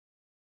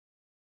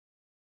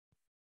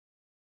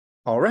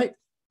All right,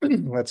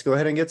 let's go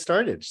ahead and get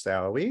started,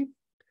 shall we?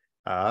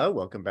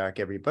 Welcome back,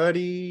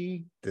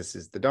 everybody. This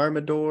is the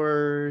Dharma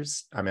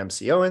Doors. I'm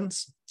MC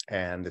Owens,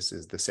 and this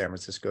is the San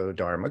Francisco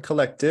Dharma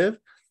Collective.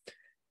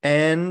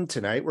 And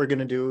tonight we're going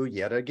to do,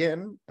 yet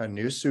again, a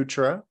new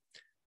sutra.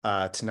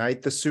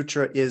 Tonight the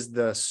sutra is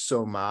the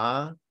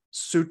Somā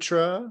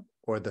Sutra,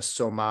 or the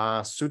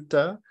Somā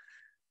Sutra.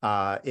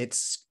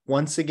 It's,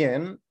 once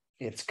again,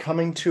 it's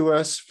coming to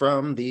us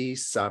from the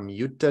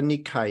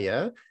Saṃyukta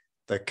Nikāya,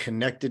 the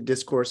connected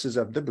discourses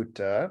of the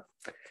Buddha.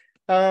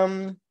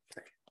 I'm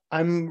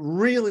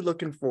really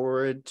looking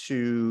forward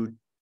to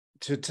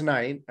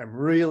tonight. I'm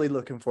really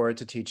looking forward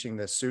to teaching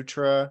this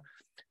sutra.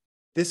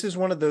 This is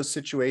one of those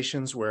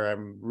situations where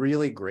I'm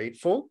really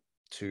grateful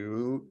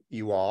to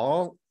you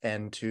all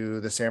and to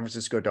the San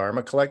Francisco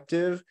Dharma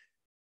Collective,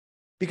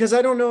 because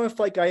I don't know if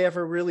I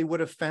ever really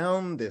would have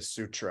found this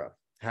sutra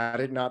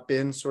had it not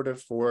been sort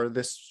of for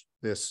this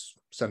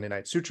Sunday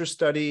night sutra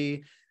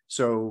study.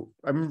 So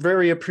I'm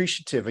very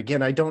appreciative.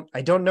 Again, I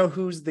don't know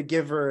who's the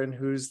giver and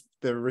who's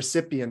the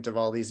recipient of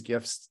all these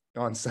gifts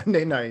on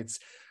Sunday nights,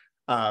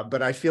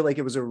 but I feel like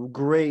it was a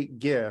great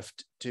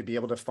gift to be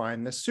able to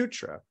find this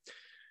sutra.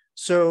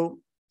 So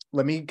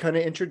let me kind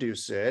of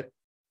introduce it.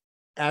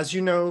 As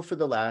you know, for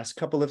the last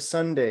couple of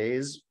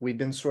Sundays, we've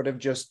been sort of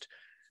just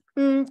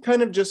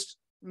just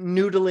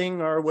noodling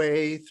our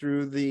way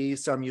through the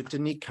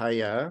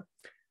Saṃyukta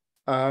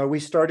Nikāya. We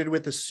started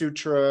with the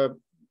sutra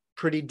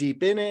pretty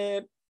deep in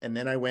it, and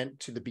then I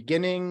went to the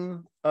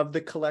beginning of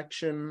the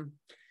collection.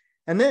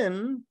 And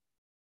then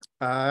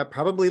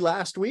probably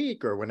last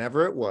week or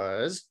whenever it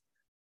was,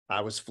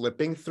 I was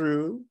flipping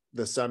through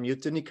the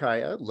Saṃyukta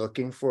Nikāya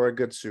looking for a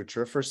good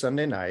sutra for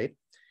Sunday night,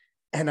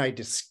 and I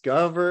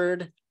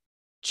discovered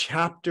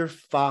chapter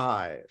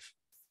 5.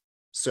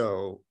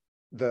 So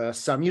the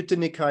Saṃyukta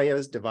Nikāya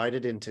is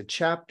divided into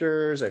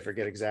chapters. I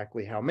forget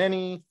exactly how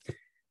many.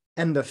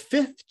 And the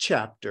fifth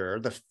chapter,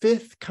 the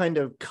fifth kind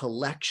of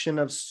collection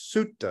of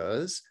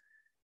suttas,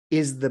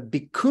 is the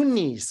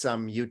Bikkuni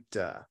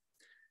Saṃyukta,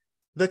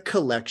 the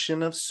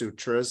collection of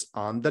sutras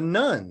on the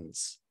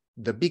nuns,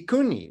 the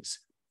Bikkunis.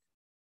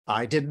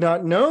 I did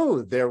not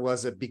know there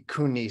was a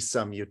Bikkuni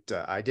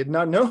Saṃyukta. I did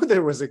not know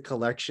there was a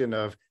collection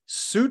of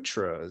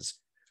sutras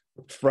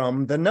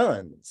from the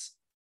nuns.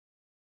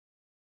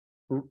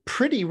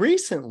 Pretty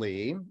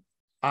recently,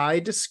 I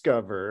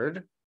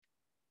discovered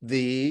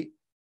the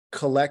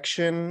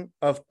collection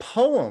of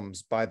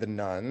poems by the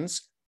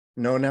nuns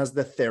known as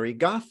the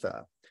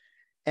Therigatha.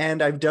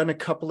 And I've done a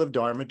couple of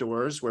Dharma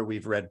Doors where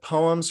we've read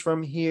poems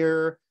from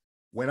here.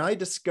 When I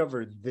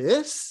discovered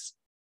this,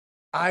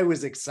 I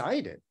was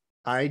excited.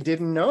 I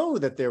didn't know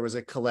that there was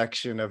a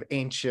collection of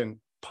ancient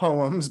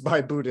poems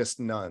by Buddhist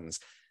nuns.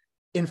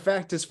 In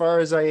fact, as far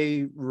as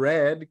I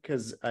read,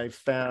 because I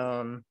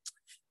found,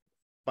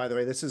 by the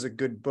way, this is a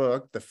good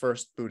book, The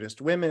First Buddhist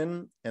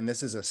Women, and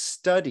this is a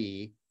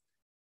study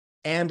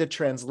and a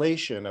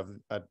translation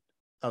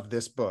of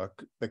this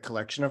book, the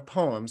collection of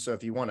poems. So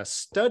if you want a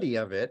study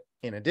of it,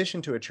 in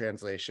addition to a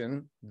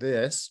translation,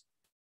 this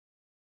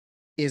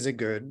is a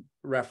good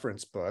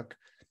reference book.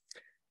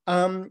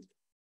 But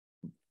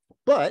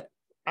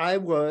I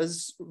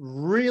was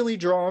really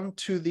drawn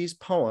to these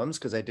poems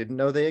because I didn't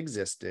know they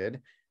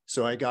existed.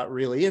 So I got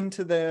really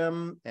into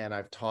them, and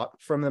I've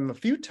taught from them a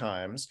few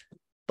times.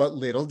 But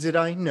little did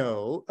I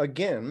know,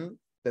 again,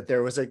 that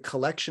there was a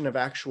collection of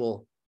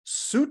actual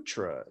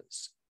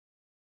sutras.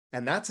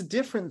 And that's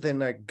different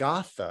than a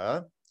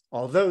gatha,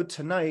 although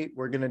tonight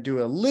we're going to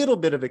do a little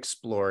bit of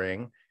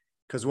exploring,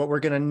 because what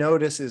we're going to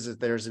notice is that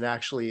there's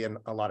actually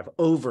a lot of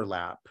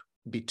overlap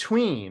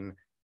between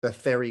the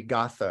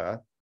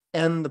Therigatha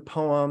and the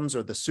poems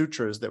or the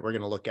sutras that we're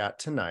going to look at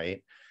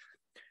tonight.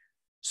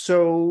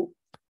 So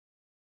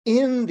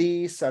in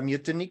the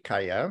Saṃyukta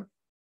Nikāya,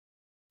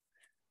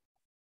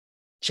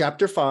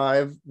 chapter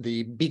 5,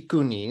 the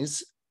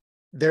Bikkunis,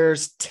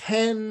 there's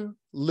 10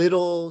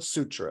 little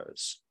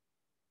sutras.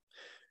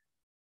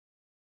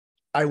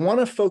 I want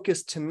to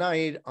focus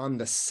tonight on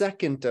the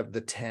second of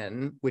the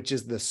 10, which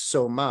is the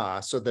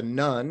Somā. So the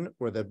nun,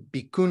 or the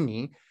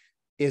Bikkuni,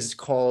 is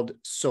called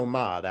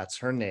Somā. That's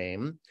her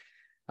name.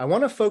 I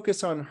want to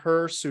focus on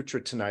her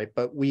sutra tonight,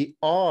 but we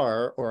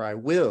are, or I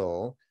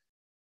will,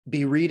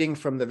 be reading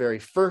from the very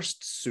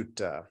first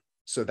sutta.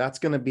 So that's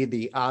going to be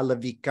the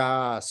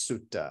Āḻavikā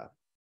sutta.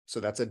 So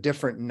that's a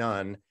different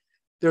nun.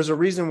 There's a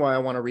reason why I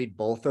want to read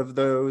both of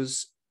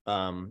those.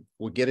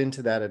 We'll get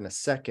into that in a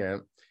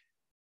second.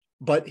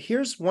 But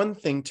here's one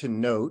thing to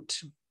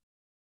note.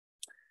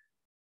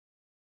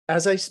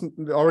 As I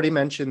already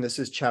mentioned, this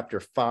is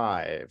chapter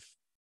 5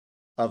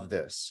 of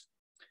this.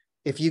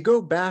 If you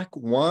go back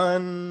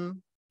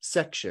one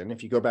section,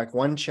 if you go back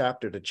one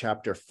chapter to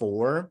chapter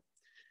 4,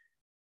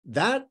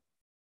 that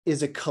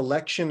is a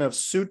collection of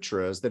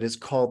sutras that is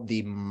called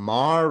the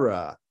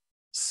Mara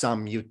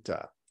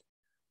Saṃyukta,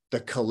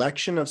 the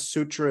collection of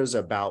sutras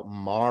about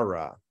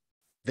Mara,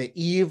 the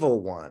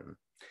evil one.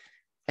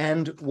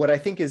 And what I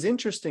think is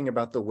interesting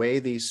about the way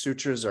these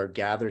sutras are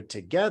gathered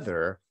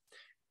together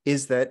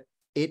is that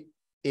it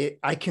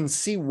I can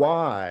see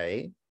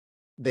why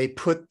they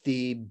put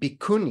the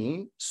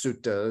Bikkuni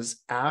suttas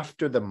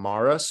after the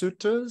Mara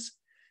suttas.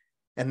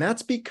 And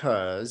that's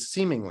because,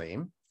 seemingly,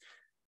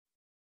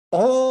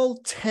 all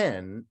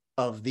 10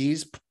 of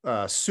these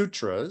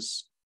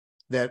sutras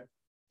that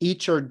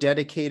each are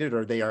dedicated,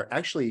 or they are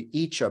actually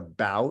each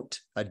about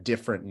a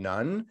different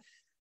nun,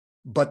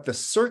 but the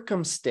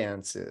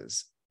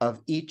circumstances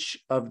of each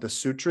of the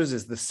sutras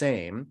is the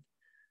same,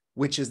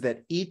 which is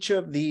that each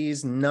of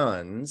these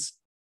nuns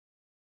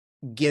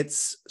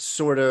gets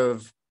sort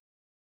of,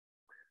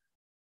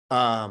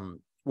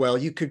 well,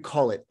 you could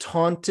call it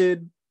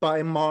taunted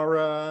by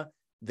Mara.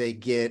 They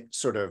get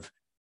sort of,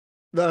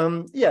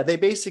 they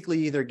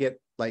basically either get,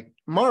 like,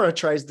 Mara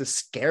tries to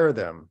scare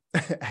them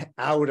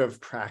out of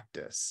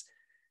practice.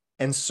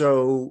 And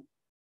so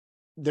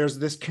there's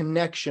this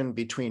connection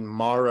between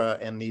Mara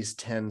and these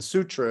 10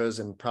 sutras,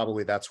 and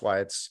probably that's why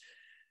it's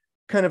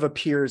kind of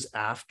appears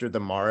after the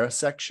Mara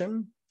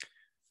section.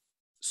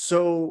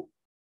 So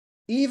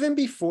even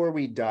before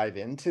we dive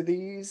into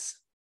these,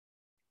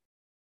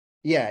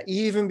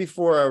 even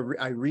before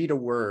I read a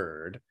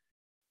word,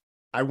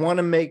 I want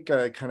to make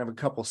a kind of a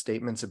couple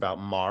statements about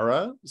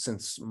Mara,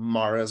 since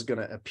Mara is going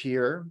to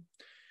appear.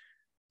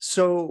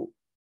 So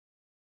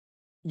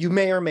you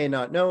may or may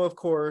not know, of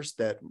course,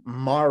 that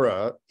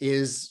Mara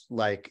is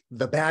like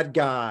the bad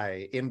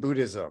guy in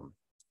Buddhism.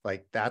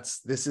 Like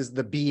this is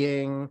the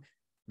being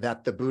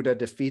that the Buddha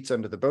defeats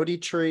under the Bodhi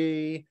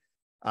tree.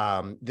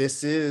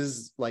 This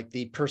is like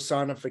the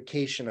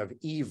personification of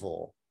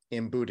evil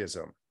in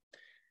Buddhism.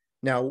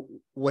 Now,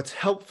 what's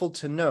helpful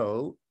to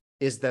know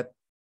is that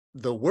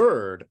the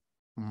word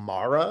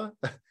Mara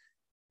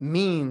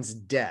means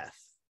death.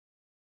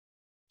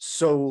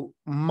 So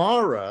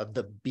Mara,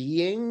 the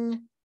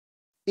being,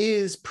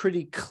 is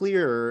pretty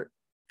clearly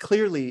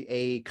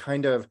a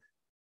kind of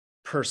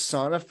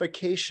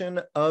personification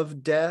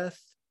of death.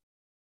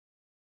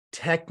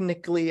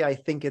 Technically, I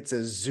think it's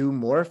a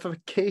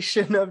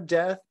zoomorphication of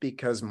death,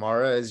 because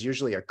Mara is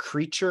usually a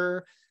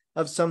creature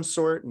of some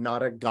sort,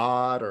 not a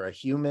god or a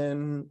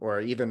human or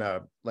even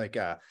a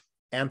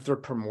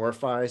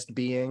anthropomorphized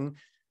being,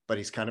 but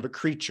he's kind of a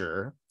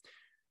creature.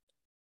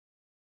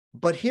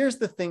 But here's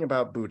the thing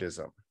about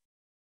Buddhism.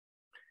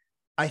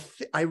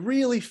 I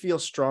really feel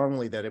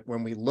strongly that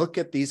when we look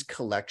at these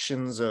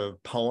collections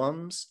of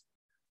poems,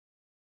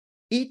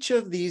 each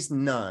of these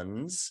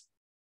nuns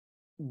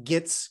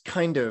gets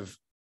kind of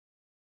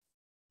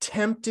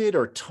tempted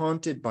or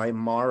taunted by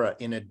Mara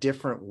in a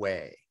different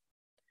way.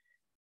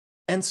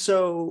 And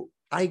so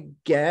I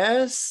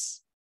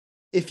guess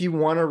if you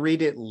want to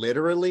read it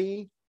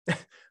literally,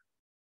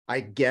 I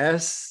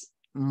guess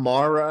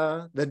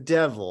Mara, the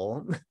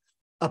devil,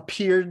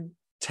 appeared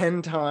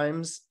 10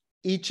 times,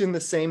 each in the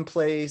same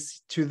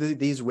place, to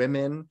these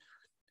women.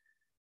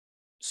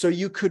 So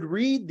you could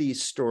read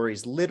these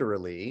stories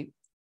literally,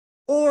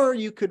 or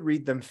you could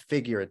read them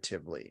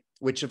figuratively,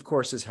 which of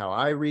course is how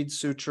I read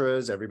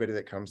sutras. Everybody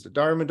that comes to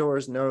Dharma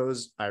Doors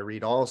knows I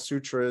read all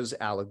sutras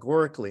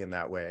allegorically in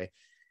that way.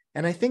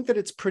 And I think that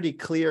it's pretty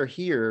clear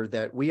here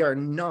that we are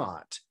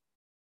not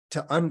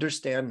to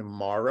understand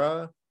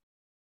Mara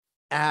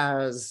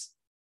as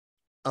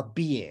a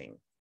being.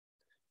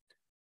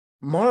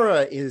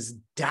 Mara is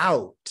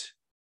doubt.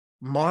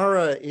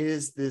 Mara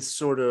is this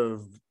sort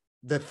of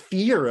the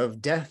fear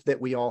of death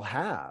that we all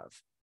have.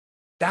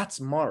 That's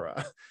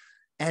Mara.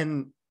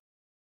 And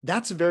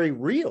that's very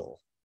real.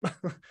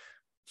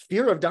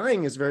 Fear of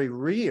dying is very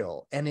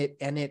real. And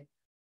it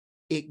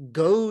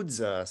goads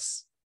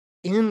us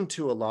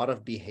into a lot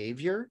of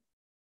behavior.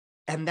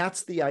 And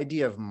that's the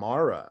idea of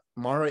Mara.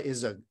 Mara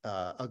is a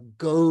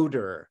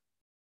goader,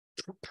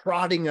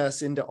 prodding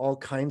us into all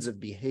kinds of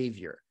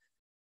behavior.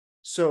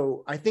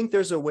 So I think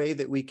there's a way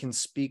that we can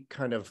speak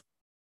kind of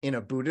in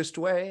a Buddhist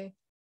way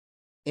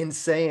in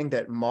saying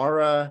that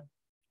Mara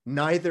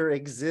neither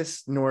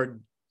exists nor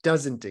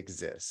doesn't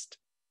exist.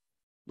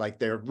 Like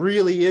there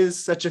really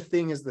is such a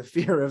thing as the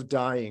fear of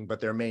dying, but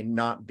there may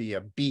not be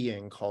a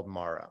being called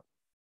Mara.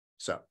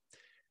 So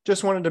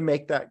just wanted to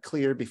make that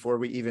clear before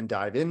we even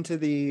dive into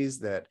these,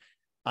 that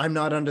I'm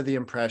not under the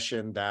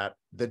impression that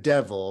the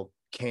devil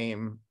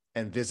came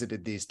and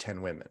visited these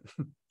 10 women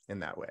in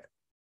that way.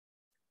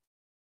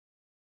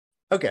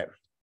 Okay,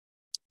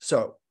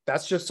 so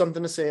that's just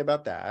something to say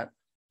about that.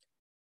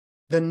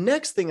 The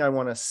next thing I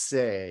want to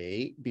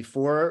say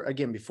before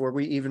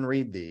we even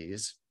read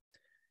these,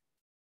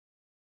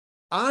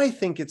 I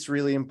think it's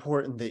really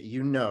important that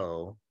you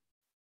know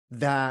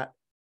that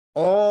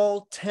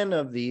all 10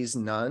 of these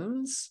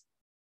nuns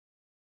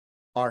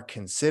are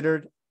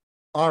considered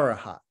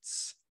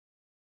arahats,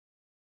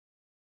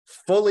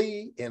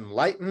 fully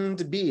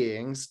enlightened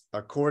beings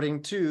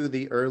according to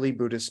the early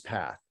Buddhist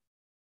path.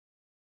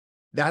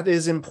 That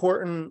is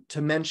important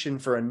to mention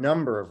for a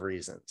number of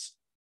reasons.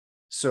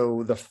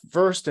 So the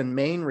first and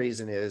main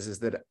reason is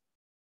that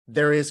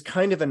there is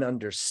kind of an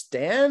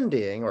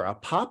understanding, or a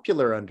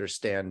popular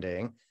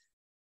understanding,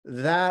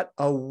 that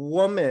a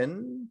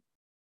woman,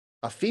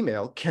 a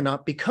female,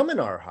 cannot become an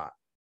arhat,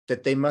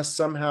 that they must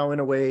somehow in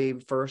a way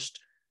first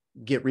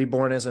get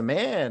reborn as a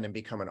man and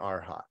become an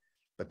arhat.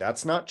 But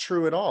that's not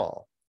true at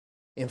all.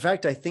 In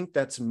fact, I think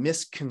that's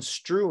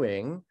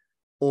misconstruing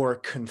or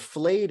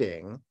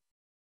conflating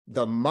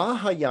the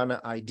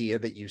Mahayana idea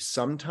that you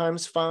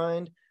sometimes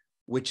find,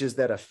 which is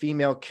that a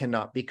female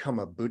cannot become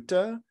a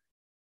Buddha.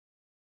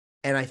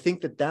 And I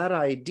think that that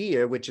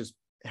idea, which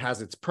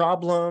has its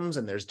problems,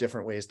 and there's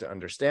different ways to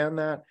understand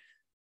that,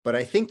 but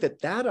I think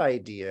that that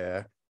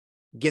idea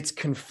gets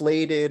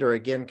conflated or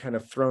again kind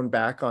of thrown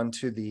back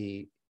onto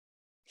the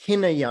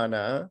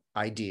Hinayana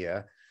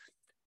idea,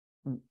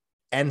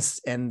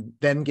 and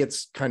then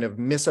gets kind of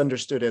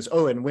misunderstood as,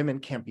 oh, and women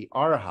can't be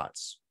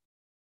arahats.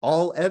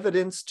 All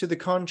evidence to the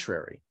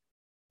contrary.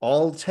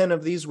 All 10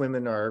 of these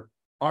women are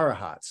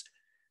arahats.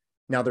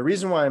 Now, the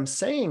reason why I'm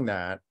saying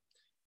that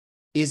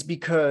is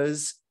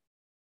because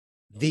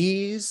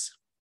these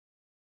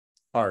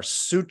are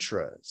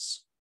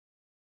sutras.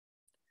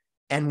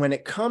 And when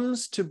it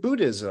comes to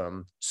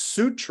Buddhism,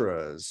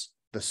 sutras,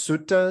 the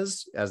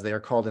suttas, as they are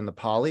called in the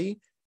Pali,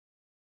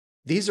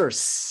 these are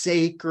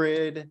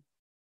sacred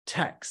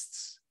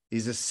texts.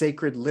 These are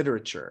sacred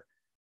literature.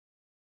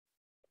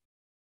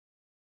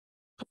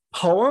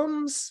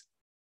 Poems,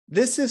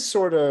 this is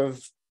sort of,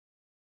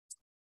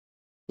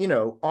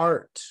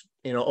 art,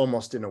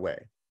 almost in a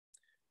way.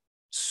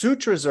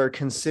 Sutras are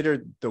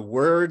considered the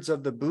words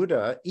of the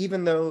Buddha,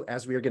 even though,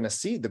 as we are going to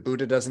see, the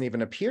Buddha doesn't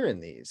even appear in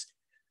these.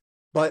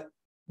 But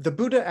the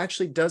Buddha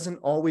actually doesn't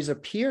always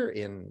appear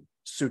in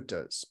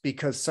suttas,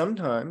 because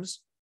sometimes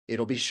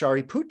it'll be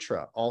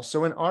Shariputra,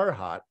 also an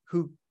arhat,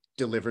 who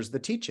delivers the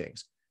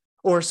teachings.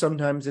 Or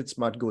sometimes it's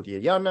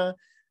Madhgulyayana.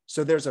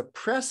 So there's a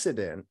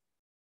precedent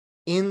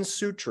in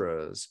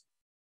sutras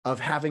of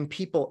having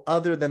people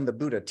other than the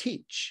Buddha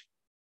teach.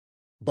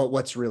 But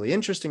what's really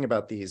interesting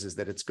about these is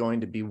that it's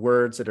going to be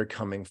words that are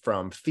coming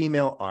from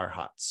female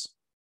arhats.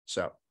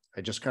 So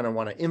I just kind of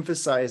want to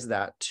emphasize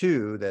that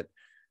too, that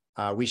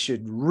we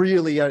should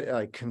really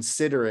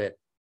consider it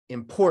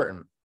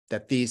important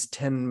that these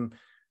 10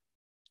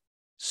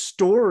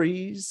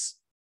 stories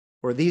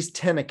or these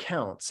 10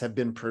 accounts have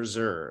been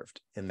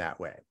preserved in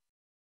that way.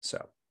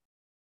 So,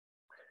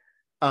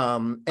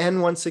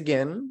 and once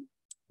again,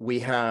 we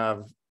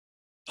have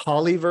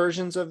Pali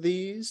versions of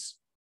these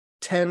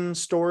 10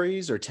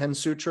 stories or 10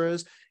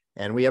 sutras,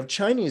 and we have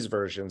Chinese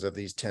versions of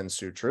these 10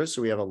 sutras.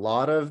 So we have a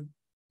lot of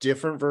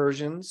different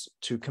versions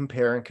to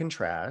compare and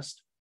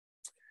contrast.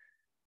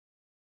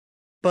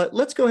 But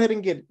let's go ahead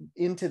and get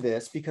into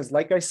this, because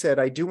like I said,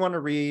 I do want to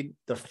read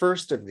the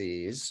first of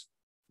these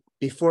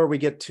before we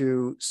get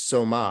to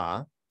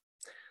Somā.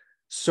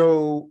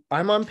 So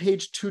I'm on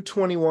page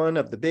 221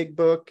 of the big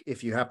book,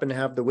 if you happen to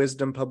have the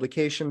Wisdom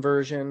publication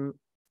version.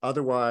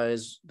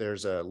 Otherwise,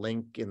 there's a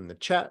link in the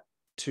chat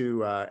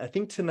to, I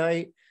think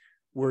tonight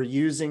we're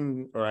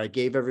using, or I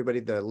gave everybody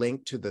the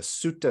link to the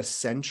Sutta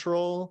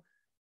Central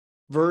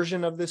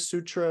version of this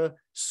sutra.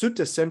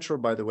 Sutta Central,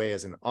 by the way,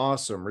 is an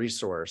awesome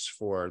resource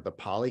for the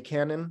Pali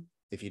Canon,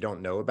 if you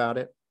don't know about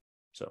it.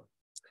 So,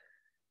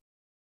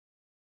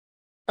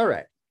 all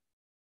right.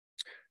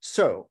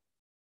 So,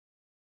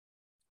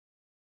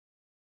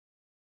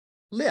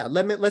 yeah,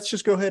 let's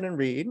just go ahead and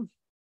read.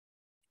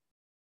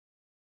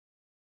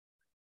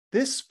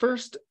 This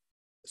first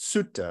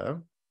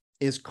sutta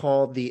is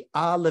called the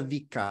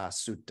Āḻavikā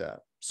Sutta.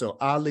 So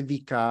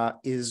Āḻavikā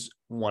is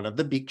one of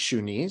the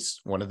Bhikshunis,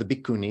 one of the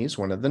Bikkunis,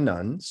 one of the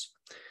nuns.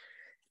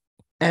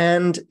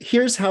 And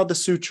here's how the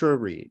sutra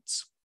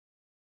reads.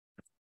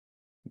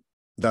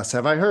 Thus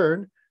have I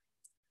heard,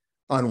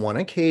 on one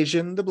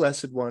occasion, the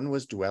Blessed One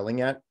was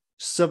dwelling at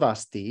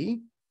Savasti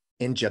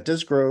in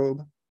Jeta's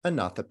Grove,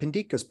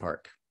 Anathapindika's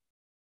park.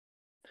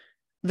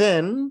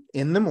 Then,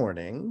 in the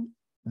morning,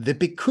 the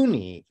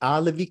Bikkuni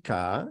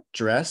Āḻavikā,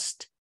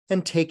 dressed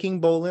and taking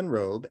bowl and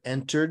robe,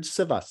 entered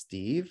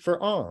Savasti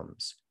for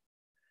alms.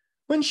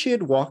 When she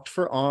had walked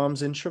for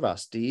alms in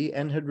Sravasti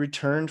and had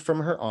returned from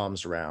her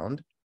alms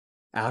round,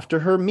 after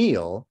her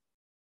meal,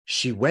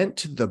 she went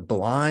to the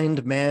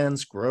blind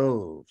man's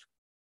grove,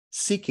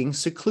 seeking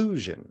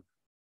seclusion.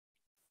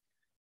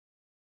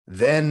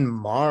 Then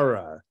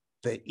Mara,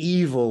 the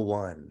evil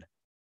one,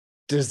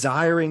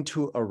 desiring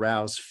to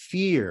arouse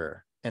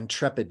fear and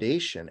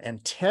trepidation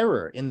and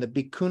terror in the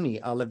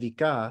Bikkuni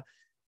Āḻavikā,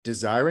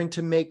 desiring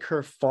to make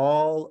her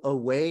fall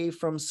away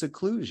from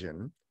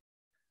seclusion,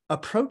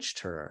 approached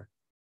her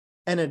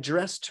and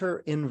addressed her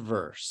in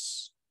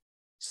verse,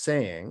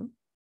 saying,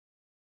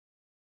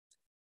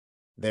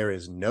 "There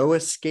is no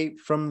escape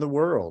from the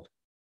world.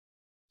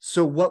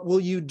 So what will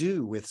you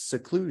do with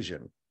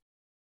seclusion?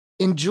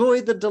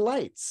 Enjoy the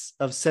delights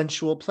of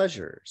sensual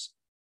pleasures.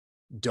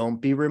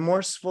 Don't be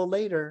remorseful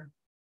later."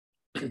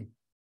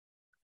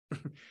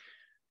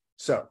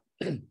 So,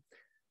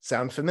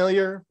 sound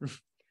familiar?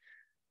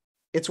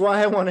 It's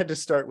why I wanted to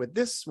start with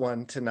this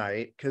one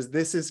tonight, because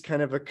this is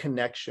kind of a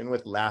connection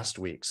with last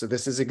week. So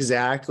this is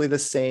exactly the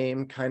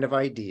same kind of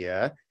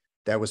idea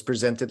that was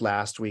presented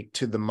last week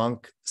to the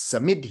monk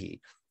Samidhi.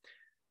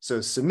 So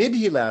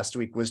Samidhi last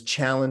week was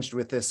challenged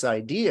with this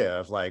idea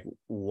of like,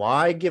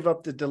 why give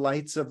up the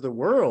delights of the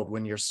world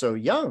when you're so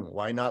young?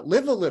 Why not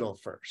live a little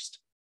first?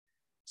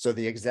 So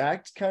the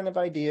exact kind of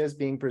idea is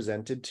being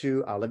presented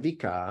to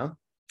Āḻavikā.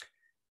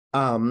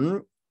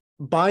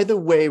 By the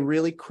way,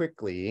 really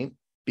quickly,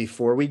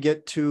 before we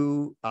get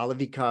to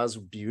Āḻavikā's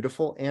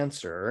beautiful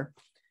answer,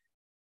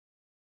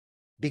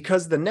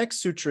 because the next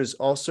sutra is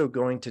also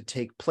going to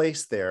take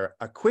place there,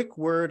 a quick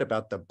word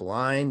about the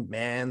blind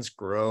man's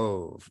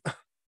grove.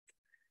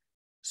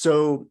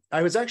 So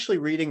I was actually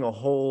reading a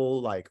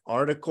whole like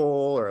article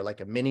or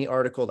like a mini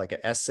article, like an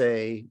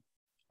essay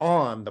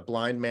on the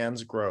blind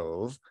man's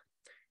grove.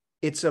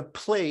 It's a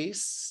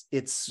place,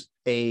 it's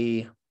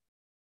a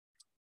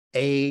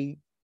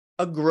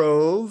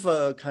grove,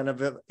 a kind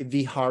of a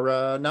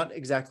vihara, not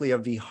exactly a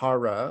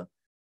vihara,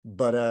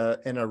 but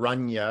an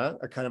aranya,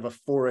 a kind of a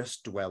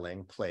forest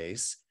dwelling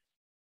place.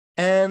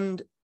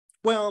 And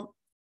well,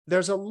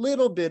 there's a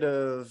little bit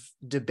of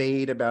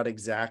debate about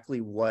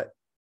exactly what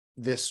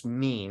this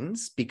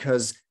means,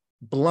 because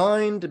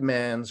blind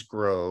man's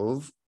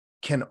grove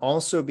can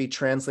also be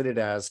translated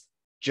as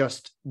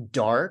just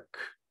dark.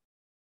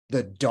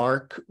 The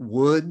dark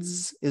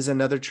woods is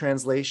another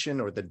translation,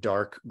 or the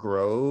dark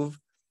grove.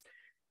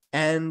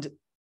 And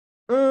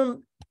I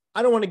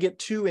don't want to get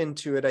too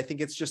into it. I think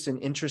it's just an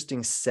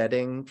interesting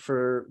setting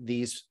for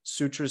these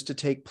sutras to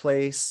take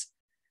place.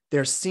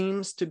 There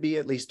seems to be,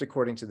 at least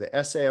according to the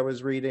essay I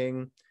was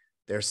reading,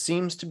 there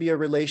seems to be a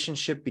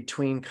relationship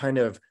between kind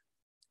of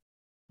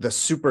the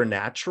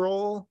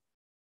supernatural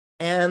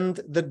and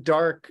the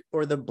dark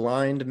or the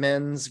blind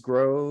men's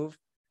grove.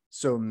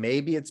 So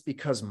maybe it's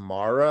because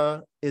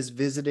Mara is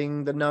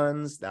visiting the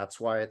nuns. That's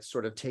why it's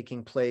sort of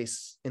taking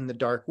place in the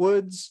dark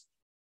woods.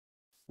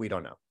 We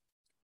don't know.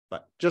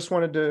 But just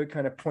wanted to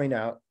kind of point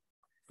out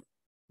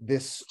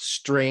this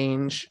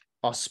strange,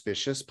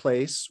 auspicious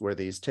place where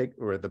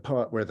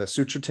the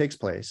sutra takes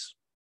place.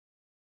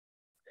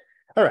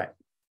 All right.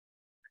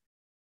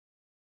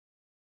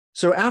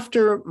 So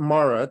after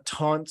Mara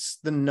taunts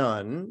the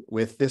nun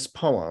with this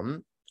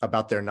poem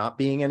about there not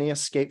being any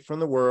escape from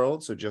the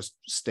world, so just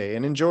stay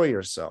and enjoy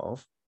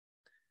yourself,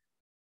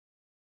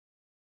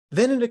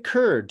 then it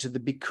occurred to the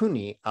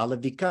Bikkuni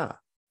Āḻavikā.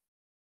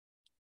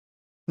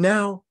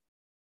 Now,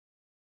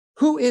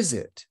 who is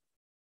it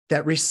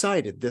that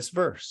recited this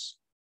verse?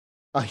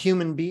 A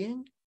human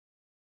being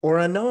or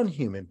a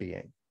non-human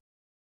being?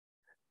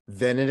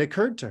 Then it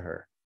occurred to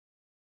her,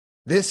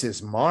 this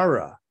is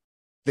Mara,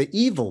 the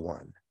evil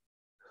one,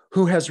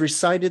 who has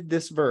recited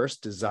this verse,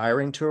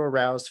 desiring to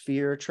arouse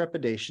fear,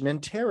 trepidation,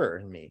 and terror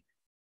in me,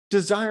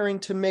 desiring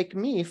to make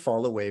me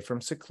fall away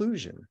from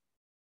seclusion.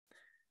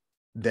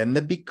 Then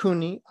the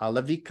Bikkuni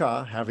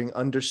Āḻavikā, having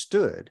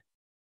understood,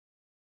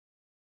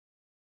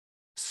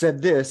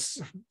 said this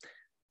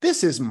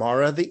is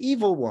Mara, the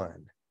evil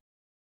one,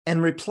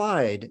 and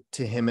replied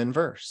to him in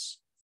verse.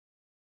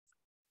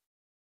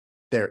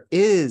 There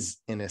is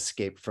an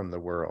escape from the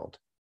world,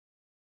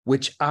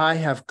 which I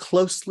have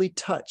closely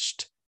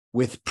touched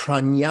with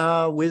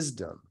prajñā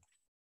wisdom.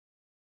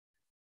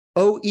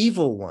 O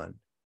evil one,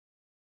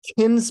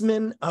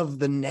 kinsman of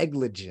the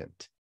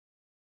negligent,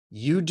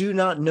 you do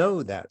not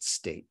know that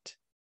state.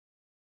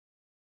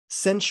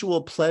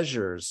 Sensual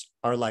pleasures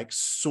are like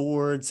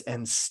swords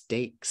and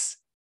stakes,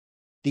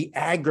 the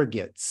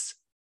aggregates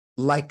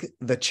like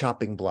the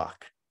chopping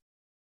block.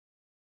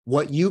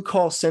 What you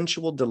call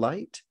sensual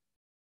delight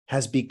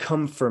has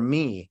become for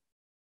me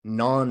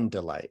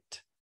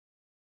non-delight.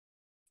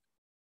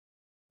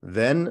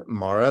 Then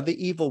Mara,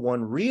 the evil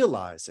one,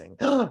 realizing,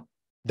 the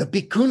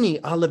Bikkuni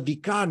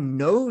Āḻavikā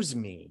knows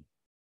me,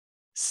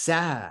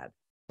 sad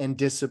and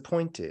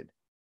disappointed,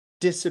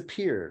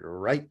 disappeared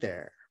right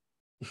there.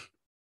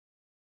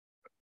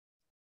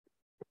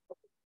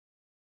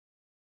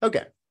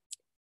 Okay,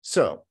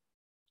 so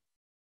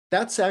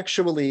that's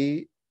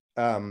actually,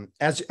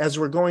 as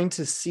we're going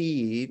to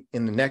see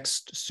in the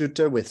next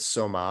sutta with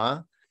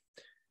Somā,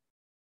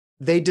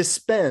 they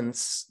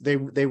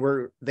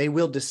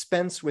will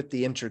dispense with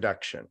the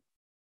introduction.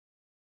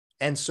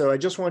 And so I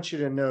just want you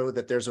to know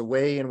that there's a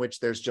way in which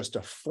there's just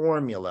a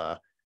formula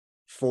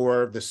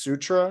for the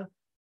sutra.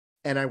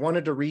 And I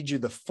wanted to read you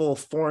the full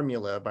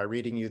formula by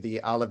reading you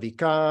the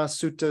Āḻavikā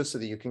sutta so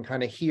that you can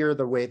kind of hear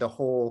the way the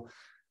whole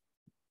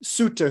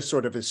sutta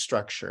sort of is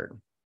structured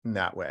in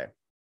that way.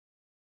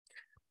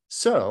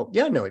 So,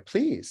 yeah, Noe,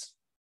 please.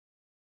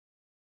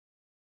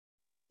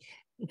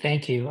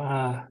 Thank you.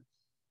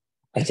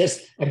 I'm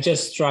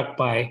just struck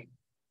by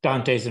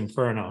Dante's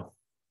Inferno.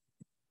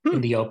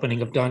 In the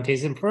opening of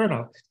Dante's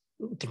Inferno,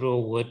 through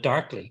a wood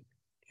darkly,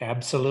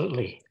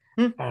 absolutely,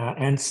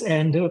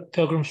 and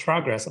Pilgrim's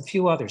Progress, a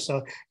few others.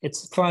 So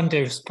it's fun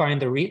to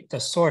find the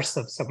source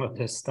of some of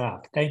this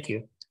stuff. Thank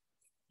you.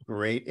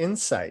 Great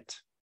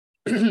insight.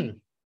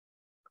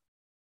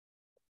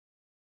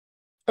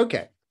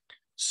 Okay,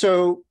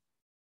 so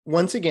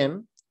once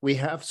again, we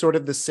have sort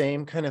of the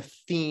same kind of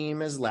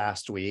theme as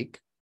last week,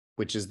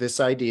 which is this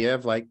idea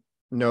of like,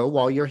 no,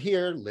 while you're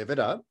here, live it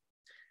up.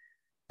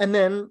 And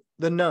then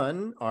the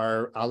nun,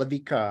 our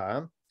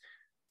Āḻavikā,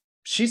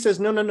 she says,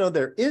 no, no, no,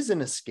 there is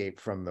an escape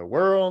from the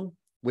world,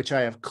 which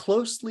I have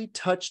closely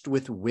touched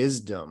with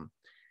wisdom.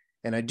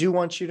 And I do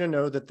want you to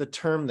know that the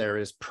term there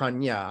is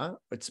prajna.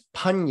 It's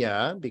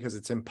panya because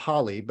it's in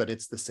Pali, but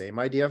it's the same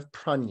idea of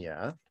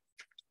prajna.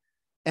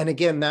 And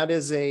again, that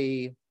is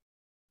a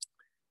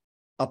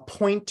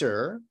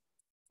pointer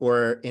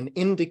or an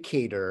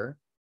indicator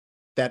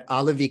that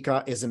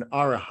Āḻavikā is an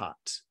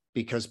arahat,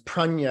 because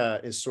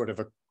prajna is sort of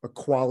a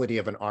quality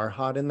of an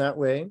arahat in that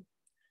way.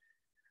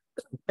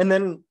 And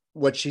then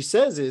what she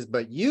says is,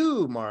 but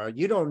you, Mara,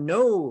 you don't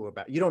know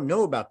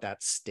about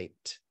that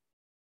state.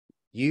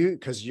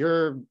 Because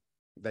your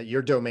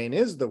domain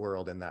is the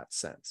world in that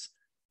sense.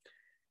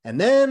 And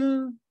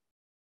then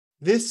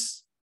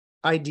this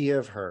idea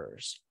of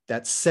hers,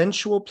 that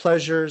sensual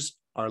pleasures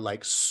are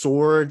like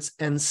swords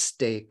and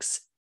stakes,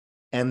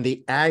 and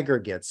the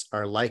aggregates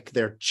are like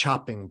their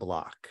chopping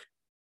block.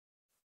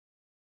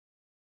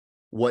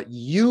 What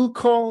you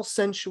call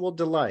sensual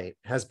delight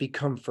has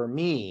become for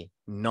me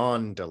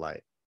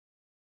non-delight.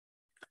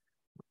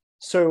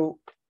 So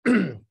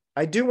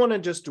I do want to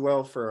just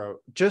dwell for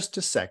just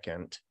a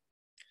second.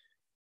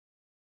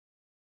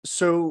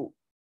 So,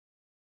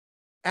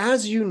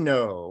 as you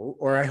know,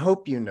 or I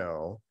hope you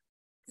know,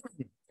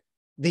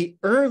 the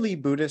early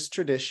Buddhist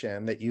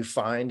tradition that you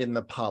find in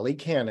the Pali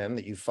Canon,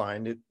 that you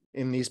find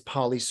in these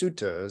Pali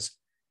Suttas,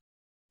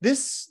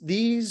 these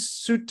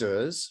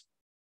suttas,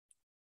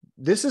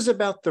 this is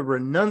about the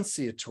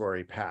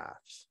renunciatory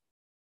path,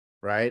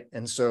 right?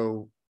 And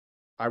so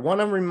I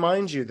want to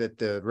remind you that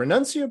the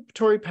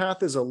renunciatory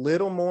path is a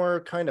little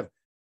more kind of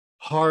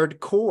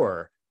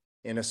hardcore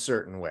in a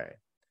certain way.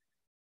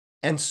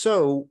 And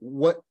so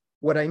what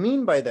I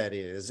mean by that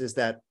is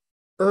that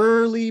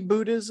early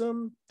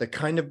Buddhism, the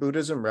kind of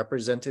Buddhism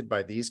represented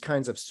by these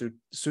kinds of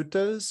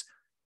suttas,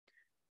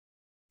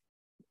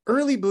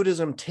 early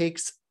Buddhism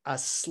takes a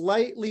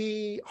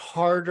slightly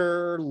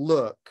harder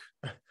look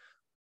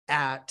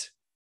at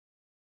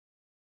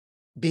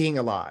being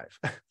alive.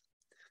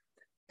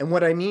 And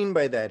what I mean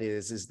by that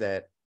is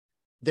that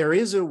there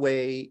is a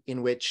way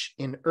in which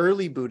in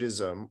early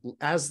Buddhism,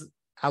 as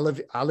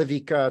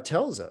Āḻavikā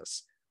tells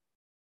us,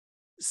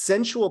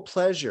 sensual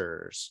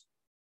pleasures,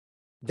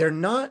 they're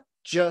not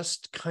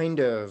just kind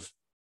of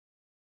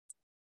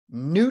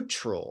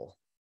neutral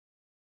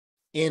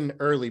in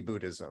early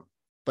Buddhism,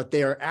 but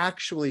they are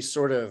actually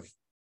sort of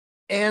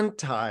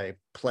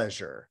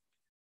anti-pleasure.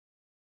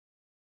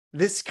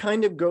 This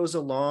kind of goes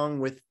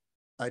along with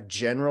a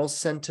general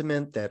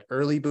sentiment that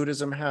early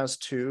Buddhism has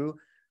too,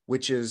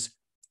 which is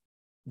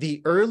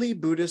the early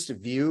Buddhist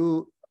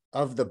view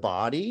of the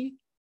body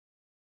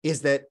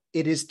is that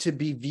it is to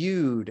be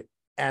viewed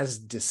as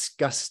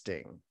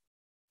disgusting.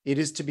 It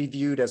is to be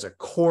viewed as a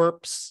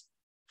corpse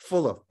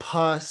full of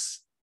pus,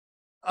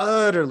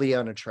 utterly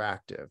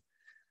unattractive.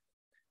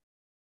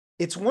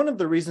 It's one of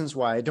the reasons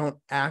why I don't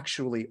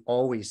actually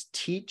always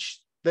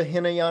teach the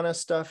Hinayana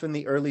stuff in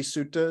the early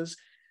suttas,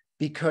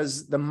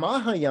 because the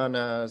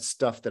Mahayana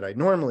stuff that I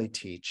normally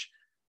teach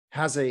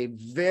has a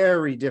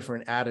very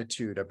different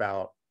attitude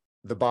about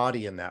the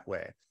body in that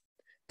way.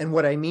 And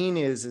what I mean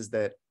is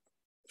that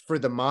for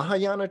the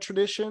Mahayana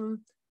tradition,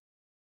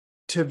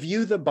 to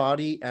view the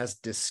body as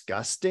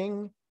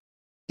disgusting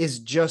is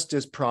just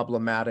as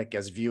problematic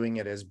as viewing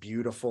it as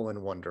beautiful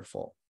and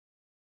wonderful.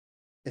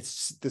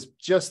 It's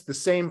just the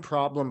same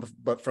problem,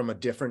 but from a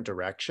different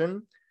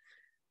direction.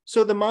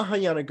 So the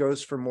Mahayana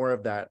goes for more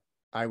of that,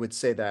 I would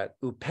say, that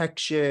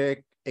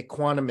upekshik,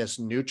 equanimous,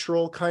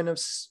 neutral kind of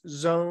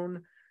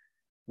zone,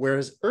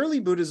 whereas early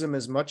Buddhism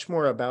is much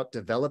more about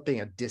developing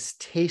a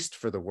distaste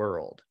for the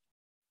world,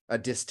 a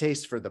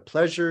distaste for the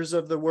pleasures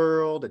of the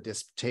world, a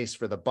distaste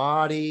for the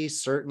body,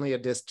 certainly a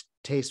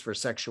distaste for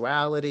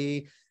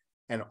sexuality,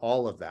 and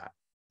all of that.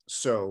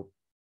 So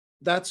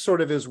that sort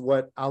of is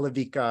what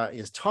Āḻavikā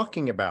is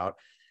talking about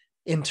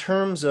in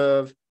terms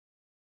of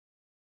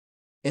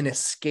an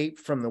escape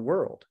from the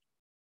world.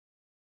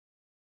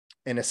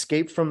 An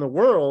escape from the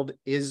world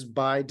is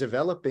by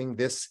developing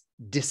this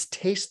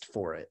distaste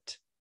for it.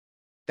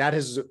 That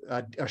is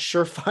a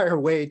surefire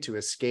way to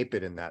escape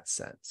it in that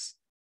sense.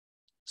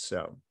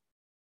 So,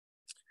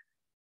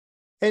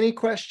 any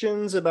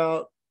questions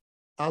about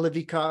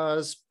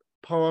Āḻavikā's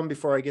poem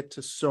before I get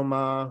to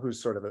Somā,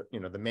 who's sort of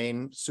the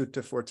main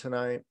sutta for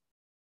tonight?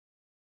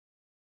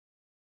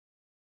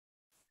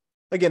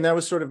 Again, that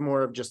was sort of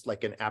more of just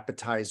like an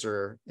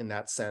appetizer in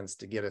that sense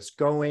to get us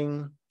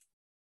going.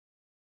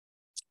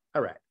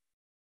 All right.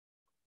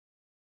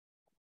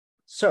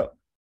 So,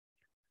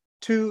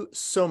 to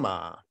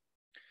Somā.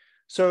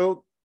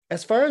 So,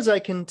 as far as I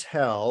can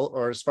tell,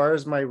 or as far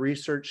as my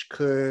research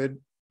could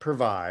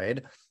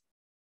provide,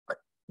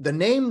 the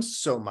name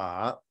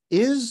Somā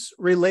is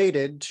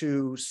related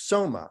to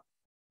Soma.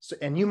 So,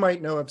 and you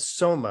might know of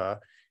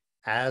Soma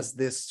as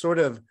this sort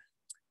of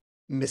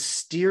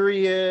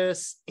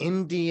mysterious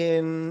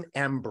Indian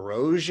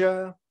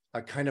ambrosia,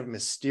 a kind of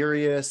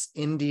mysterious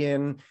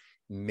Indian,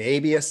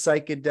 maybe a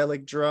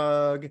psychedelic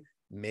drug,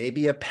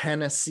 maybe a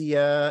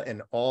panacea,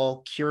 an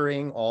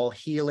all-curing,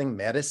 all-healing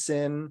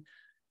medicine.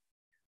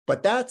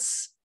 But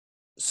that's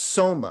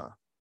Somā,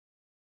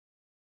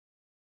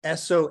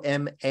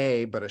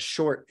 S-O-M-A, but a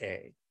short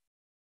A.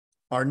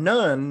 Our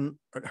nun,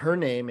 her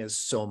name is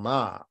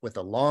Somā with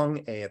a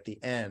long A at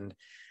the end.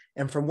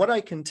 And from what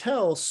I can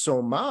tell,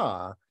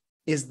 Somā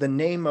is the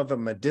name of a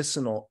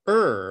medicinal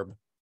herb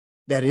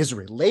that is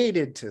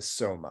related to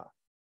Somā.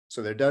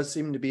 So there does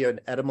seem to be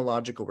an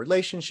etymological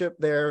relationship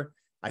there.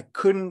 I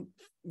couldn't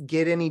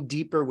get any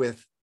deeper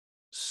with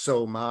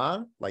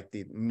Somā, like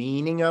the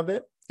meaning of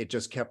it. It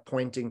just kept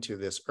pointing to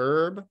this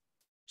herb.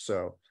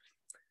 So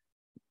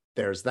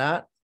there's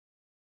that.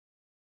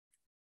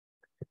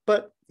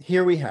 But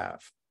here we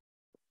have.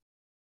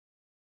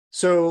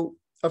 So,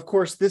 of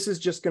course, this is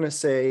just going to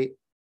say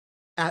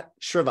at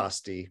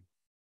Shravasti,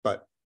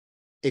 but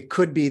it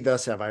could be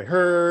thus have I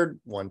heard,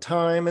 one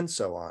time, and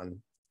so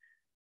on.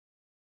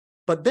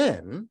 But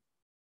then,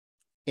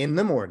 in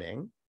the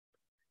morning,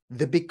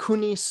 the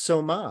Bikkuni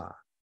Somā,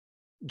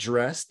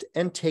 dressed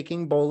and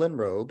taking bowl and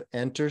robe,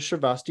 enters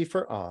Shravasti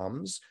for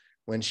alms.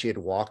 When she had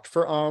walked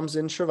for alms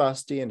in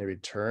Shravasti and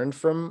returned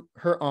from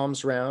her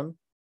alms round,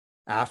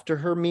 after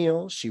her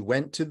meal, she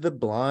went to the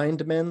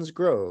blind men's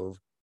grove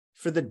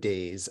for the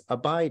day's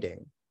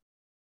abiding.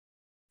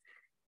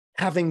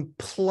 Having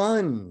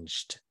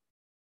plunged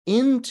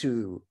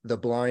into the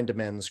blind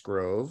men's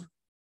grove,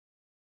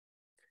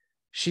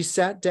 she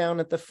sat down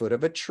at the foot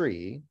of a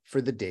tree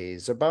for the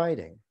day's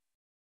abiding.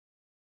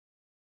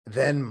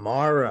 Then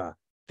Mara,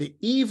 the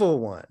evil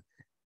one,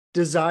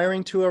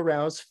 desiring to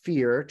arouse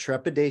fear,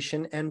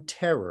 trepidation, and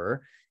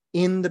terror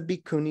in the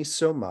Bikkuni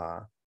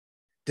Somā,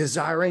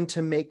 desiring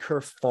to make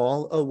her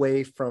fall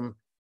away from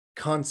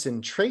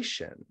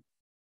concentration,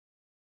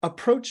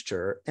 approached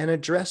her and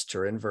addressed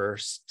her in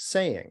verse,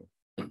 saying,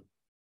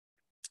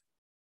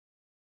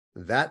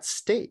 that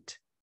state,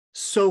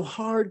 so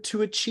hard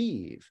to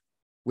achieve,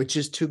 which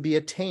is to be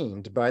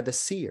attained by the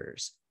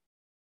seers,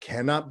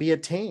 cannot be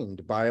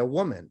attained by a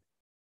woman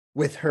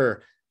with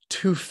her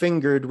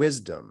two-fingered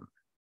wisdom.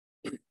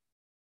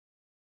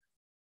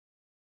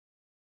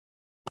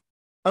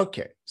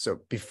 Okay, so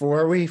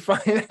before we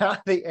find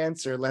out the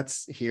answer,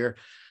 let's hear.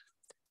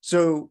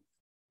 So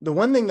the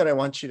one thing that I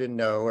want you to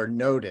know or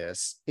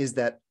notice is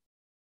that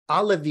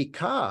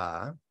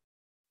Āḻavikā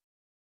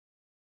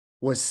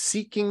was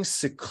seeking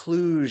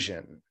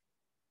seclusion.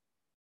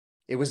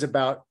 It was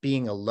about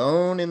being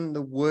alone in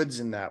the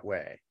woods in that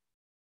way.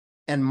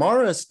 And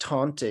Mara's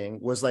taunting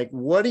was like,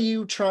 what are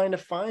you trying to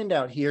find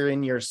out here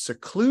in your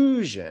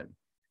seclusion?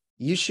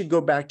 You should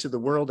go back to the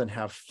world and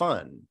have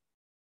fun.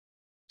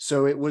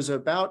 So it was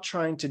about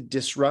trying to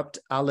disrupt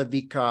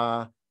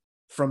Āḻavikā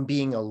from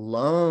being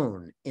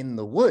alone in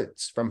the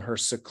woods, from her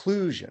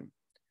seclusion.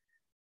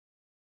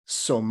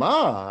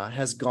 Somā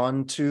has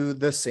gone to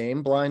the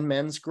same blind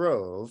men's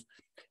grove,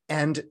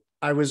 and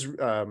I was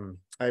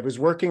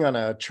working on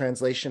a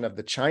translation of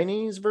the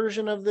Chinese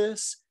version of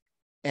this,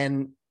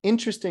 and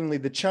interestingly,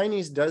 the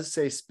Chinese does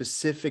say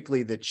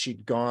specifically that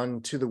she'd gone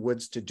to the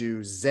woods to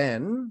do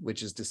Zen,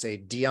 which is to say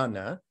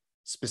dhyana,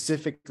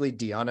 specifically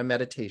dhyana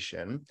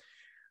meditation.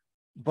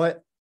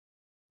 But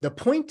the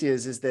point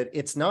is that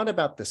it's not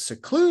about the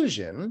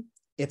seclusion,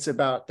 it's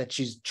about that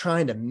she's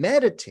trying to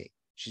meditate.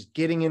 She's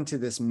getting into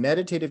this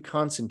meditative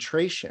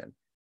concentration.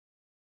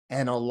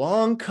 And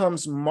along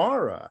comes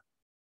Mara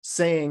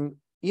saying,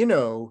 you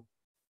know,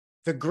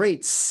 the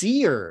great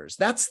seers,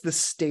 that's the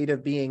state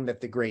of being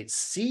that the great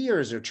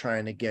seers are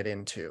trying to get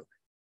into.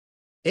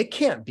 It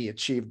can't be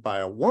achieved by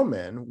a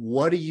woman.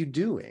 What are you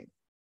doing?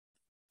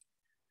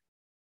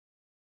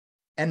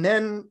 And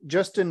then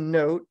just a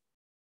note,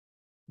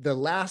 the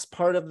last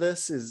part of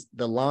this is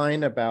the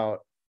line about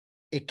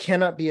it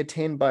cannot be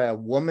attained by a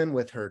woman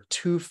with her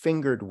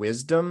two-fingered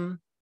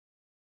wisdom.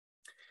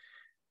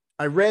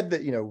 I read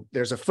that, you know,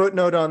 there's a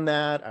footnote on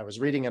that. I was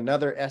reading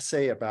another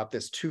essay about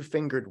this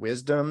two-fingered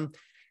wisdom.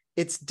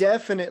 It's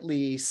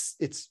definitely,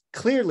 it's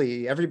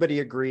clearly, everybody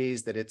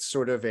agrees that it's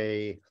sort of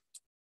a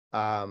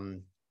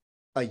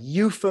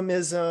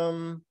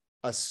euphemism,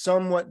 a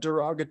somewhat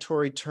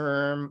derogatory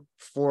term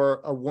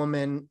for a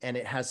woman, and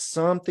it has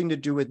something to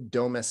do with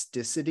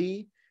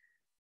domesticity.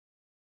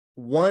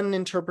 One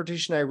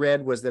interpretation I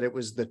read was that it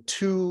was the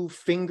two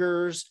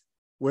fingers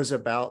was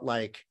about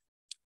like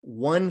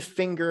one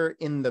finger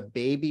in the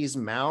baby's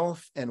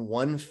mouth and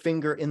one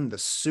finger in the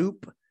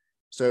soup.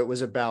 So it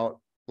was about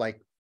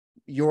like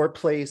your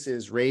place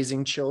is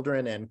raising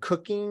children and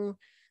cooking.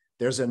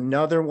 There's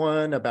another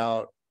one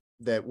about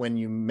that when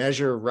you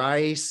measure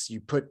rice,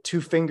 you put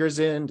two fingers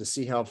in to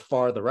see how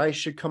far the rice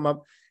should come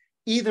up.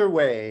 Either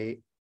way,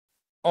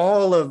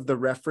 all of the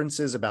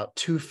references about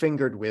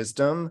two-fingered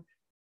wisdom,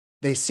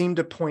 they seem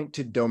to point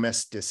to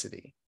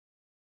domesticity.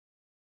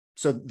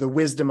 So the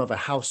wisdom of a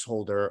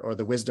householder or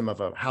the wisdom of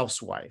a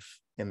housewife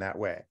in that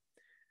way.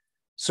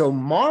 So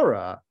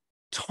Mara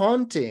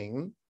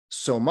taunting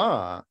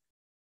Somā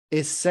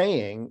is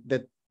saying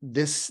that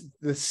the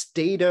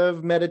state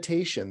of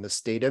meditation, the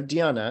state of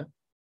dhyana,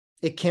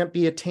 it can't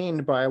be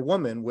attained by a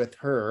woman with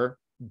her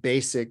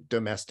basic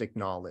domestic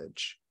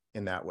knowledge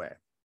in that way.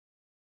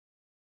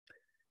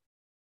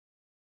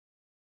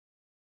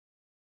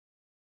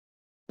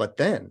 But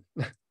then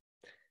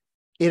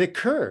it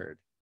occurred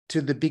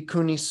to the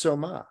Bikkuni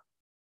Somā.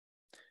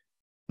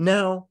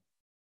 Now,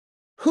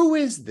 who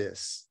is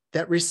this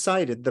that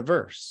recited the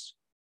verse?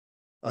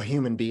 A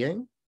human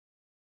being?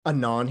 A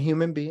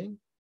non-human being?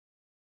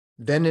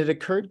 Then it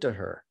occurred to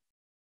her,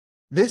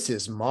 this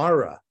is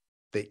Mara,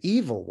 the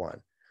evil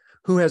one,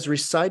 who has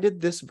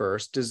recited this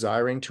verse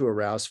desiring to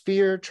arouse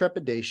fear,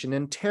 trepidation,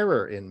 and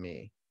terror in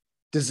me,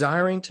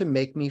 desiring to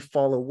make me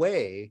fall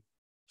away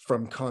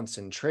from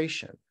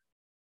concentration.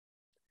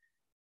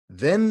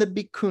 Then the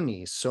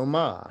Bikkunis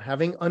Somā,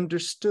 having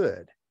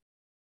understood,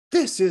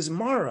 this is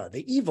Mara,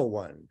 the evil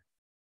one,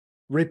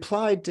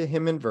 replied to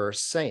him in verse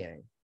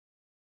saying,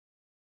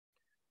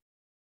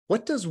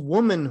 what does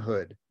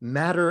womanhood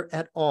matter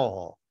at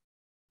all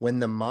when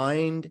the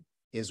mind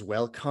is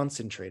well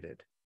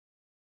concentrated?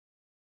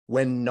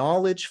 When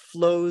knowledge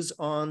flows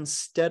on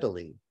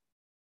steadily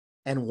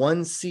and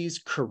one sees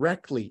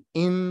correctly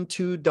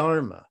into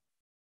Dharma,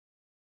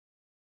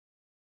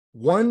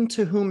 one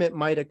to whom it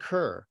might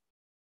occur,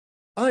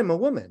 I'm a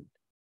woman,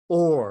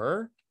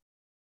 or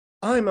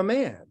I'm a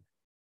man,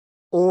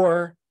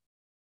 or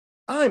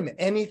I'm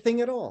anything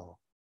at all.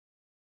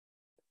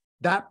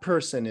 That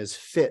person is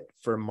fit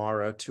for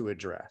Mara to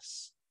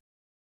address.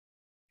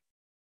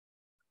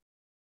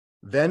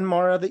 Then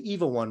Mara, the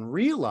evil one,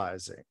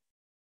 realizing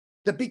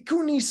the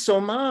Bikkuni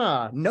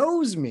Somā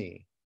knows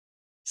me,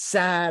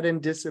 sad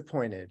and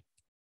disappointed,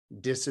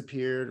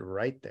 disappeared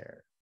right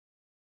there.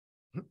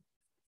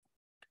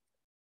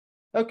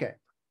 Okay,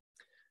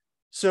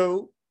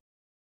 so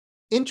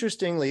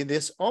interestingly,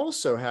 this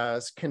also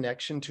has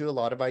connection to a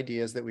lot of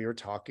ideas that we were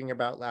talking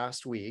about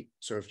last week.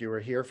 So if you were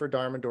here for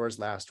Dharma Doors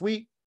last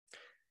week,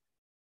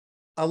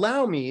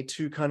 allow me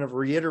to kind of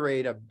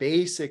reiterate a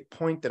basic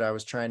point that I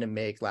was trying to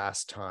make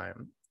last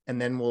time, and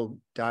then we'll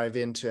dive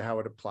into how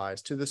it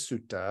applies to the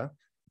sutta.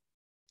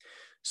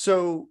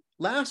 So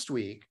last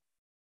week,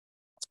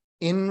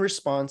 in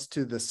response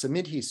to the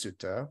Samidhi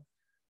Sutta,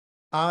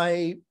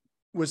 I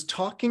was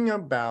talking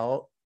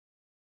about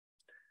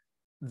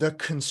the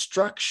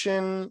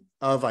construction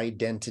of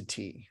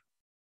identity.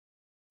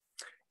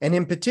 And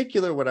in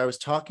particular, what I was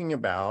talking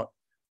about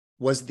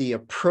was the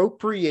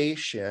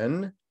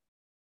appropriation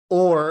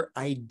or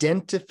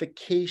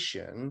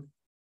identification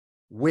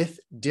with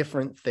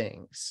different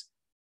things.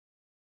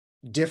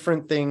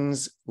 Different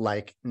things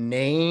like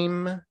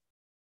name,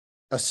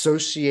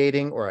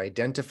 associating or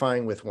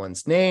identifying with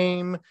one's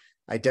name,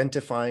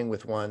 identifying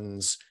with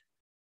one's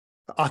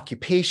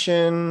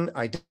occupation,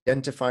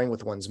 identifying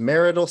with one's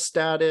marital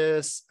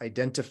status,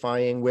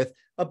 identifying with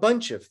a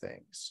bunch of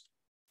things.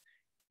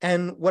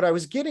 And what I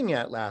was getting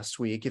at last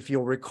week, if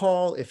you'll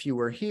recall, if you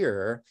were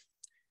here,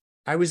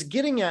 I was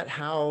getting at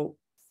how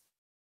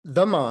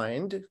the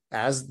mind,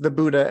 as the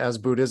Buddha, as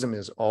Buddhism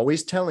is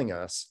always telling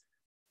us,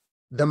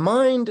 the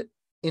mind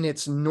in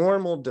its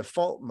normal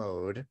default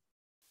mode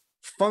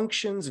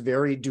functions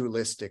very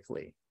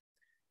dualistically.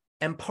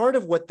 And part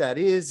of what that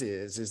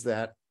is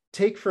that,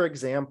 take, for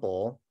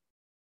example,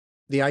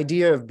 the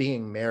idea of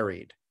being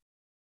married.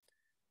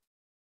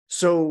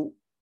 So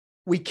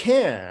we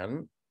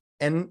can,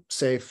 and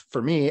say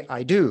for me,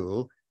 I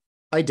do,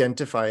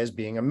 identify as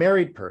being a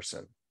married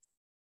person.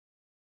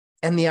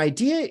 And the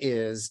idea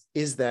is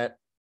that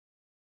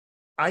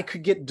I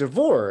could get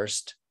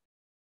divorced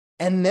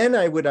and then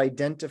I would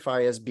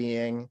identify as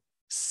being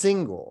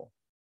single.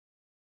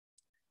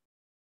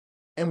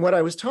 And what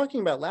I was talking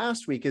about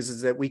last week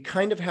is that we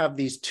kind of have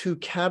these two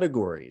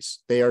categories.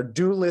 They are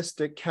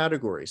dualistic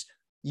categories.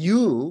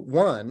 You,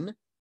 one,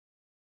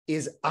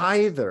 is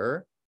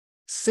either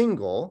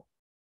single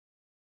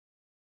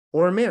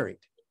or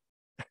married.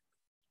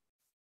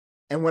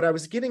 And what I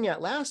was getting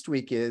at last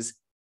week is,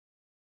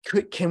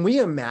 can we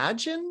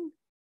imagine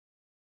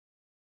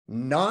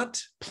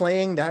not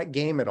playing that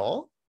game at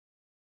all?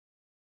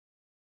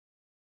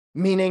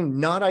 Meaning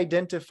not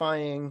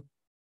identifying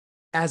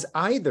as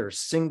either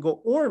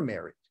single or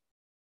married.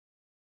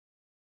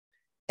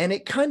 And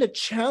it kind of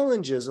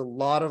challenges a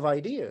lot of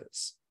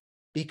ideas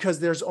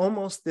because there's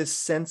almost this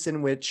sense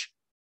in which,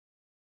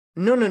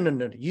 no,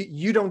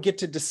 you don't get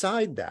to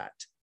decide that.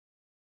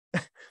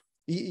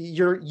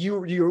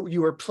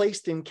 You are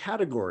placed in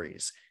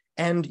categories,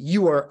 and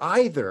you are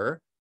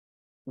either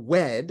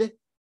wed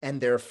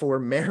and therefore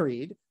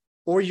married,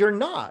 or you're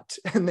not,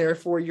 and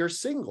therefore you're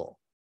single.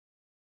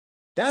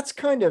 That's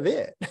kind of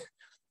it.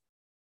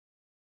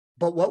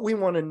 But what we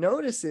want to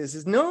notice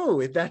is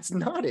no, that's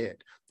not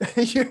it.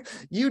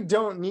 You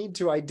don't need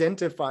to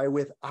identify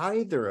with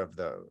either of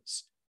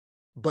those.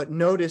 But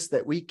notice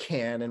that we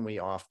can, and we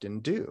often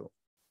do.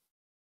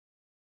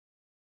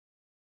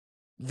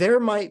 There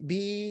might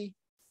be,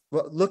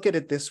 well, look at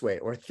it this way,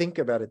 or think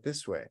about it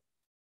this way.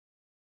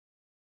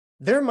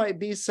 There might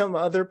be some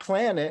other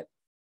planet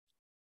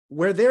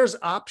where there's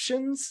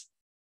options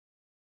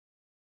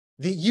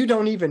that you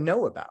don't even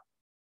know about.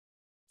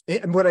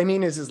 And what I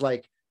mean is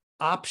like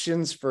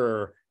options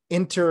for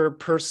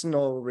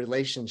interpersonal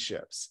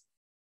relationships.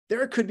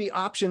 There could be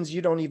options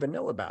you don't even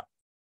know about.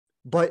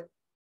 But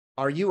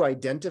are you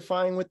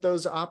identifying with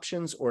those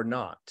options or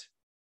not?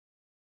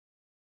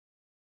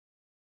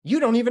 You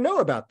don't even know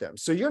about them,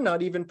 so you're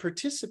not even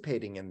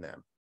participating in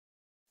them.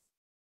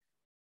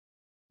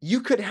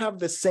 You could have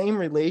the same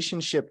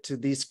relationship to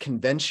these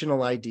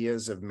conventional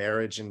ideas of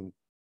marriage and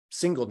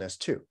singleness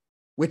too,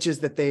 which is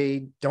that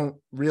they don't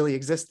really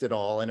exist at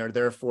all and are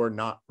therefore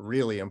not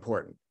really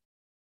important.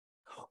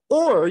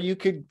 Or you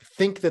could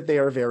think that they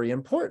are very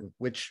important,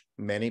 which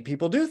many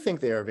people do think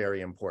they are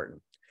very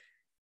important.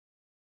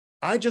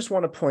 I just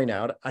want to point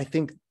out, I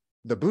think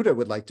the Buddha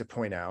would like to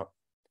point out,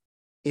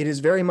 it is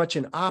very much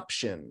an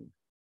option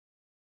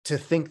to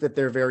think that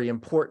they're very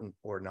important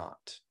or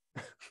not.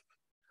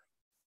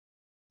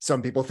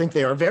 Some people think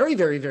they are very,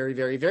 very, very,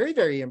 very, very,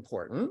 very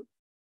important.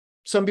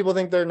 Some people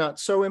think they're not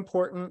so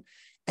important.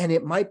 And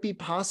it might be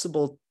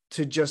possible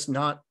to just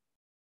not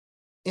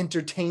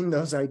entertain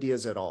those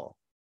ideas at all,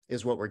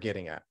 is what we're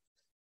getting at.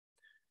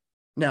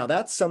 Now,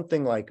 that's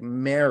something like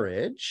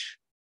marriage.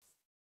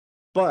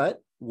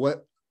 But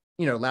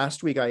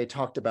last week I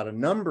talked about a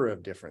number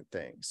of different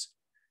things,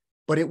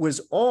 but it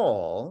was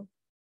all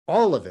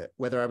of it,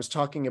 whether I was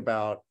talking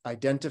about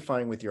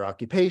identifying with your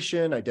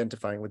occupation,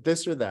 identifying with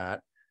this or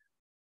that,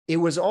 it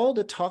was all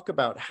to talk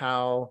about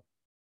how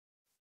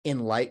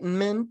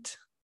enlightenment,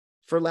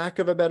 for lack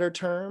of a better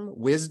term,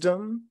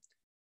 wisdom,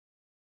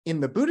 in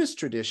the Buddhist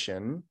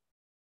tradition,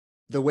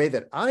 the way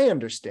that I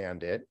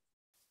understand it,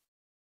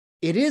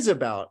 it is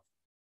about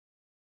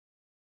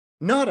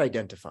not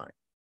identifying,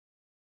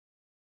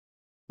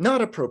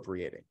 not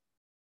appropriating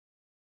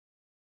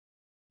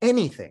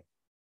anything,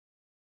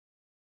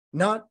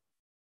 not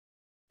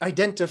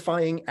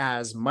identifying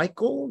as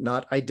Michael,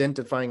 not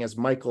identifying as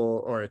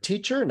Michael or a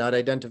teacher, not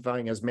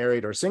identifying as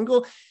married or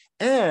single,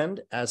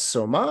 and as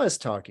Somā is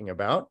talking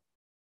about,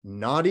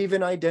 not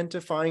even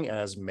identifying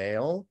as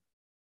male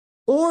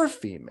or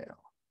female,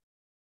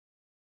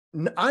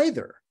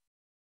 either.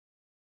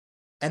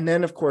 And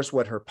then, of course,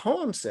 what her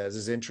poem says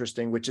is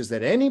interesting, which is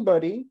that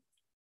anybody,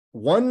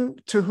 one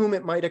to whom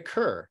it might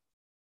occur,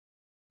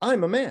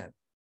 I'm a man,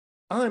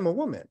 I'm a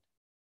woman,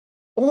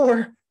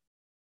 or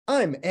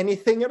I'm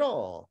anything at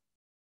all,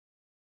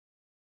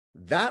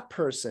 that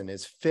person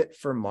is fit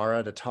for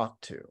Mara to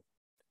talk to.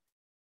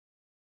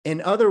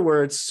 In other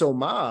words,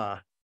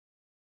 Somā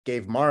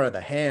gave Mara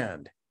the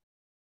hand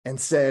and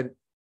said,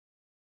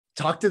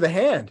 talk to the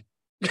hand,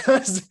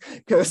 because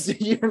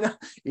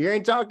you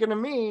ain't talking to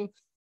me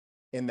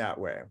in that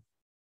way.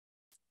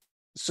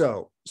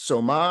 So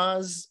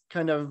Somā's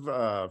kind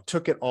of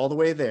took it all the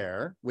way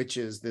there, which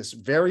is this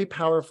very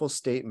powerful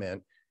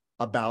statement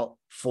about,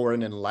 for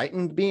an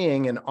enlightened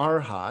being, an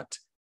arhat,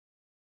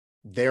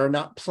 they're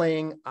not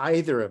playing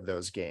either of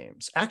those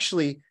games.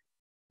 Actually,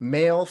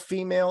 male,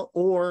 female,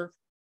 or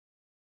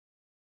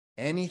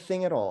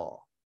anything at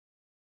all.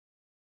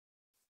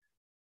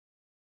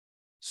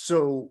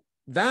 So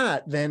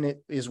that then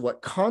is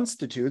what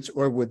constitutes,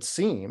 or would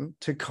seem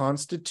to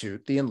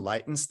constitute, the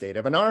enlightened state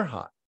of an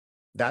arhat.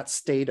 That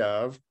state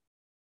of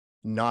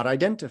not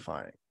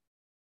identifying.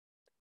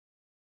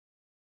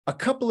 A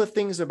couple of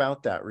things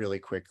about that really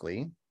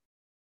quickly.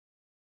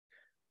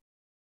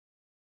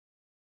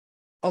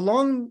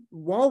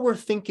 While we're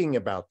thinking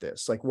about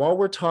this, like while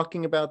we're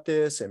talking about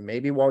this, and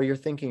maybe while you're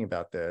thinking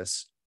about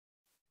this,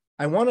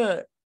 I want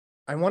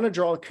to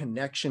draw a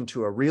connection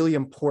to a really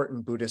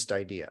important Buddhist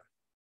idea.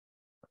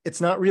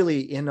 It's not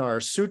really in our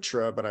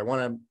sutra, but I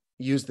want to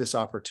use this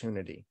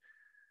opportunity.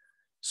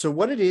 So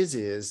what it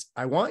is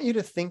I want you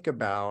to think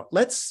about,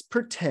 let's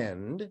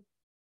pretend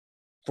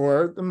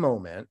for the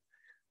moment,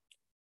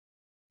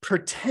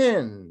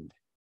 pretend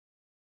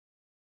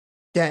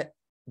that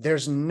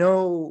there's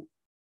no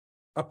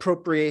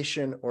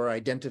appropriation or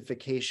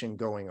identification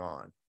going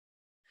on,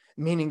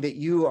 meaning that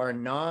you are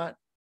not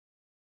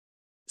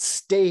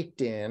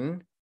staked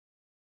in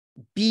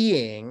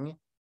being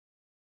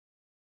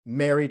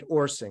married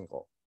or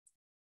single.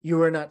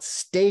 You are not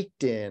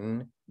staked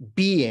in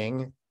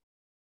being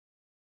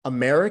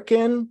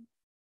American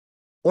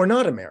or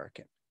not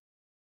American,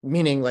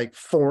 meaning like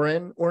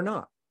foreign or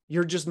not.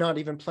 You're just not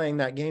even playing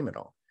that game at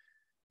all.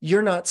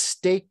 You're not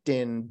staked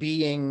in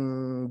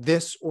being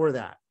this or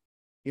that.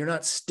 You're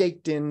not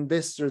staked in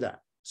this or that.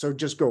 So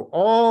just go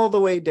all the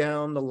way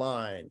down the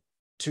line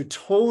to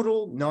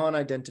total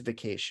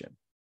non-identification.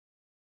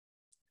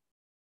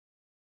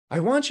 I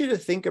want you to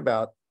think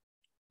about,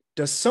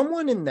 does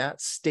someone in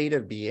that state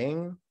of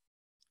being,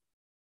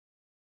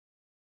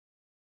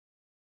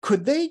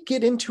 could they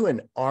get into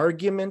an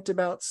argument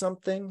about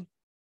something?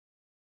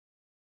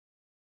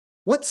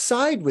 What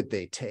side would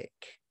they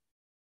take?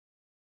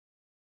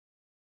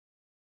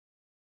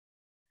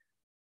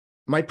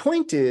 My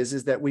point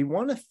is that we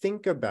want to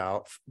think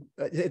about,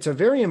 it's a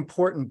very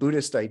important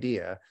Buddhist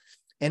idea,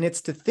 and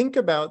it's to think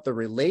about the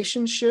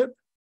relationship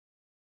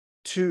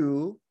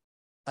to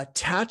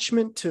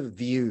attachment to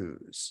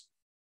views,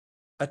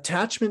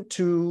 attachment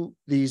to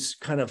these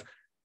kind of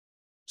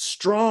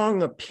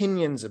strong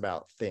opinions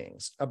about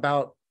things,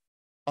 about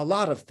a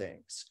lot of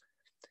things.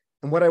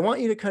 And what I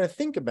want you to kind of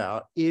think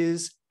about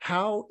is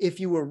how, if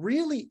you were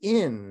really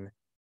in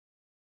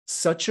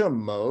such a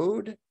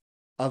mode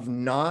of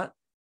not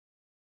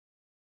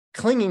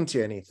clinging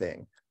to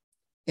anything,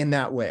 in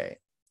that way?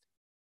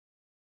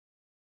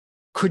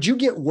 Could you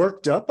get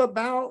worked up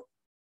about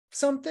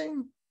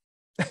something?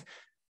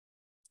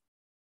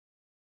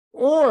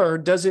 Or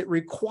does it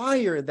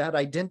require that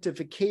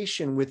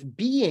identification with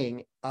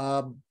being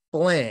a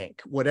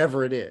blank,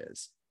 whatever it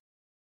is?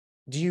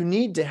 Do you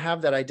need to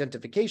have that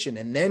identification?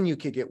 And then you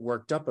could get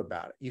worked up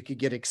about it. You could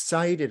get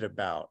excited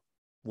about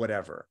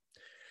whatever.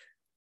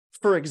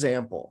 For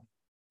example,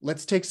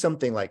 let's take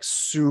something like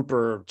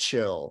super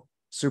chill,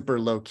 super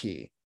low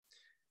key.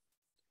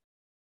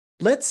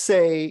 Let's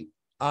say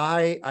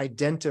I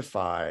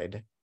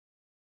identified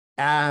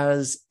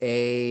as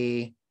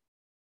a,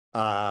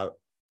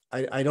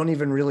 I don't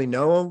even really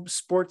know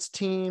sports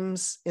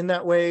teams in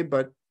that way,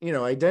 but, you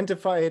know,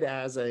 identified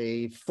as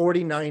a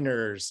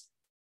 49ers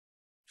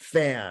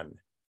fan.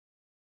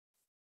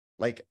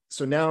 Like,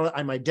 so now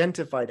I'm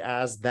identified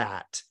as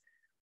that.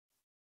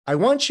 I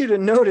want you to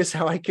notice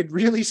how I could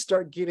really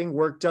start getting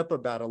worked up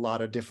about a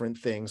lot of different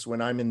things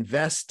when I'm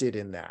invested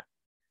in that.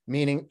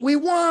 Meaning, we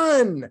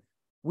won,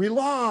 we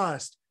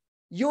lost,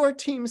 your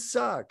team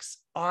sucks,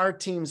 our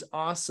team's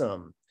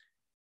awesome.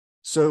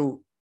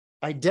 So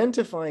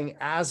identifying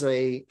as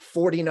a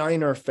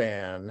 49er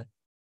fan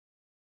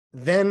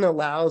then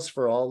allows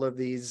for all of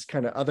these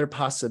kind of other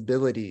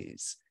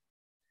possibilities.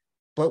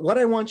 But what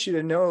I want you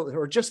to know,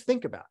 or just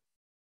think about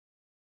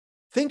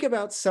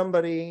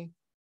somebody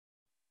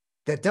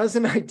that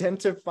doesn't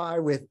identify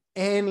with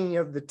any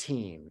of the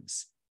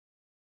teams.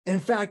 In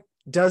fact,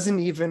 doesn't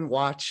even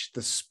watch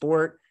the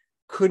sport,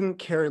 couldn't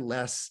care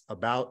less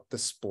about the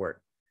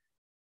sport.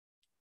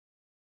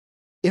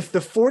 If the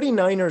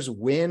 49ers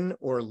win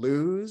or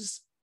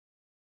lose,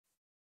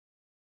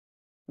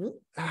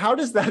 how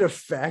does that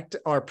affect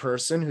our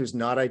person who's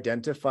not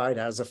identified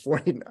as a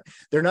 49er?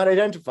 They're not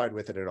identified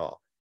with it at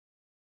all.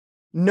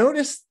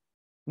 Notice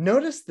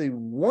the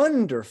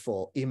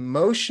wonderful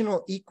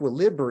emotional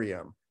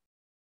equilibrium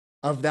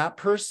of that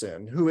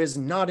person who is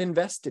not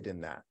invested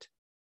in that.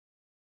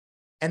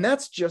 And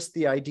that's just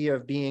the idea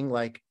of being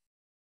like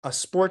a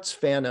sports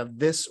fan of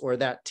this or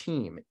that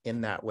team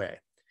in that way.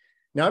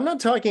 Now, I'm not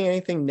talking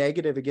anything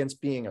negative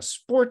against being a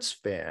sports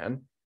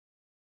fan,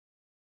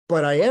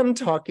 but I am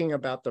talking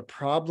about the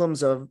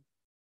problems of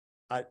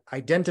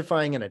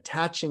identifying and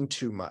attaching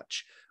too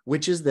much,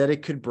 which is that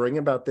it could bring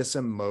about these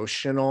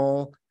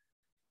emotional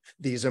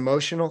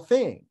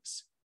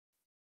things.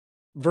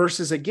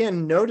 Versus,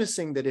 again,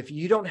 noticing that if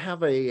you don't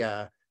have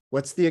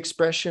what's the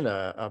expression,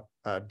 a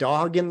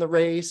dog in the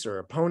race or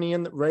a pony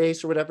in the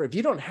race or whatever, if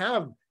you don't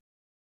have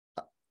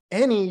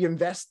any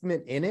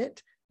investment in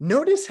it,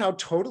 notice how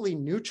totally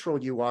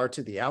neutral you are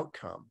to the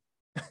outcome.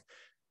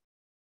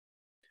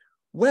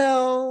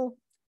 Well,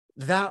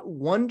 that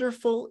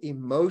wonderful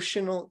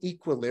emotional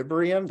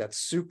equilibrium that's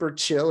super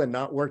chill and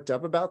not worked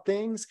up about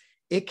things,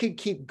 it could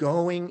keep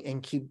going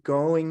and keep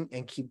going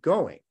and keep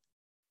going.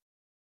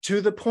 To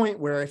the point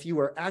where if you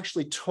were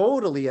actually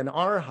totally an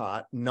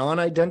arhat,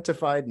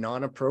 non-identified,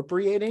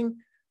 non-appropriating,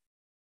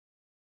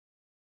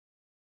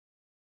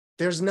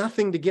 there's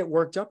nothing to get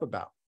worked up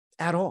about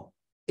at all.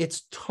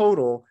 It's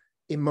total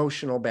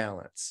emotional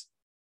balance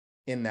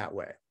in that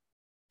way.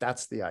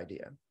 That's the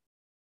idea.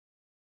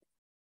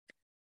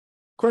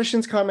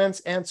 Questions, comments,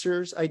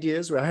 answers,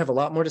 ideas. Well, I have a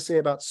lot more to say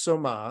about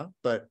Somā,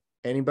 but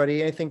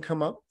anything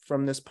come up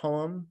from this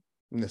poem,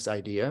 from this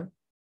idea?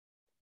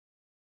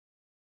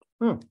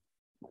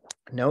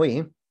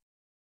 Noe.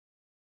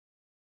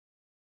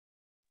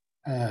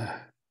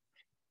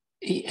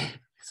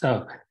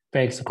 So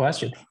begs the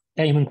question,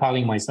 I'm even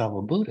calling myself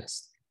a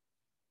Buddhist.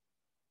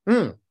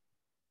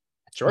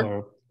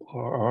 Sure.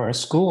 Or a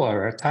school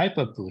or a type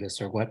of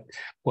Buddhist, or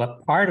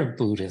what part of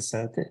Buddhist.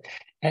 And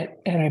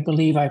I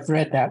believe I've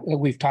read that,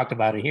 we've talked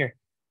about it here.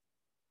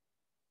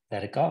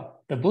 Let it go.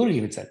 The Buddha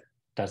even said,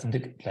 doesn't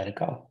let it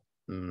go.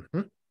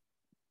 Mm-hmm.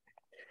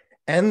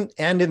 And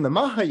in the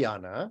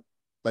Mahayana,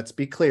 let's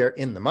be clear,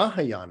 in the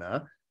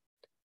Mahayana,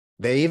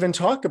 they even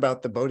talk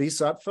about the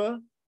Bodhisattva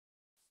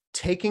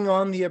taking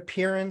on the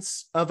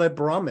appearance of a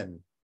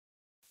Brahmin,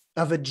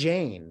 of a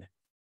Jain.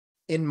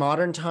 In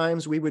modern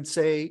times, we would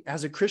say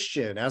as a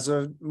Christian, as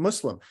a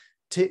Muslim,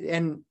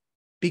 and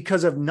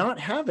because of not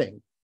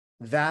having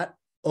that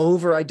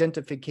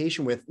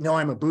over-identification with, no,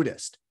 I'm a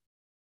Buddhist.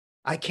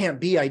 I can't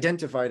be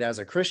identified as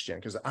a Christian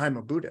because I'm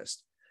a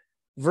Buddhist,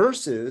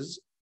 versus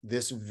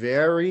this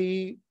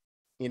very,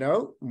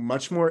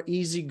 much more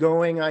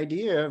easygoing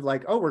idea of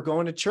like, oh, we're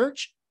going to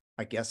church.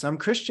 I guess I'm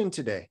Christian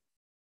today.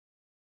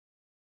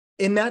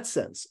 In that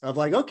sense of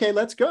like, okay,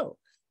 let's go.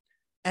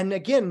 And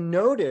again,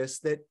 notice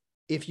that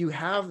if you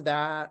have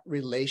that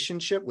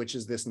relationship, which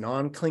is this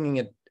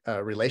non-clinging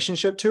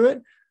relationship to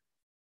it,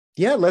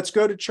 yeah, let's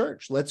go to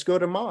church. Let's go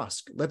to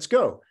mosque. Let's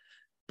go.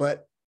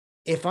 But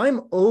if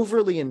I'm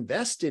overly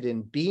invested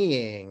in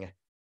being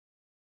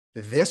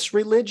this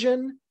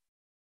religion,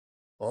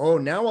 oh,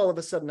 now all of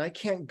a sudden I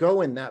can't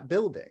go in that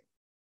building.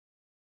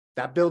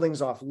 That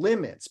building's off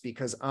limits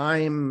because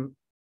I'm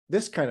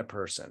this kind of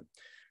person.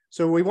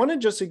 So we want to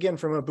just, again,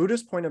 from a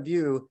Buddhist point of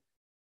view,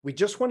 we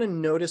just want to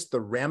notice the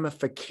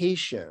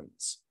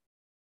ramifications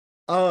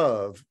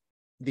of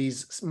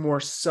these more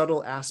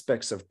subtle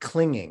aspects of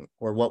clinging,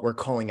 or what we're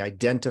calling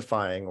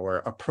identifying or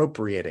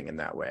appropriating in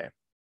that way.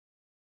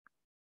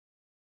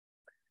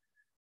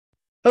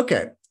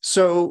 Okay,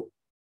 so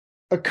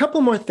a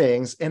couple more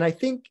things, and I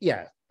think,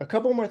 yeah, a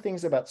couple more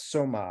things about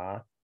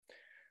Somā.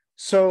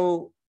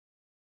 So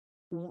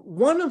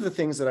one of the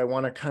things that I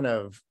want to kind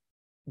of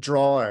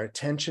draw our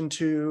attention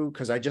to,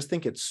 because I just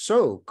think it's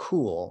so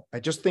cool. I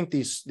just think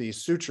these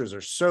sutras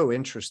are so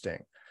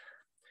interesting.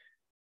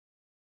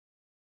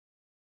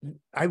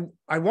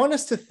 I want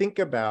us to think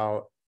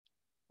about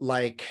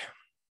like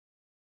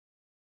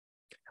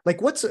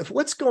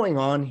what's going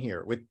on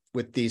here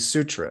with these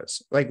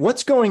sutras? Like,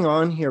 what's going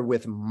on here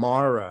with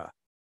Mara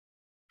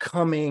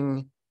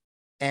coming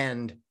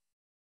and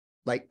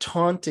like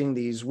taunting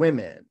these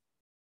women?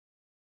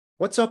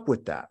 What's up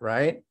with that,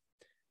 right?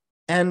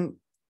 And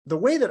the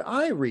way that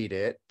I read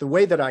it, the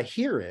way that I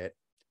hear it,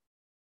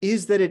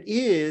 is that it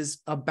is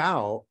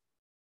about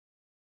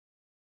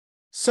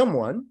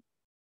someone,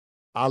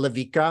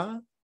 Āḻavikā,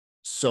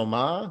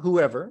 Somā,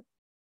 whoever,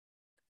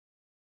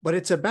 but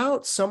it's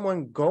about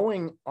someone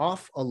going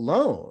off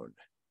alone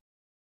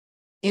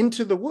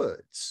into the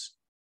woods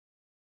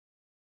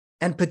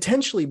and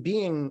potentially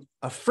being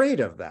afraid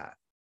of that,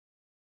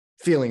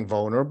 feeling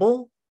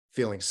vulnerable,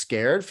 feeling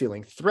scared,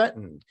 feeling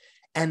threatened.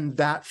 And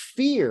that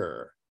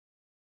fear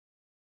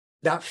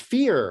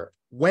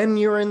when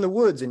you're in the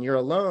woods and you're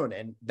alone,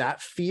 and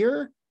that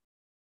fear,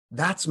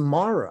 that's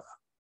Mara.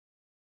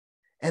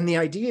 And the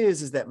idea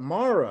is that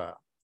Mara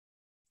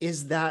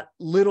is that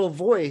little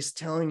voice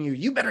telling you,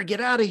 you better get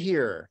out of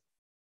here,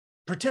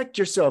 protect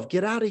yourself,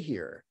 get out of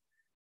here.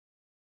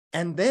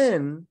 And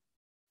then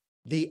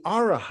the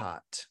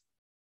Arahat,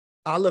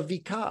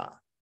 Āḻavikā,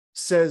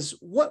 says,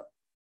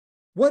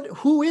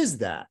 who is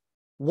that?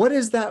 What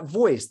is that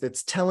voice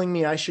that's telling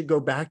me I should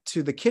go back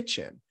to the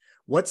kitchen?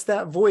 What's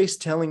that voice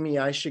telling me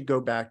I should go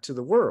back to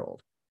the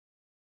world?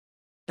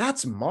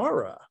 That's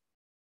Mara.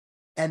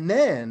 And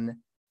then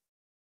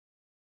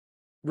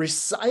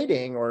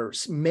reciting or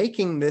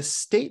making this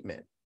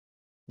statement,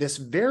 this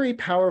very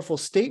powerful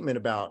statement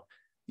about,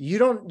 you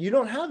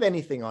don't have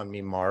anything on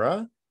me,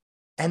 Mara.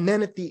 And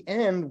then at the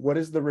end, what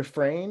is the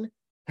refrain?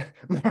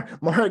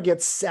 Mara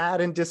gets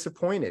sad and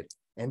disappointed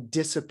and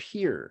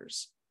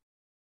disappears.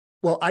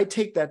 Well, I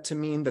take that to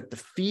mean that the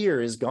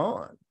fear is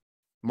gone.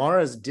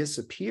 Mara's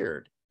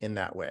disappeared in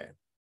that way.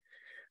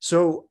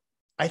 So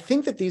I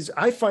think that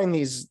I find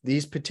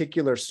these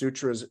particular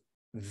sutras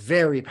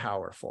very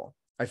powerful.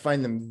 I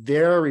find them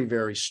very,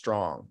 very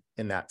strong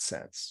in that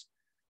sense.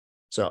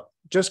 So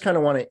just kind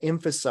of want to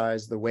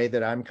emphasize the way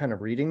that I'm kind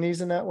of reading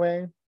these in that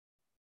way.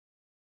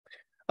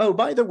 Oh,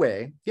 by the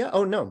way, yeah,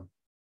 oh no.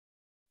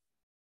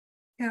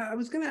 Yeah, I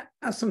was going to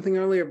ask something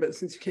earlier, but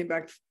since you came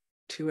back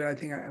to it, I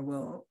think I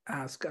will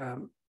ask. I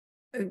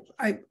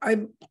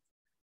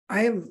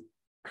have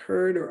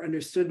heard or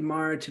understood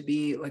Mara to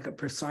be like a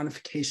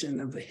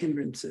personification of the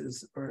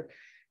hindrances, or,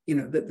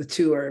 that the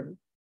two are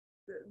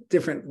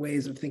different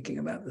ways of thinking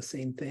about the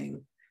same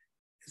thing.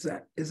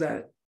 Is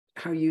that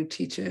how you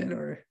teach it,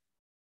 or?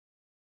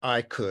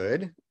 I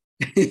could,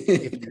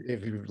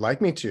 if you'd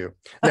like me to.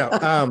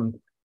 No,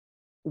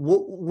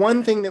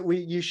 one thing that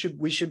we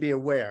should be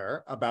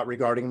aware about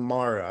regarding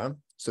Mara.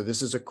 So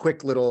this is a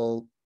quick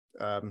little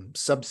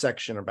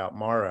subsection about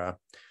Mara.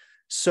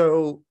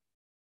 So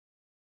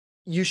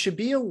you should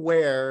be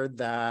aware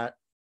that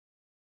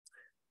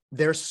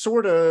there's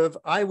sort of,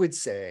 I would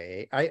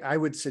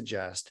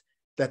suggest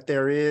that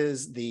there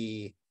is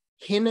the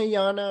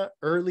Hinayana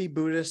early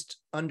Buddhist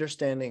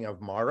understanding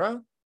of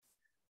Mara.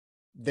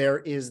 There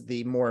is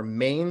the more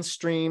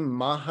mainstream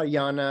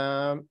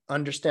Mahayana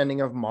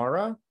understanding of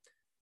Mara.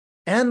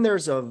 And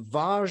there's a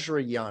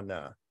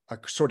Vajrayana, a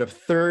sort of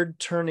third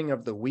turning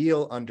of the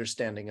wheel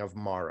understanding of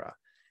Mara.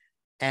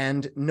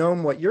 And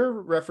Noam, what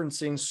you're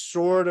referencing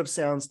sort of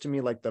sounds to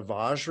me like the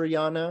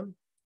Vajrayana,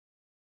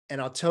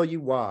 and I'll tell you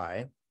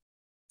why.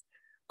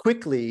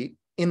 Quickly,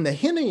 in the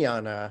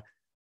Hinayana,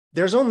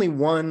 there's only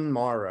one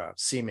Mara,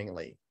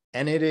 seemingly,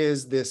 and it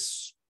is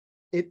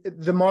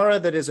the Mara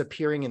that is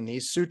appearing in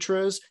these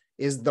sutras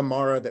is the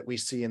Mara that we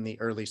see in the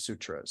early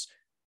sutras.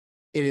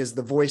 It is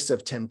the voice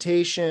of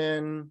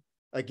temptation,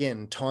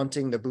 again,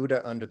 taunting the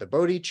Buddha under the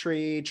Bodhi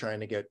tree, trying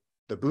to get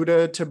the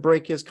Buddha to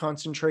break his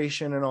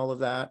concentration and all of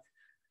that.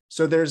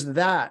 So there's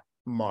that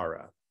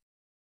Mara.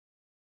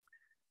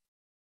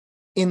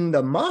 In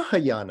the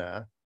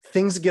Mahayana,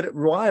 things get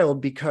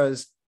wild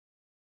because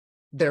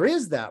there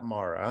is that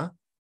Mara,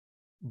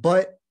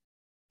 but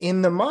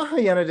in the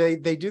Mahayana,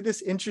 they do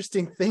this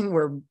interesting thing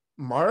where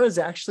Mara is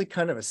actually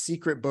kind of a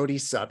secret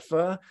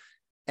bodhisattva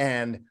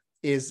and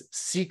is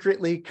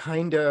secretly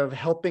kind of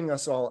helping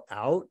us all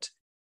out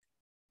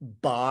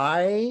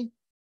by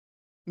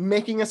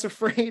making us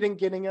afraid and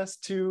getting us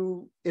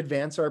to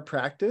advance our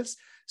practice.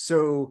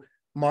 So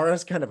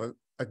Mara's kind of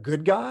a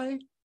good guy.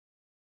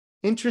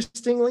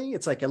 Interestingly,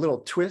 it's like a little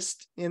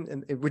twist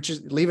which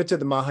is, leave it to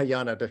the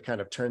Mahayana to kind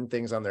of turn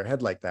things on their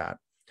head like that.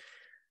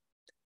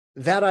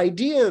 That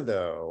idea,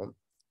 though,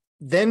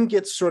 then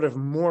gets sort of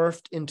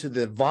morphed into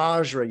the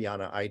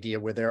Vajrayana idea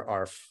where there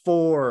are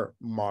 4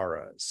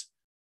 maras.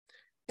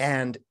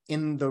 And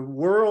in the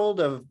world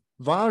of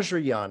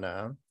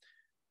Vajrayana,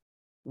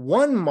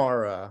 1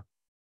 mara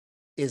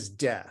is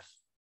death.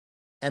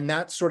 And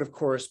that sort of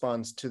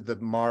corresponds to the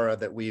mara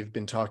that we've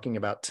been talking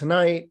about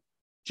tonight,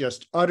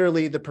 just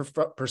utterly the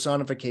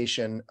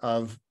personification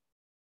of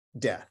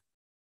death.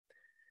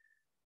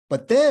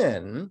 But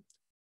then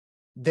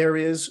there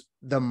is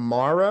the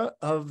mara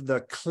of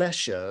the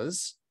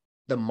kleshas,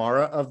 the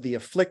mara of the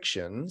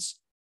afflictions,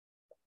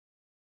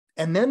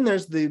 and then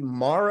there's the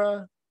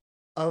mara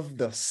of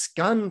the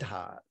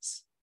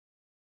skandhas.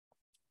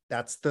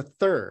 That's the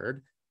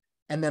 3rd.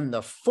 And then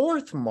the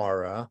 4th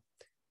mara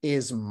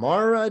is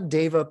Mara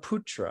Deva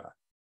Putra,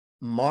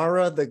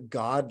 Mara the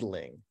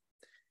godling.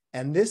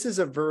 And this is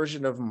a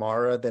version of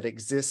Mara that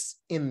exists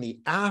in the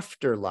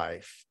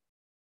afterlife.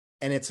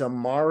 And it's a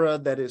Mara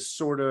that is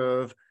sort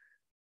of,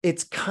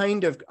 it's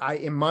kind of,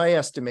 in my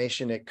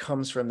estimation, it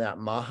comes from that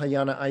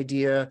Mahayana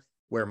idea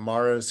where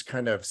Mara's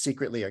kind of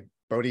secretly a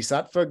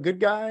bodhisattva good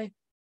guy.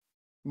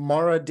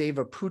 Mara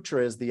Deva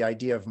Putra is the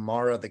idea of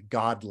Mara the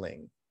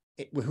godling,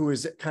 who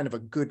is kind of a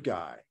good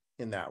guy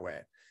in that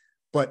way,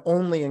 but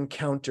only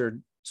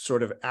encountered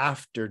sort of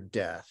after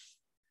death,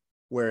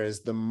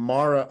 whereas the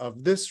Mara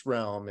of this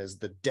realm is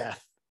the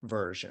death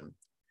version.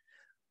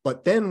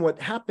 But then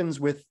what happens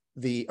with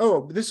the,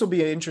 this will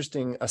be an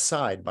interesting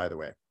aside, by the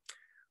way.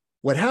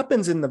 What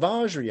happens in the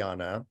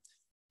Vajrayana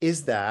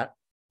is that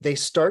they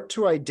start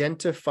to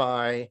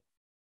identify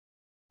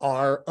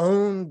our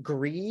own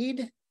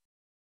greed,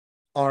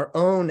 our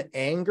own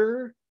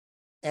anger,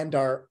 and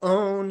our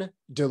own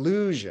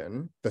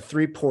delusion, the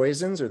 3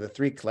 poisons or the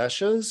 3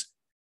 kleshas.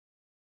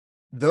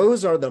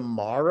 Those are the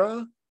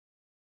mara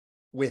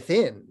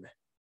within.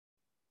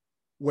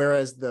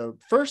 Whereas the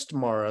first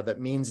mara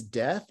that means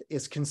death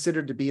is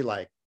considered to be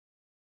like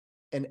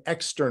an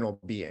external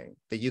being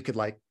that you could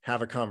like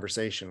have a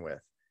conversation with.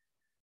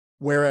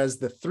 Whereas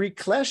the 3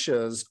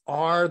 kleshas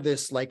are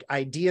this like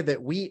idea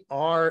that we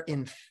are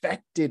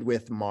infected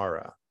with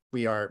Mara.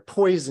 We are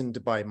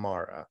poisoned by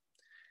Mara.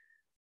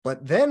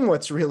 But then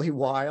what's really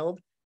wild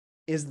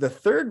is the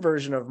 3rd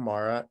version of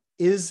Mara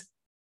is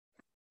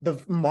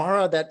the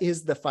Mara that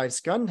is the 5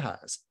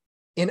 skandhas.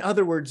 In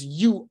other words,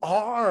 you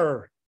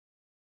are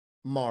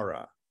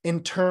Mara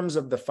in terms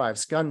of the 5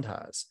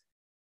 skandhas,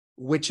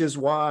 which is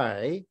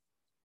why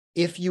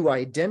if you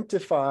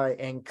identify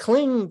and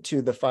cling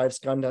to the 5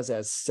 skandhas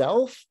as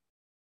self,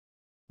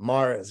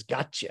 Mara's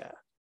gotcha.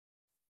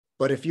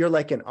 But if you're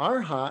like an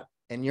arhat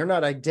and you're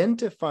not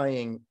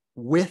identifying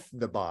with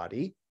the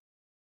body,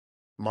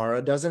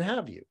 Mara doesn't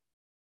have you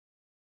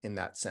in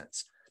that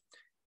sense.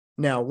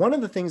 Now, one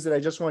of the things that I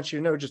just want you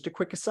to know, just a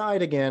quick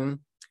aside again,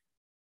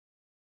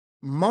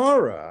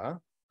 Mara,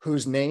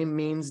 whose name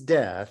means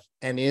death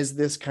and is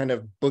this kind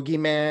of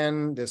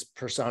boogeyman, this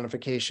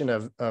personification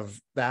of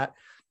that,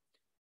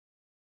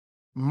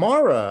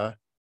 Mara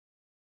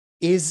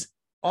is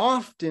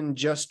often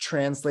just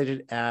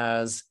translated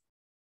as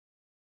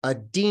a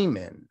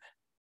demon.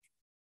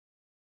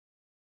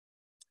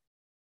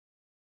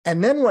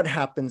 And then what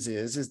happens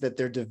is that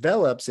there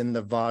develops in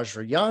the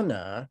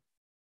Vajrayana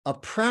a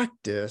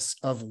practice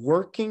of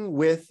working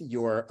with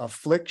your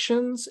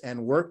afflictions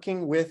and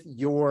working with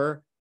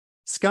your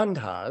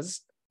skandhas,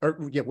 or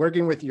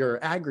working with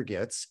your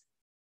aggregates.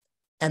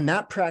 And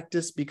that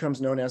practice becomes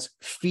known as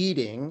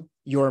feeding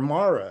your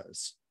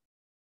maras,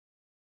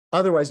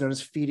 otherwise known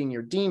as feeding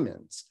your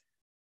demons.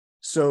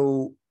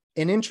 So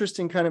an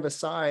interesting kind of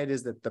aside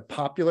is that the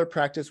popular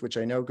practice, which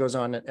I know goes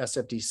on at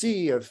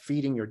SFDC, of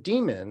feeding your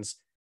demons,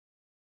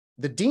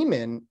 the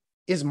demon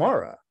is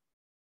Mara.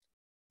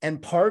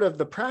 And part of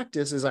the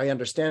practice, as I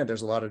understand it,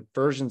 there's a lot of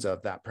versions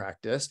of that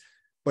practice,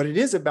 but it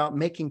is about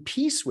making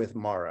peace with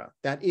Mara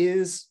that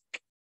is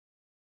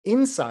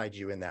inside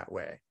you in that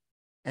way.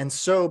 And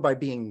so by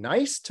being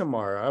nice to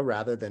Mara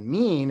rather than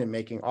mean and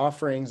making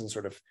offerings and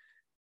sort of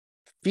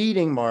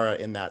feeding Mara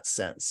in that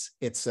sense,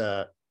 it's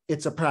a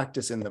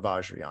practice in the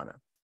Vajrayana.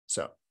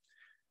 So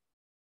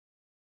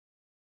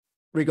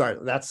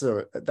regardless,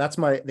 that's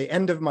the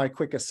end of my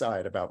quick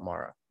aside about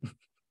Mara.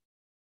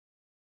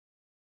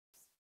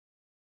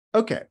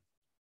 Okay,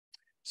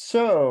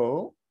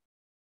 so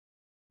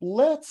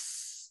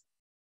let's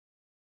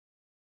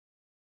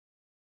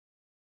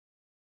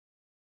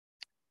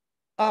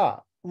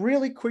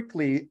really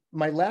quickly,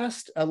 my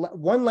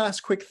one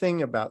last quick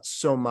thing about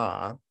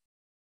Somā.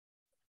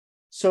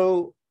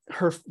 So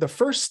the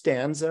first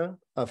stanza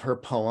of her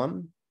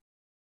poem,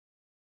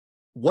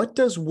 what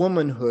does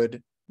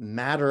womanhood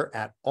matter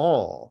at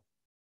all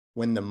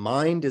when the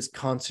mind is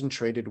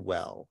concentrated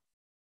well?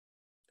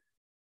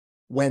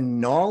 When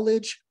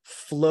knowledge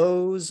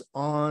flows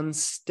on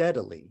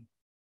steadily,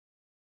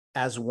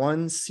 as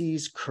one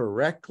sees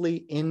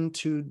correctly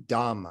into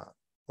Dhamma,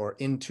 or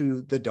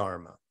into the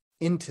Dharma,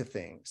 into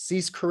things,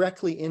 sees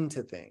correctly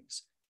into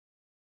things.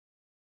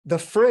 The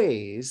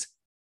phrase,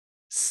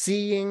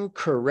 seeing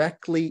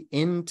correctly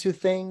into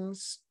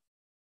things,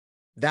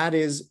 that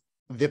is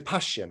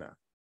vipassana.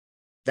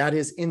 That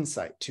is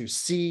insight, to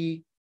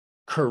see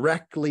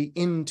correctly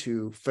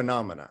into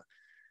phenomena.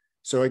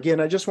 So again,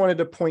 I just wanted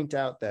to point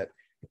out that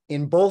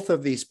in both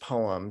of these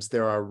poems,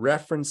 there are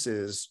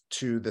references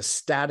to the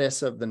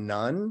status of the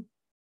nun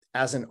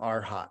as an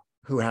arhat,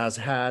 who has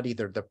had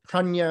either the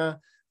prajna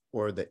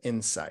or the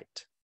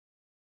insight.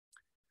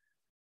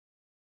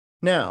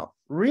 Now,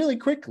 really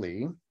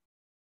quickly,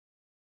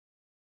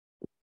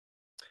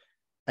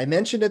 I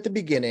mentioned at the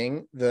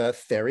beginning the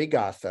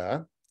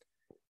Therigatha.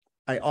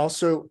 I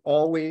also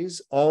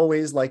always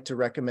like to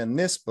recommend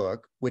this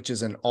book, which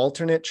is an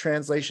alternate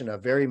translation, a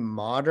very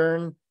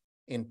modern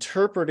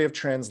interpretive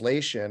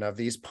translation of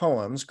these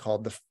poems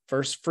called The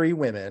First Free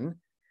Women.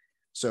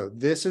 So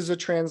this is a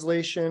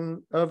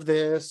translation of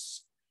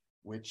this,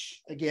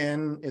 which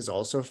again is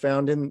also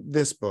found in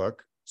this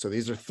book. So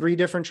these are three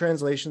different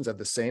translations of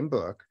the same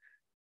book.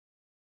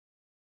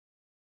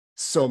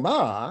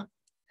 Somā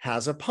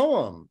has a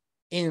poem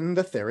in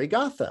the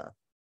Therigatha,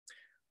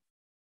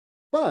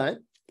 but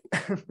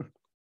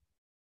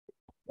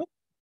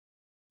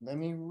let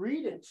me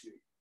read it to you.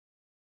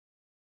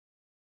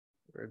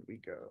 Where'd we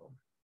go?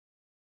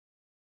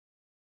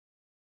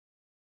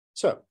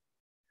 So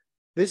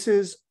this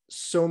is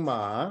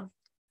Somā.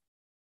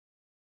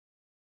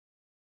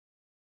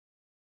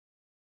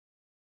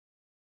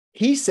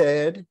 He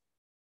said,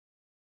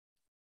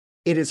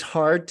 "It is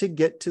hard to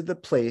get to the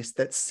place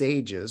that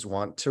sages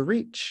want to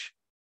reach.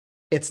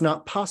 It's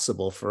not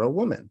possible for a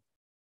woman,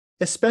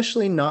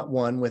 especially not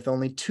one with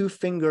only 2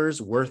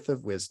 fingers worth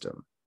of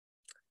wisdom."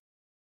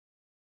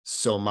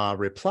 Somā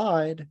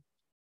replied,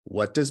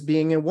 "What does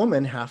being a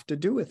woman have to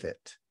do with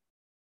it?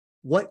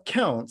 What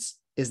counts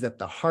is that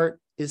the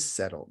heart is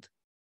settled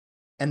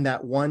and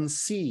that one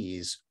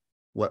sees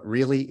what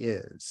really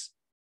is.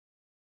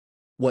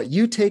 What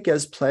you take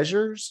as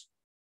pleasures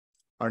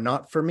are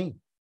not for me.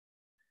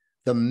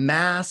 The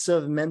mass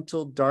of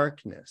mental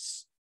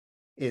darkness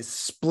is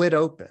split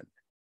open.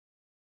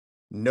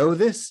 Know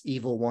this,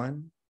 evil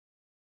one,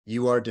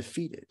 you are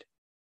defeated.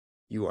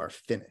 You are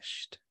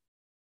finished."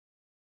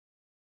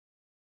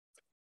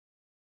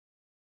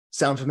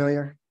 Sound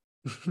familiar?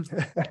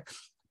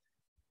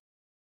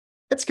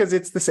 It's because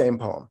it's the same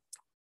poem.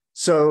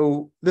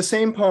 So the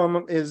same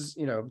poem is,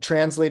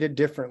 translated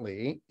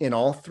differently in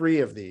all three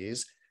of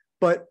these,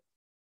 but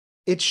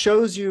it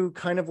shows you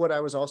kind of what I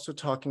was also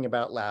talking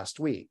about last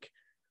week,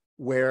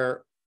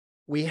 where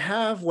we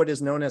have what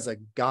is known as a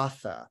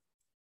gatha.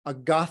 A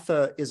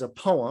gatha is a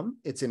poem.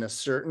 It's in a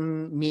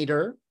certain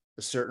meter,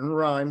 a certain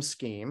rhyme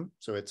scheme.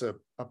 So it's a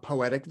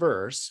poetic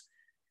verse.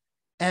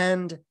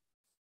 And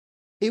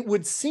it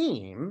would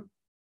seem,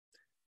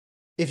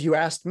 if you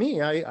asked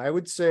me, I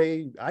would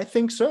say, I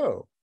think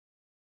so.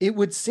 It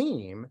would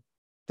seem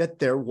that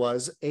there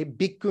was a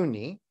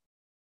Bikkuni,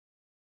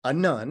 a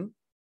nun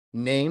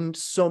named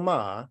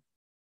Somā,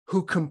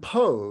 who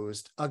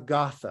composed a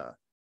gatha.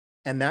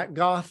 And that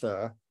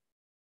gatha,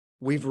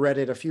 we've read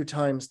it a few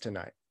times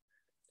tonight.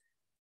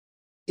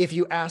 If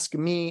you ask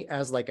me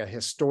as like a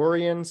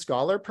historian,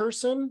 scholar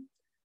person,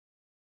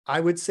 I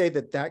would say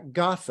that that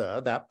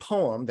gatha, that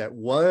poem that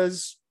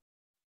was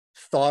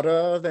thought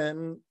of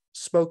and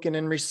spoken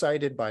and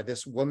recited by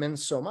this woman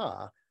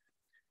Somā,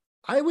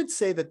 I would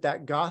say that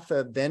that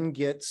gatha then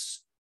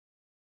gets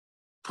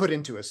put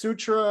into a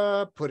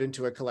sutra, put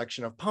into a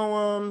collection of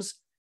poems.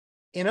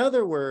 In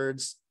other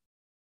words,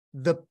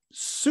 the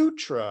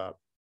sutra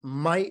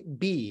might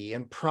be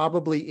and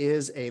probably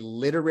is a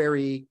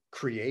literary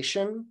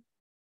creation,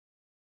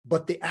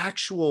 but the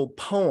actual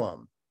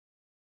poem,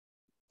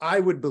 I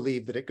would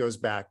believe that it goes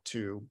back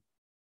to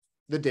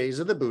the days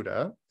of the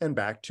Buddha and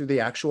back to the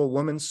actual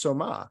woman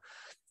Somā.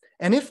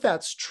 And if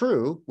that's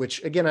true,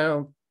 which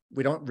again,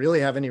 we don't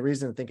really have any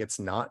reason to think it's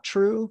not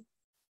true,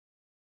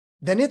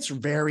 then it's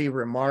very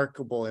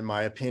remarkable, in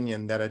my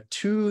opinion, that a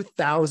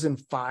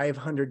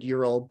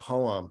 2,500-year-old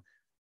poem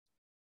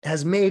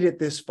has made it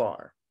this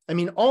far. I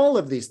mean, all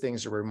of these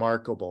things are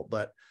remarkable,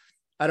 but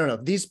I don't know,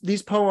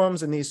 these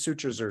poems and these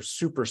sutras are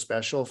super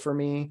special for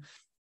me.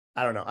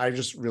 I don't know, I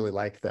just really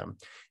like them.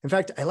 In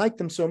fact, I like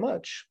them so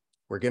much,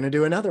 we're going to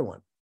do another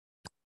one.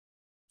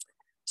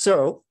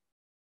 So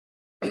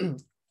I'm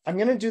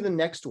going to do the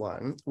next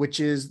one,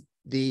 which is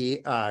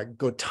the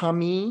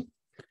Gotami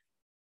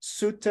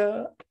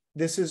Sutta.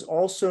 This is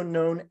also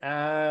known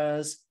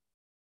as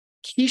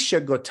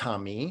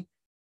Kisāgotamī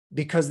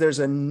because there's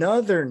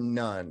another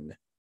nun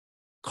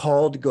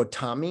called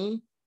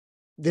Gotami.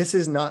 This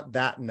is not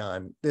that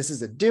nun. This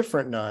is a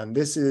different nun.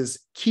 This is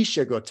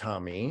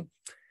Kisāgotamī.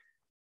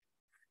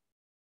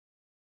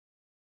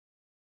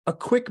 A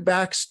quick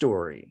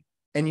backstory,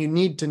 and you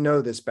need to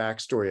know this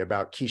backstory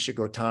about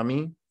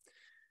Kisāgotamī.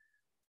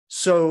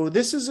 So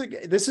this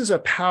is a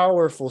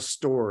powerful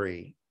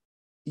story.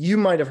 You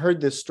might have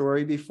heard this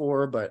story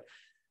before, but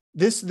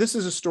this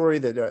is a story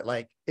that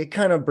like it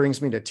kind of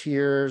brings me to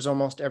tears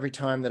almost every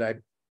time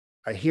that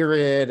I hear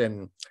it.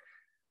 And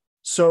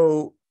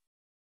so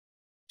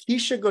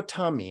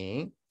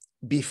Kisāgotamī,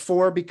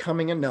 before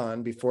becoming a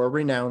nun, before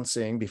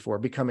renouncing, before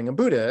becoming a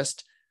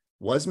Buddhist,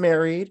 was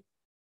married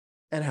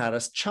and had a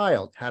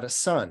child, had a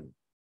son.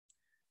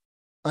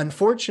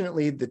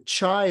 Unfortunately, the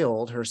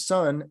child, her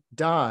son,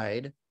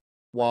 died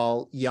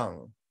while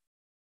young.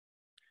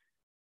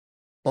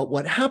 But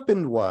what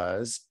happened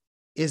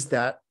is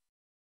that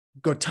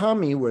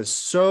Gautami was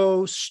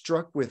so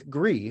struck with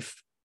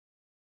grief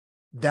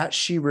that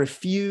she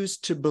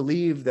refused to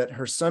believe that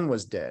her son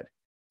was dead.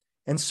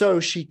 And so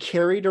she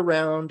carried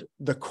around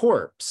the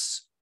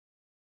corpse,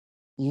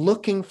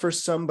 looking for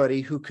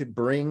somebody who could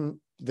bring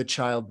the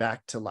child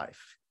back to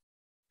life.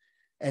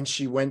 And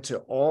she went to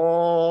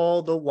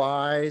all the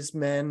wise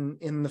men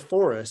in the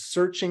forest,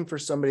 searching for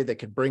somebody that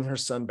could bring her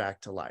son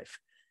back to life.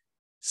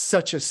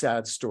 Such a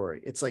sad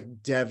story. It's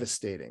like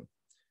devastating.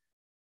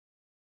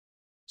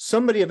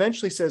 Somebody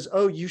eventually says,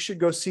 oh, you should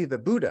go see the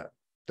Buddha.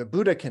 The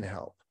Buddha can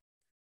help.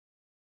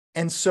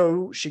 And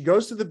so she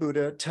goes to the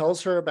Buddha,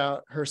 tells her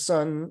about her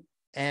son,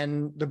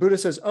 and the Buddha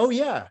says, oh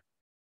yeah,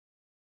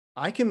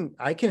 I can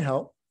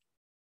help.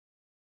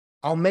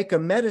 I'll make a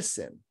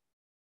medicine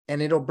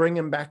and it'll bring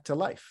him back to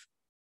life.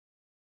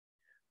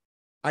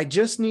 I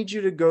just need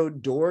you to go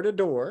door to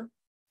door,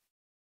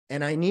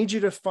 and I need you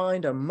to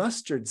find a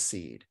mustard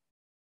seed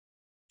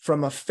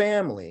from a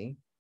family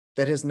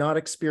that has not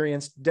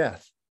experienced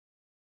death.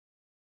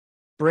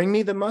 Bring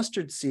me the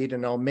mustard seed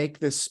and I'll make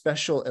this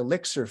special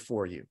elixir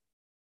for you.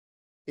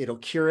 It'll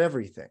cure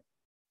everything.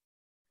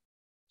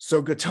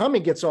 So Gautami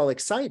gets all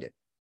excited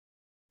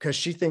because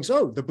she thinks,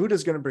 oh, the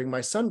Buddha's going to bring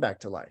my son back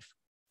to life.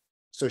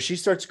 So she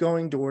starts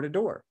going door to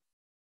door.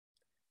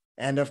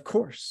 And of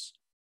course,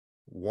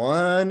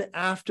 one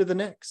after the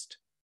next,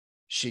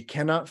 she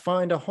cannot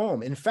find a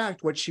home. In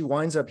fact, what she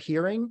winds up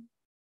hearing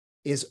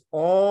is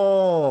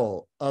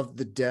all of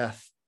the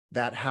death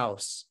that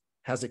house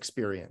has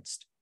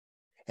experienced.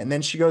 And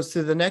then she goes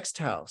to the next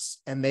house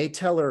and they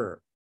tell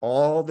her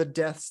all the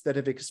deaths that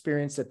have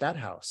experienced at that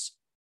house.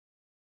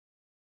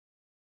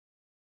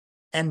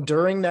 And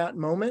during that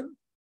moment,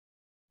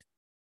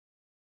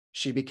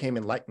 she became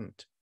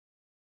enlightened.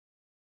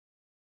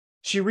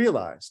 She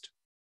realized,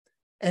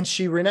 and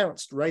she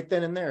renounced right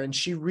then and there. And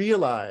she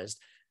realized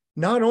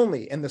not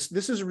only, and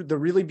this is the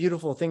really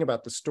beautiful thing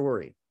about the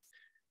story,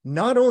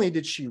 not only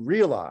did she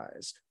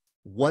realize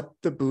what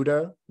the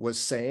Buddha was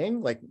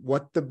saying, like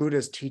what the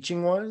Buddha's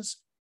teaching was,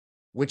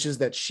 which is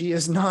that she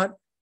is not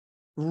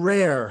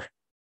rare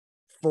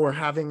for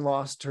having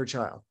lost her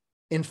child.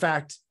 In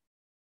fact,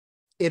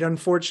 it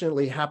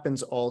unfortunately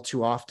happens all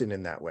too often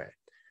in that way.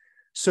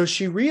 So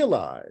she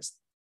realized,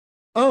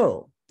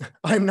 oh,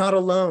 I'm not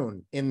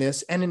alone in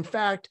this. And in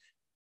fact,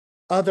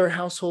 other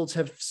households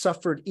have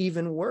suffered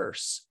even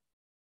worse.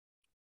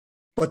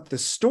 But the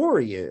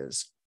story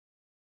is,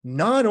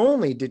 not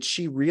only did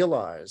she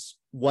realize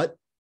what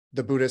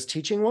the Buddha's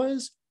teaching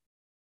was,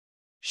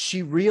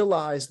 she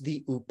realized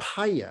the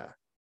upaya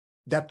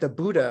that the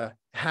Buddha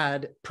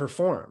had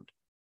performed,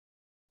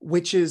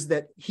 which is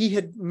that he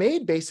had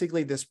made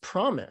basically this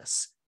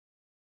promise,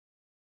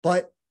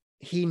 but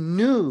he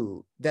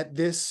knew that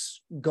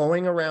this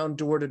going around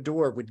door to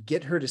door would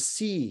get her to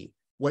see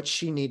what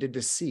she needed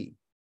to see.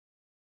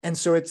 And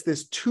so it's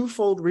this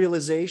twofold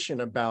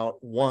realization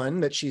about, one,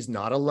 that she's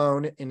not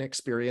alone in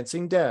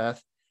experiencing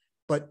death,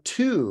 but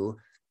two,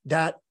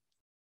 that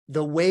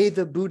the way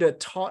the Buddha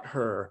taught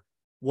her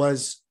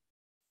was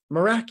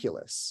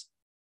miraculous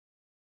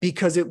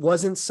because it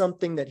wasn't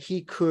something that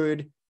he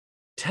could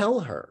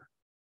tell her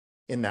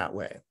in that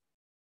way.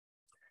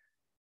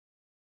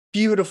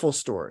 Beautiful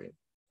story.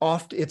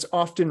 It's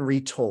often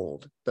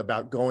retold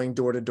about going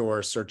door to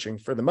door searching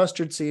for the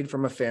mustard seed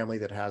from a family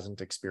that hasn't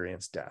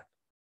experienced death.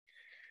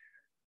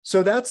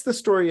 So that's the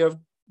story of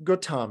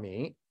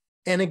Gautami.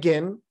 And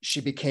again, she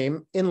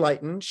became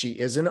enlightened. She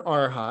is an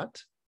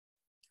arhat.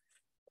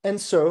 And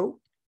so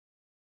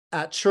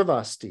at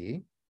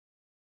Shravasti,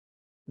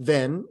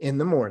 then in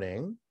the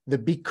morning, the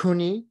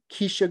Bikkuni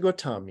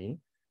Kisāgotamī,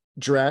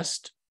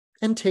 dressed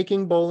and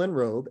taking bowl and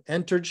robe,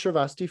 entered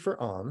Shravasti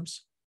for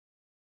alms.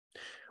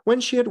 When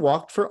she had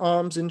walked for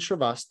alms in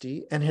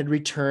Shravasti and had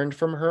returned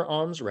from her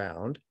alms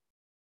round,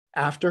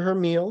 after her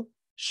meal,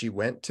 she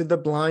went to the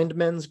blind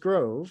men's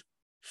grove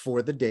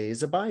for the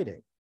day's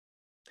abiding.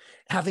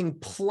 Having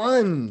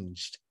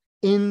plunged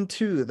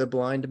into the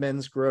blind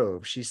men's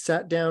grove, she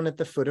sat down at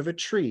the foot of a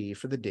tree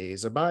for the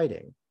day's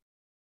abiding.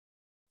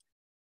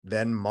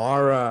 Then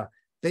Mara,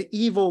 the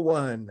evil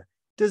one,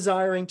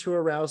 desiring to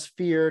arouse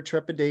fear,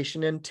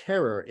 trepidation, and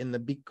terror in the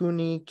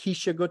Bikkuni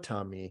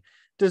Kisāgotamī,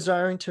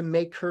 desiring to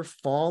make her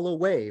fall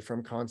away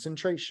from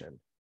concentration,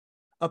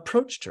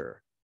 approached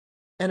her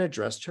and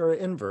addressed her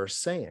in verse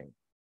saying,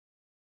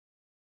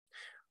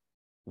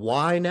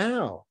 "Why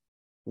now,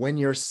 when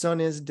your son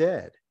is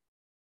dead,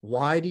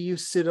 why do you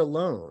sit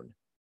alone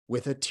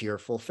with a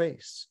tearful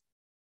face?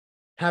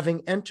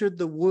 Having entered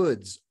the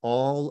woods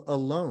all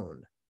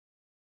alone,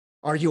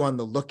 are you on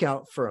the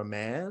lookout for a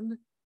man?"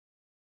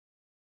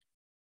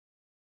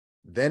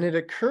 Then it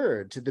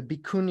occurred to the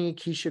Bikkuni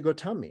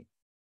Kisāgotamī,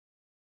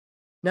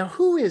 now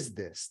who is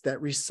this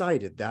that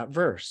recited that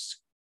verse?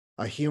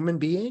 A human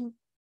being?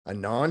 A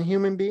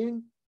non-human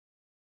being?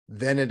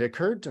 Then it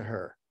occurred to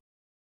her,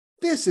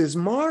 this is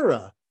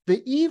Mara,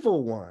 the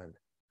evil one,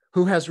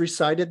 who has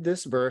recited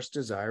this verse,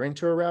 desiring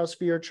to arouse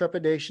fear,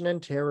 trepidation,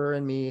 and terror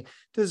in me,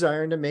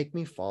 desiring to make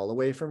me fall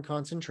away from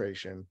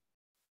concentration.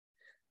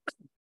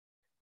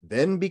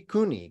 Then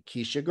Bikkuni,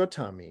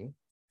 Kisāgotamī,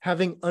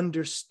 having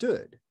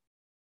understood,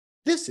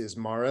 this is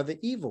Mara the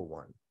evil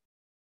one,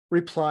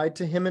 replied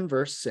to him in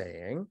verse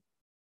saying,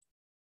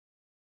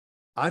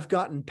 I've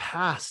gotten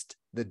past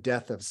the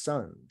death of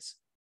sons.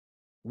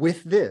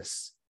 With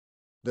this,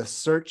 the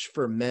search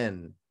for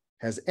men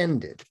has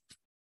ended.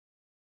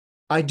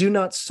 I do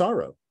not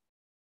sorrow,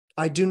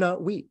 I do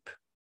not weep,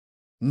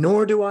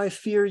 nor do I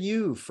fear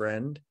you,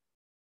 friend.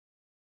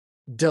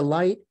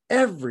 Delight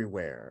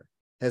everywhere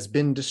has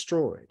been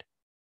destroyed.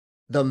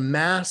 The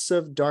mass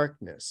of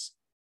darkness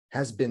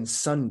has been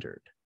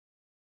sundered.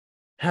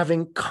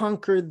 Having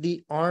conquered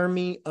the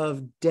army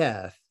of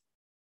death,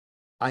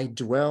 I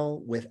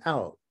dwell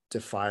without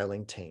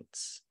defiling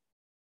taints.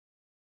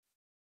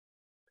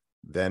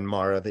 Then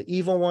Mara, the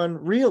evil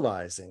one,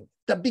 realizing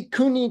that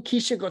Bikkuni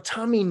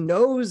Kisāgotamī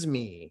knows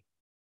me,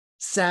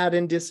 sad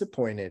and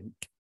disappointed,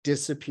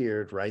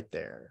 disappeared right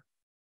there.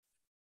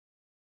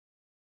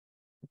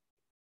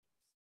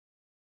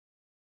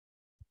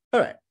 All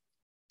right,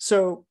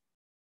 so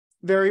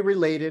very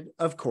related,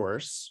 of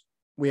course.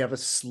 We have a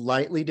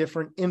slightly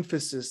different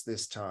emphasis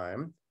this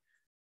time.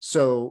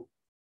 So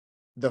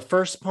the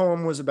first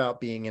poem was about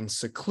being in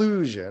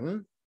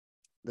seclusion.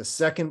 The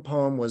second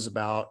poem was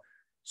about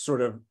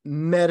sort of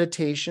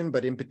meditation,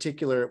 but in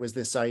particular, it was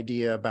this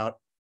idea about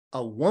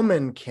a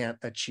woman can't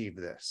achieve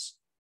this,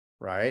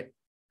 right?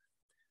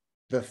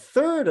 The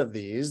third of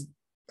these,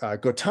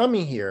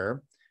 Gautami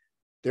here,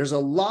 there's a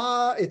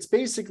lot, it's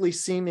basically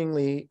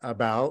seemingly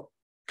about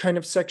kind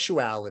of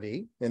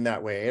sexuality in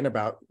that way, and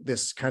about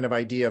this kind of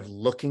idea of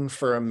looking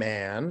for a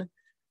man.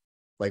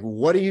 Like,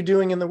 what are you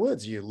doing in the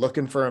woods? Are you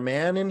looking for a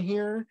man in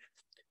here?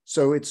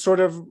 So it's sort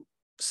of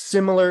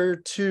similar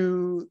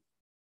to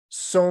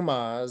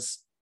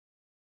Somā's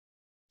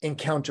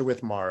encounter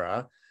with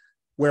Mara,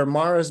 where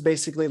Mara's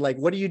basically like,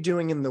 what are you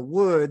doing in the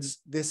woods?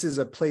 This is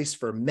a place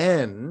for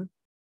men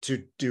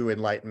to do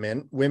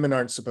enlightenment. Women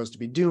aren't supposed to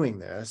be doing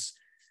this.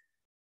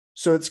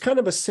 So it's kind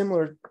of a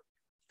similar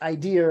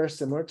idea or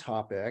similar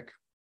topic.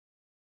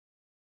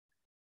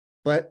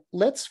 But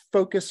let's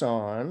focus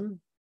on,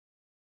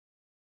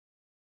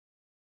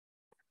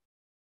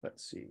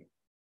 let's see.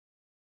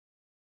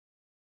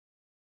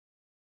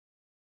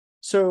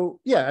 So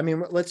yeah, I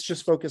mean, let's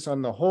just focus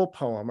on the whole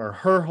poem, or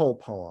her whole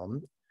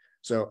poem.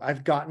 So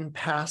I've gotten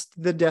past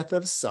the death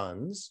of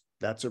sons.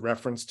 That's a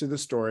reference to the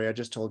story I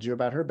just told you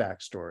about her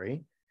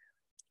backstory.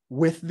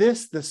 With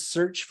this, the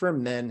search for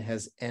men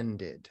has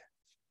ended.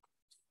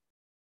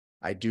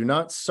 I do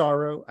not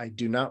sorrow, I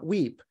do not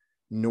weep,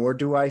 nor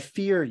do I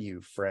fear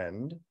you,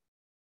 friend.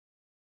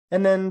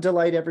 And then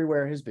delight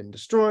everywhere has been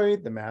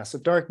destroyed, the mass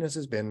of darkness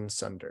has been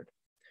sundered.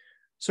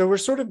 So we're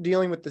sort of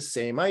dealing with the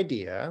same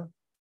idea,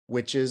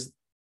 which is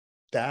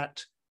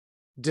that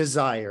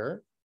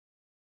desire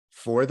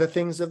for the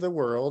things of the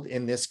world,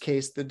 in this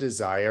case, the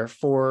desire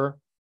for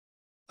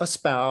a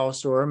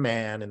spouse or a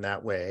man in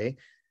that way,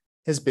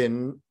 has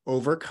been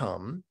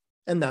overcome.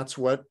 And that's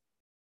what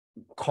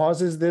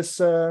causes this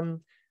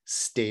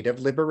state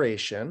of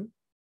liberation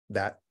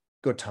that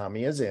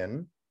Gautami is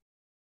in.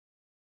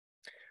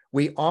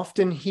 We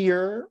often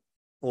hear,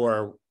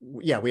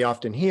 we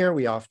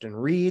often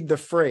read the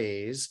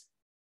phrase,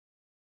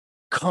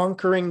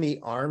 conquering the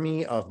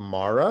army of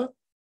Mara.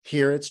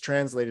 Here it's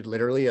translated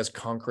literally as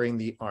conquering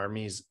the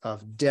armies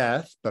of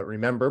death, but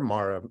remember,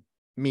 Mara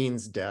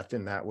means death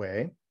in that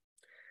way.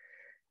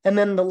 And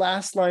then the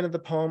last line of the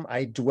poem,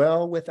 I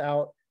dwell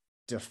without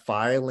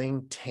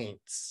defiling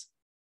taints.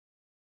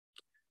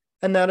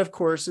 And that, of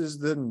course, is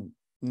the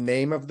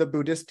name of the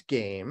Buddhist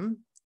game,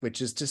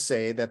 which is to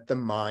say that the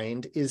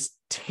mind is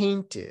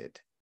tainted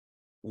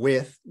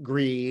with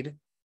greed,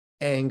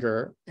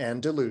 anger,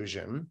 and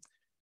delusion.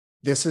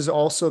 This is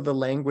also the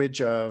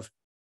language of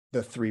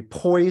the three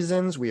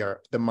poisons.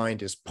 The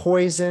mind is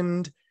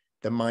poisoned,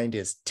 the mind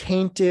is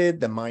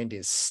tainted, the mind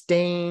is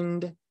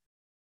stained.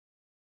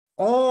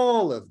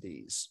 All of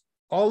these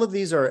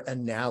are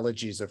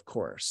analogies, of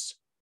course,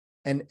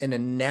 and an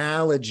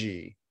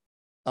analogy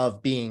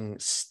of being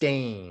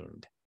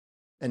stained,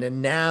 an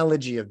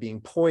analogy of being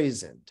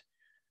poisoned.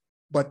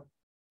 But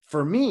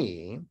for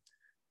me,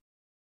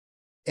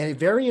 a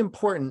very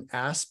important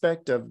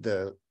aspect of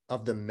the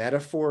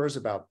metaphors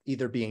about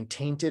either being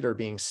tainted or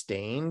being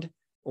stained,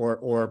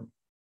 or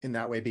in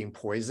that way being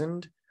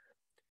poisoned,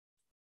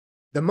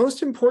 the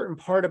most important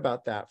part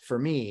about that for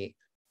me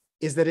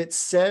is that it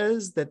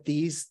says that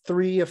these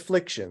three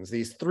afflictions,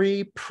 these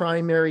three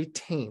primary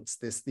taints,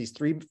 these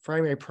three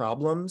primary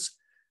problems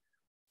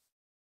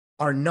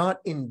are not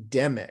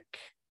endemic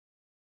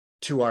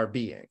to our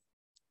being,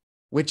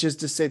 which is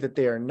to say that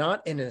they are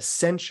not an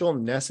essential,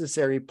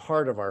 necessary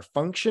part of our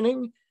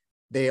functioning.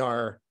 They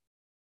are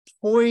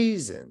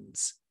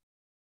poisons.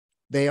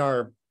 They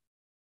are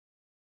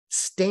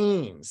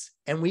stains,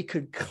 and we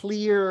could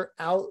clear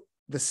out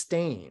the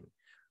stain.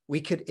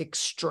 We could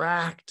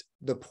extract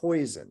the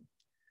poison.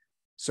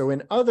 So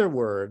in other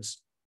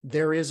words,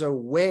 there is a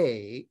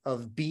way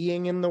of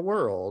being in the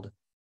world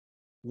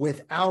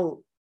without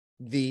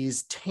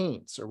these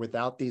taints or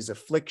without these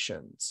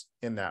afflictions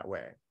in that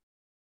way.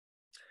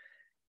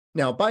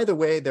 Now, by the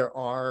way, there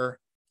are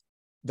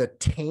the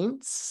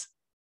taints.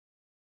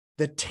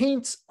 The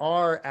taints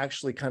are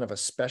actually kind of a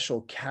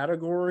special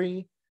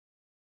category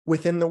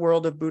within the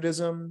world of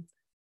Buddhism.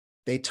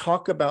 They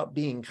talk about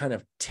being kind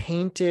of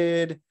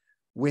tainted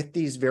with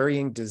these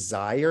varying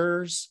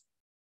desires.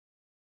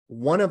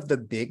 One of the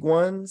big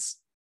ones,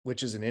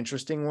 which is an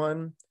interesting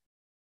one,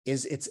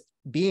 is it's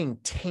being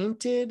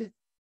tainted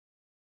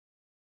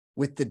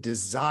with the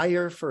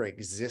desire for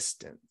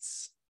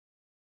existence.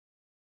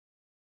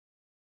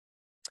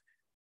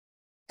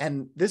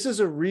 And this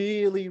is a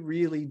really,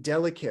 really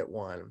delicate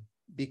one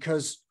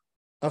because,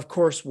 of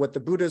course, what the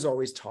Buddha is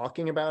always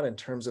talking about in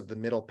terms of the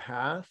middle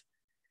path,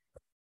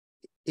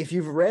 if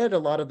you've read a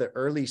lot of the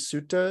early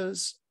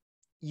suttas,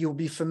 you'll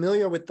be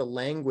familiar with the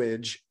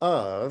language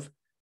of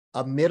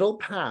a middle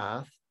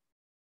path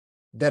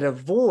that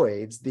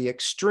avoids the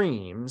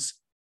extremes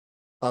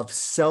of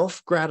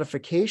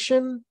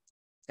self-gratification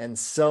and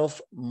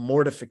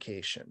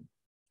self-mortification.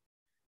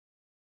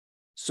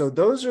 So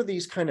those are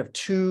these kind of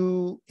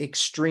two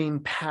extreme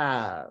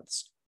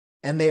paths,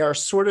 and they are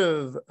sort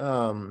of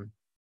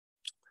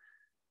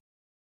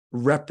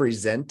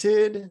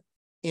represented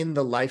in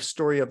the life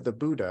story of the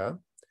Buddha.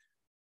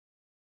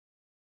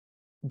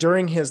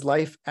 During his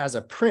life as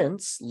a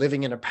prince,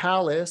 living in a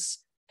palace,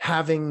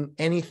 having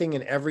anything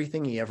and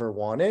everything he ever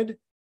wanted,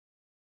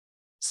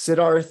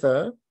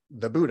 Siddhartha,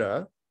 the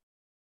Buddha,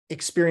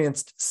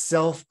 experienced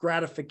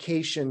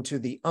self-gratification to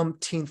the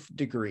umpteenth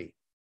degree.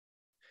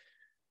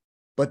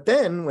 But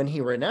then when he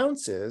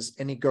renounces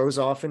and he goes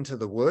off into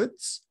the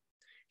woods,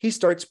 he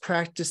starts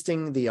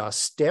practicing the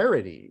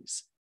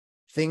austerities,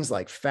 things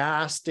like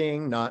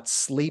fasting, not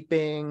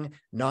sleeping,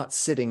 not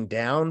sitting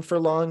down for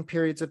long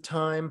periods of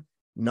time,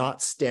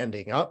 not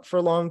standing up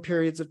for long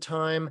periods of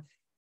time,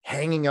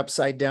 hanging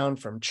upside down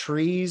from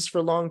trees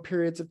for long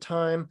periods of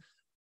time,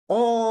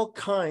 all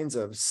kinds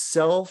of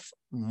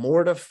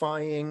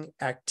self-mortifying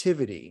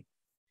activity.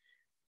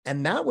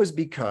 And that was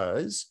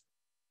because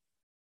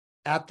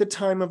at the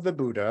time of the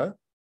Buddha,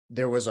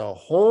 there was a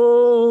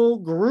whole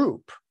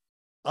group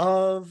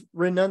of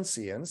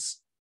renunciants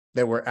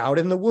that were out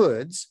in the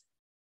woods,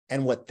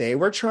 and what they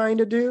were trying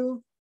to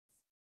do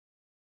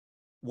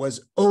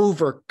was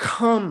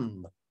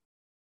overcome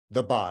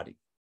the body,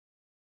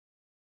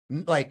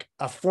 like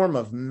a form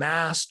of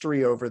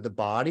mastery over the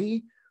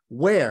body,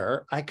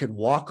 where I could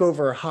walk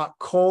over hot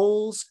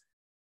coals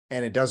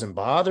and it doesn't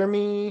bother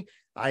me.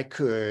 I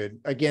could,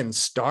 again,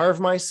 starve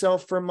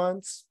myself for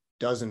months,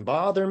 doesn't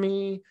bother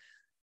me.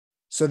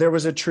 So there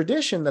was a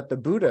tradition that the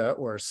Buddha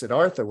or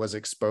Siddhartha was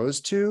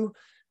exposed to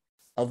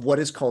of what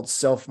is called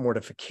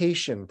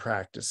self-mortification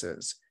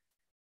practices.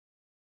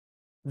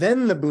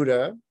 Then the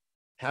Buddha,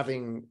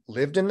 having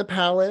lived in the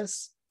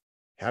palace,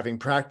 having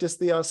practiced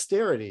the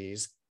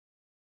austerities,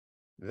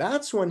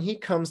 that's when he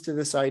comes to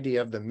this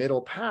idea of the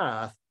middle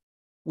path,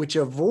 which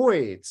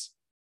avoids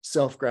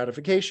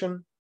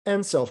self-gratification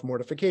and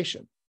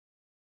self-mortification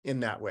in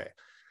that way.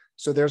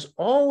 So there's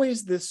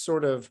always this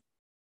sort of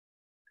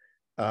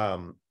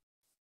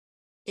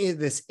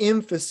this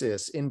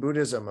emphasis in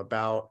Buddhism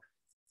about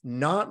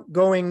not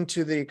going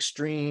to the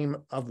extreme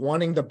of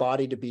wanting the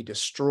body to be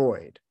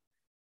destroyed,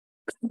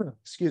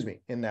 excuse me,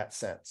 in that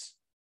sense.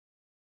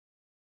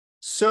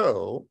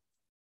 So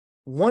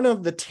one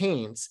of the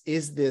taints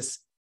is this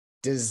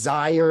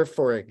desire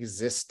for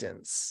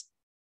existence.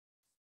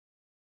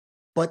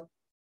 But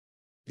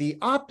the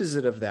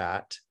opposite of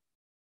that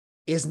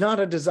is not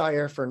a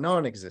desire for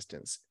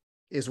non-existence,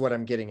 is what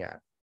I'm getting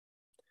at.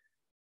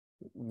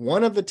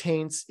 One of the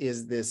taints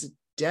is this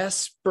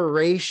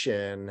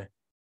desperation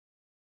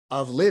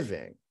of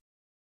living.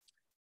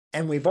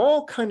 And we've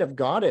all kind of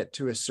got it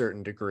to a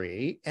certain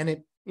degree. And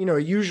it,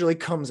 usually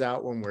comes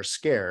out when we're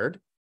scared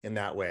in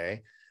that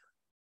way.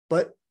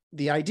 But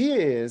the idea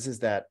is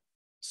that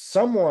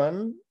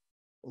someone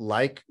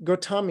like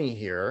Gautami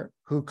here,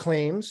 who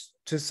claims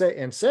to say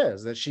and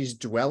says that she's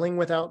dwelling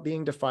without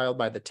being defiled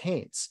by the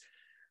taints.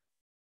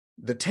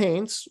 The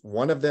taints,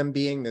 one of them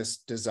being this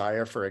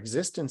desire for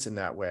existence in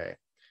that way.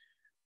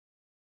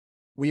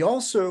 We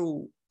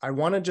also, I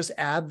want to just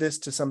add this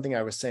to something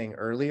I was saying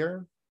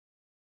earlier.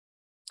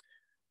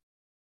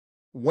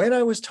 When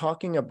I was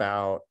talking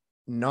about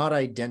not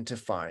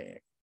identifying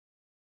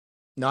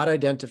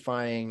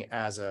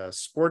as a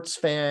sports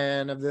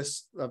fan of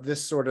this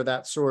sort or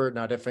that sort,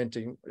 not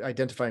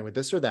identifying with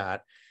this or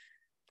that.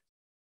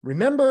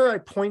 Remember, I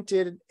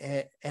pointed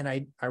and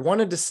I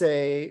wanted to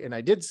say, and I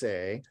did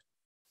say,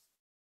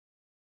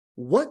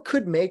 what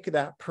could make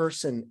that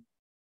person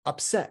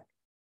upset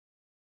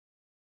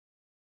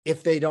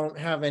if they don't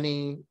have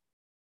any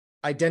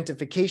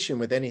identification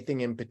with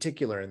anything in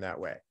particular in that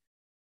way?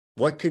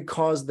 What could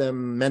cause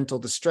them mental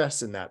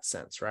distress in that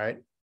sense, right?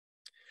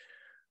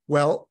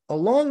 Well,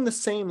 along the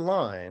same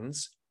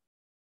lines,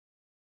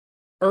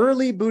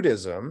 early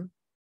Buddhism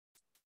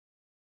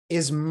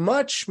is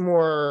much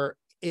more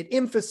it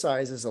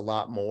emphasizes a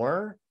lot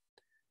more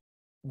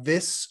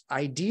this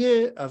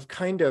idea of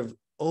kind of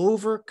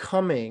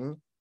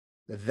overcoming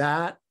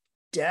that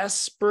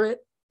desperate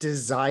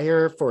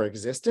desire for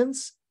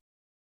existence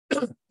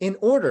in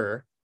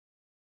order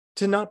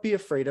to not be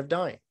afraid of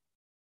dying,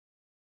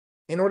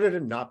 in order to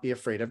not be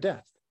afraid of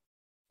death.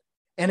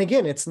 And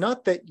again, it's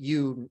not that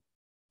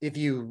if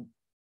you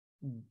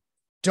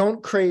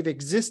don't crave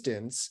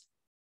existence,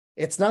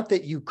 it's not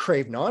that you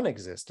crave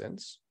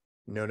non-existence.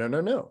 No, no,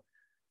 no, no.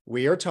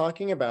 We are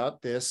talking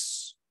about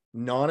this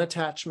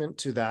non-attachment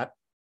to that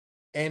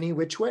any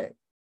which way,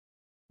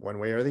 one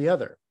way or the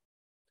other.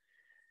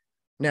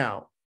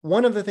 Now,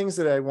 one of the things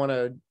that I want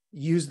to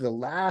use the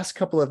last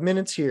couple of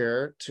minutes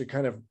here to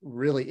kind of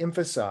really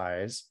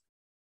emphasize,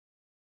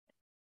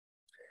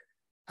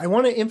 I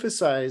want to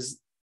emphasize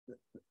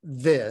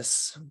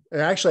this.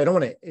 Actually, I don't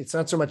want to, it's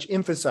not so much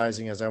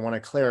emphasizing as I want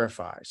to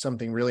clarify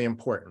something really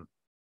important.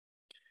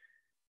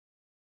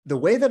 The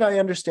way that I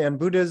understand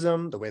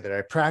Buddhism, the way that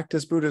I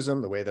practice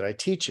Buddhism, the way that I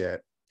teach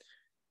it,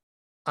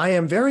 I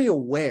am very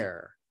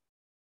aware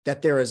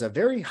that there is a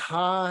very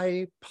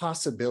high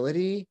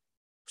possibility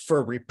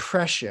for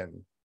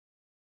repression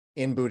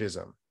in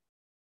Buddhism.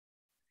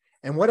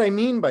 And what I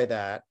mean by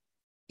that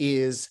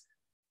is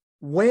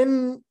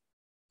when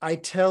I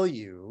tell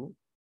you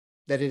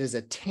that it is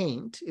a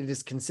taint, it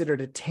is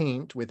considered a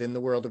taint within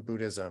the world of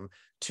Buddhism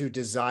to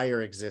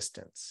desire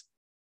existence.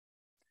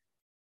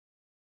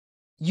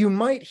 You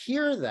might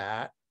hear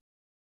that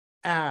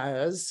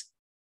as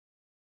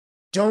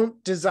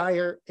don't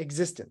desire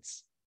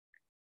existence.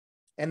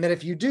 And that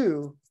if you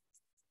do,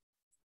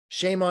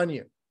 shame on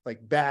you, like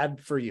bad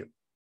for you,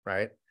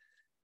 right?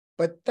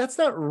 But that's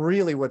not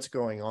really what's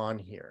going on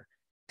here.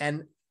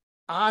 And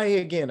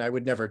I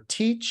would never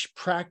teach,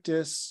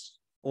 practice,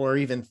 or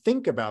even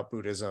think about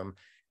Buddhism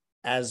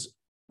as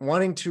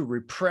wanting to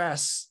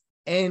repress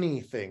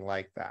anything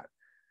like that.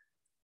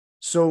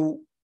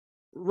 So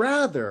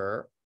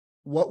rather,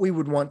 what we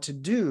would want to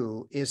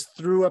do is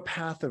through a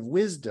path of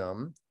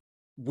wisdom,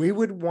 we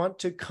would want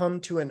to come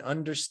to an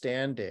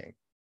understanding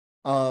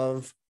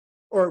of,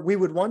 or we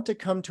would want to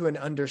come to an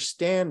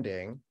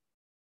understanding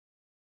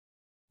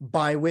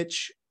by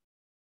which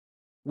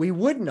we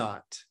would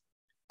not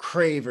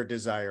crave or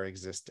desire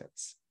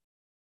existence.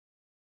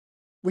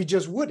 We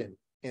just wouldn't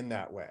in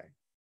that way.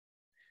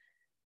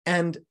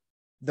 And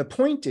the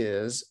point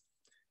is,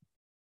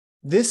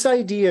 this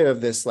idea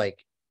of this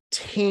like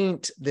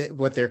taint, that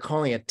what they're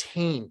calling a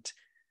taint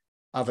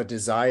of a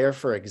desire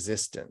for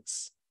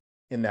existence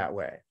in that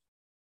way.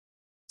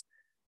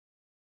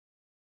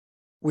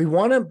 We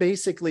want to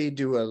basically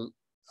do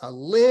a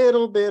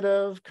little bit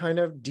of kind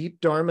of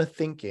deep Dharma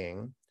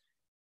thinking.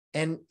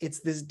 And it's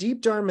this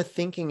deep Dharma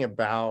thinking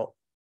about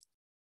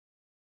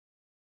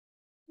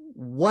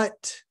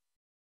what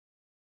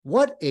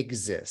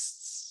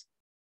exists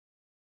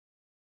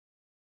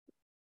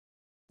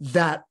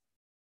that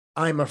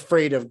I'm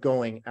afraid of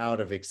going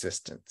out of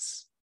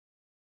existence.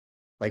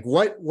 Like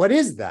what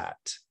is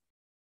that?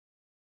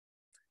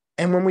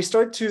 And when we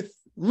start to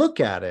look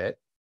at it,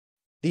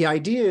 the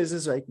idea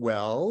is like,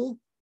 well,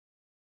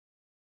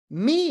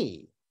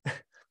 me.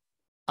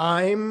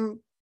 I'm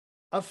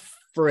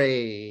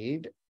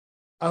afraid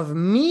of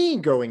me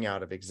going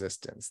out of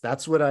existence.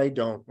 That's what I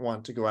don't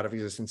want to go out of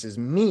existence, is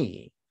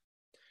me.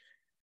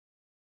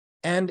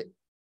 And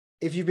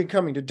if you've been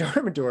coming to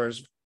Dharma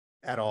Doors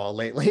at all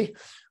lately,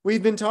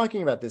 we've been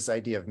talking about this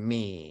idea of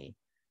me,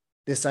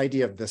 this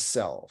idea of the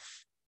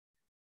self.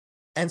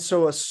 And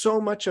so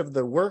much of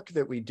the work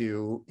that we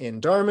do in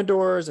Dharma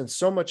Doors and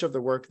so much of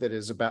the work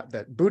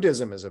that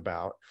Buddhism is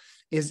about,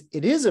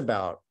 it is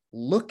about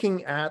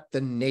looking at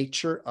the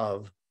nature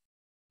of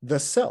the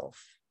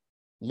self,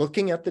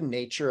 looking at the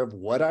nature of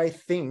what I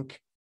think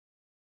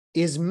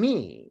is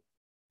me.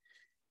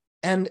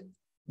 And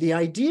the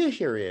idea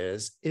here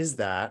is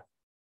that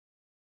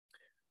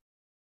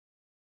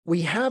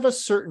we have a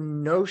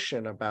certain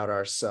notion about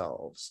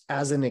ourselves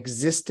as an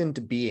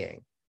existent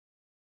being.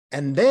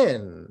 And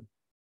then,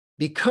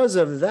 because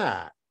of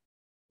that,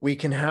 we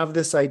can have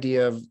this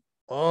idea of,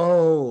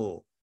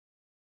 oh,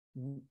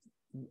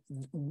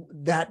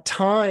 that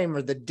time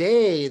or the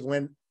day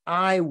when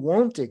I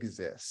won't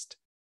exist,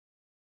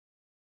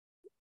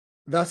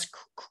 thus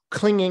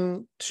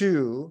clinging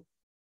to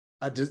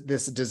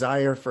this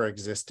desire for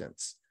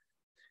existence.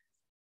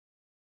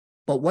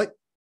 But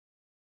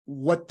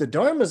what the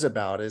Dharma is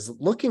about is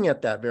looking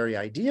at that very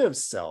idea of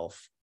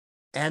self.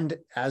 And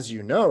as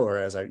you know, or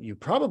as you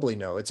probably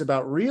know, it's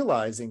about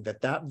realizing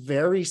that that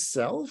very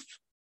self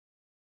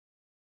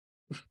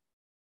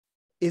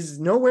is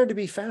nowhere to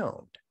be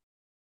found.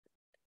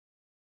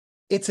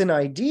 It's an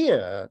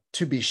idea,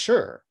 to be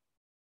sure.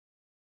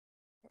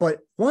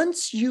 But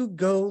once you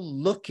go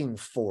looking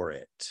for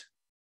it,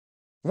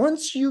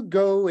 once you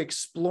go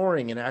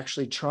exploring and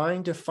actually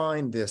trying to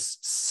find this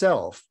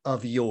self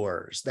of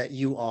yours that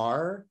you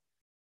are,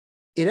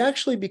 it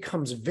actually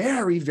becomes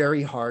very,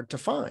 very hard to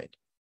find.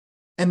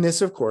 And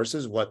this, of course,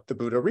 is what the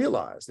Buddha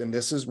realized. And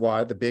this is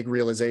why the big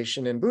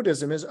realization in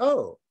Buddhism is,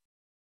 oh,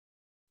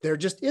 there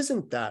just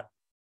isn't that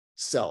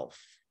self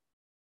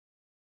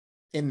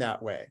in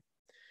that way.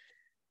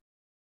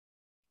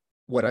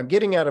 What I'm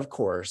getting at, of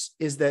course,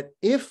 is that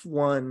if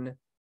one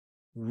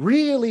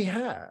really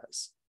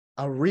has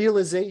a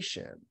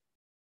realization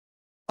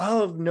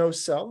of no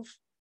self,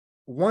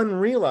 one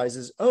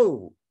realizes,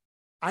 oh,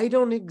 I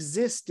don't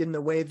exist in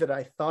the way that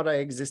I thought I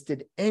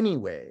existed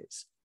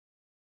anyways.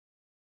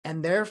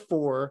 And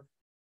therefore,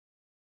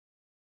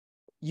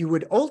 you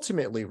would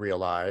ultimately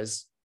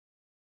realize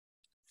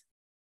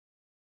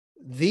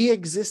the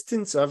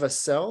existence of a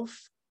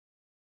self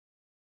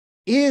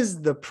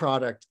is the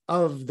product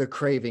of the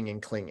craving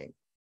and clinging.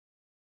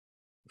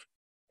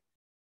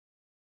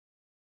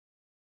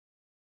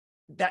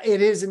 That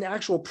it is an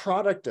actual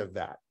product of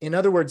that. In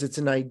other words, it's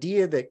an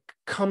idea that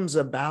comes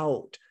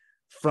about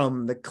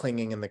from the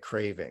clinging and the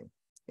craving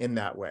in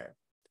that way.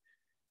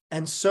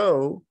 And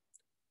so,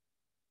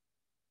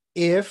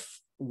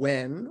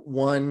 when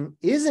one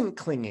isn't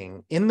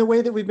clinging in the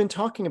way that we've been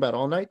talking about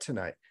all night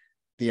tonight,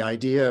 the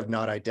idea of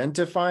not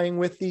identifying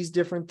with these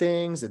different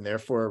things and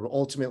therefore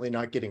ultimately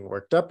not getting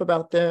worked up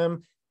about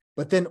them,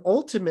 but then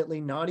ultimately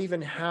not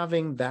even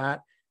having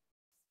that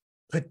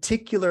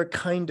particular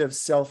kind of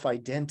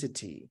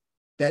self-identity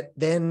that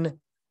then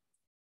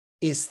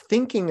is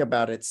thinking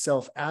about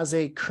itself as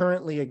a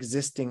currently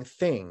existing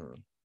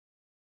thing.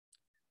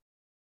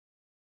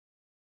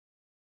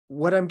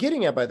 What I'm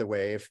getting at, by the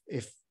way,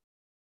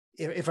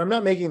 if I'm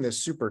not making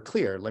this super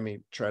clear, let me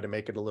try to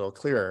make it a little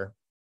clearer.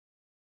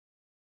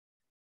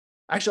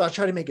 Actually, I'll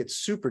try to make it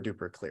super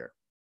duper clear.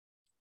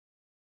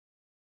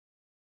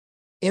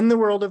 In the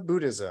world of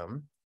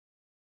Buddhism,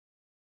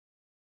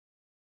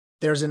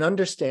 there's an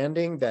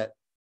understanding that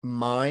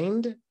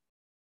mind,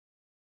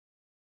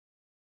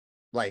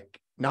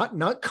 like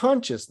not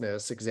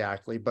consciousness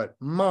exactly, but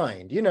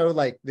mind,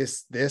 like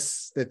this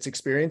that's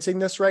experiencing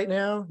this right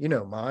now,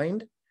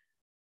 mind.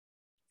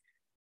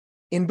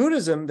 In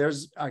Buddhism,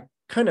 there's a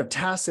kind of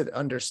tacit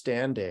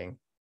understanding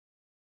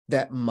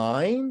that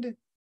mind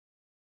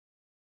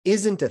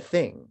isn't a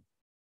thing.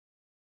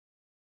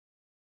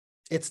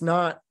 It's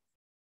not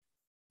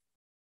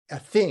a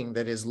thing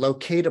that is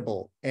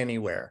locatable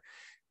anywhere.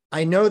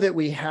 I know that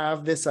we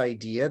have this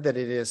idea that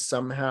it is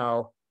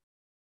somehow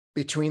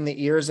between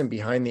the ears and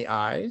behind the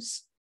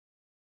eyes,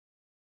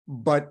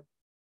 but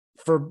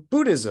for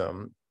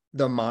Buddhism,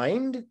 the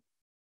mind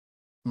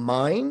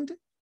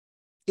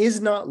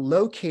is not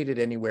located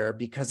anywhere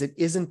because it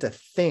isn't a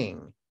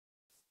thing.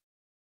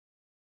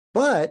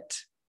 But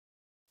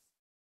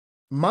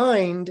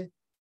mind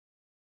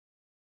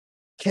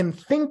can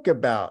think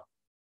about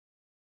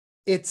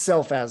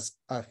itself as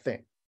a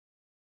thing.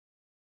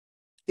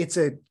 It's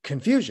a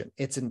confusion,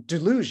 it's a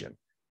delusion.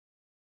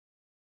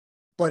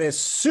 But as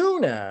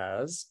soon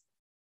as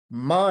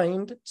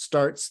mind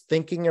starts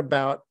thinking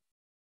about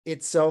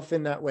itself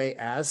in that way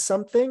as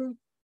something,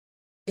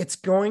 it's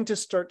going to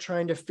start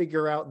trying to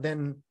figure out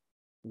then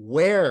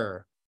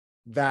where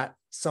that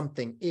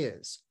something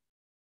is.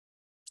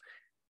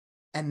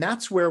 And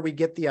that's where we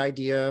get the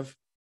idea of,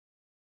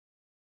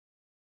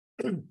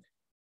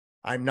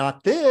 I'm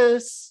not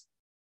this.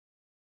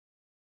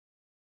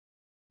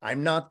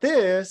 I'm not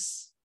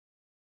this.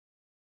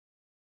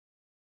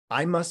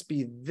 I must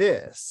be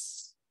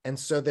this. And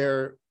so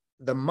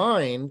the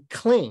mind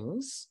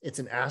clings. It's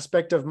an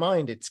aspect of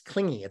mind. It's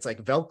clingy. It's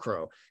like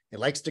Velcro. It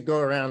likes to go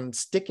around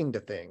sticking to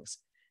things.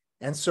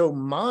 And so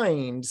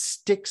mind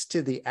sticks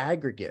to the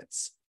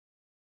aggregates.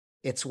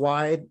 It's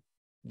why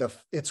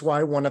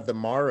one of the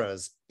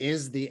maras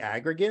is the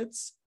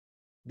aggregates,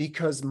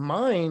 because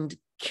mind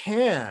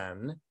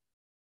can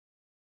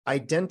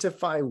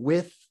identify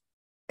with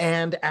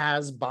and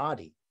as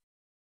body.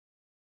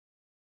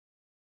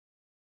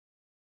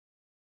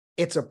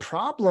 It's a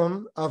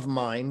problem of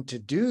mind to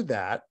do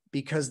that,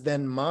 because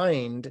then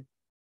mind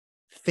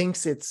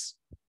thinks it's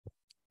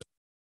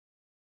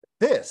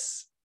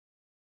this.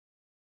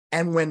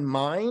 And when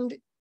mind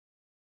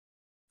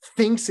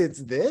thinks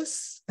it's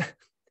this,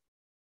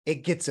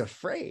 it gets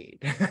afraid.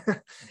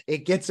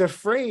 It gets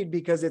afraid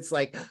because it's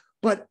like,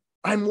 but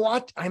I'm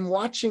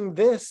watching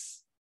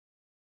this.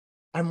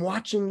 I'm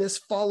watching this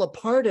fall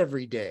apart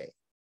every day.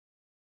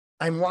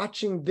 I'm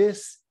watching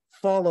this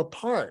fall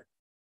apart.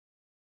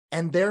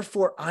 And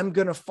therefore, I'm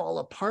going to fall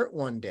apart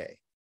one day.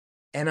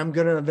 And I'm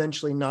going to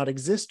eventually not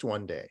exist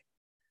one day.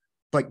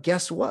 But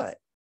guess what?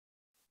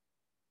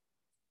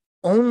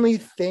 Only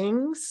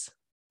things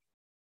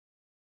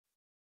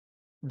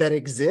that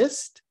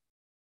exist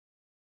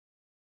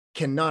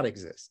cannot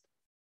exist.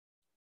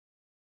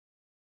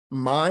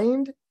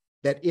 Mind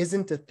that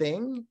isn't a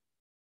thing,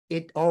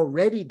 it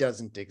already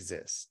doesn't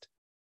exist.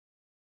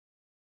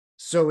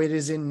 So it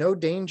is in no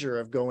danger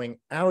of going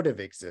out of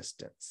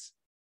existence.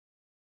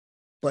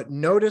 But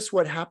notice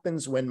what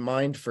happens when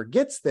mind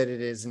forgets that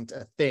it isn't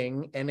a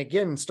thing, and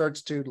again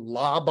starts to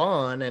lob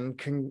on and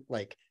can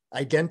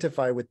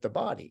identify with the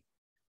body.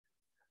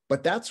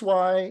 But that's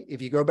why,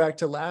 if you go back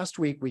to last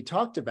week, we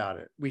talked about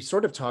it. We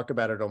sort of talk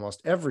about it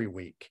almost every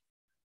week.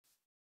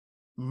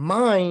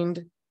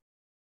 Mind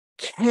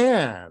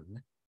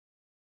can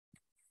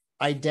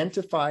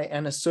identify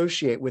and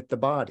associate with the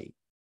body,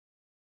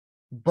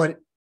 but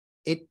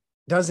it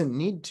doesn't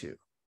need to.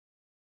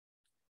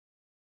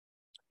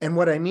 And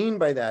what I mean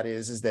by that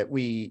is that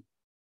we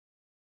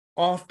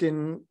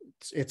often,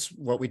 it's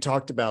what we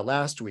talked about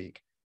last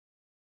week.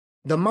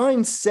 The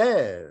mind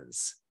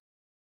says,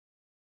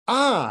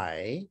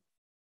 I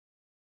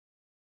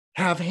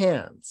have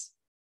hands.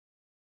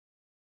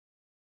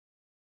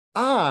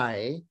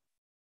 I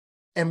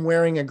am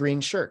wearing a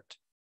green shirt.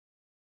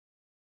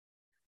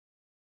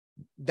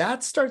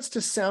 That starts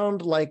to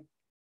sound like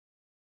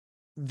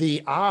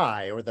the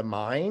I, or the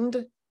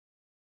mind,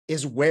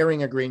 is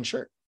wearing a green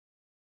shirt.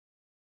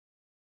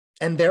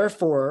 And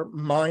therefore,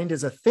 mind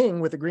is a thing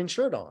with a green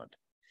shirt on.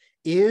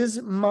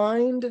 Is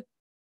mind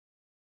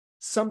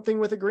something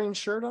with a green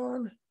shirt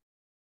on?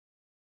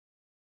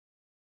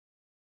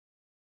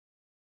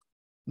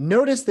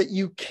 Notice that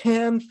you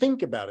can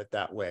think about it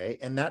that way,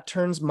 and that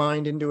turns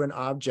mind into an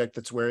object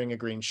that's wearing a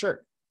green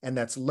shirt, and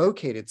that's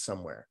located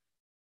somewhere.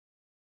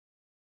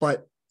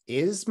 But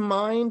is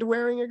mind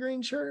wearing a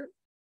green shirt?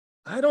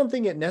 I don't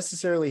think it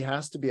necessarily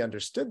has to be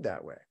understood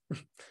that way.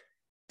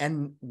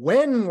 And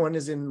when one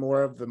is in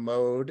more of the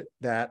mode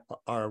that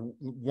our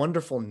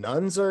wonderful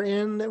nuns are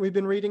in, that we've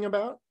been reading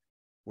about,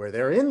 where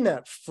they're in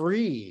that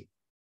free,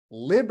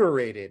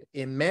 liberated,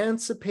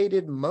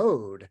 emancipated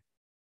mode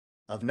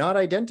of not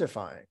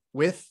identifying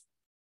with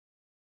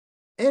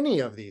any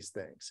of these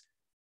things,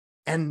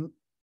 and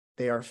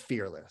they are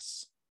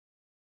fearless.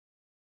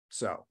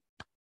 So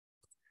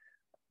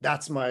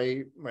that's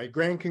my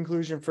grand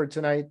conclusion for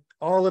tonight.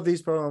 All of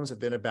these poems have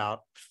been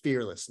about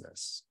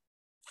fearlessness.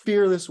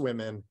 Fearless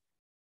women.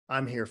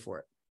 I'm here for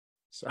it.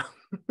 So,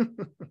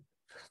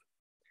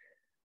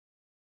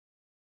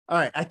 all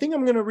right. I think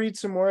I'm going to read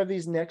some more of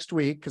these next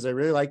week because I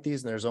really like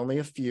these, and there's only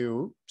a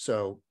few.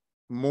 So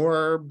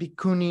more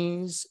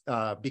Bikkunis,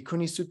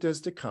 Bikkuni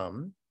Sutras to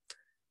come.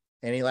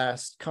 Any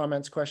last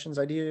comments, questions,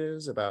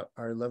 ideas about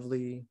our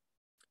lovely?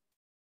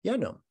 Yeah,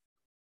 no.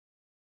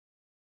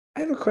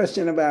 I have a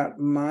question about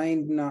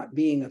mind not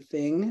being a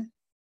thing.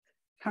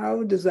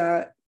 How does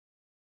that,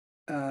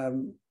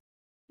 what's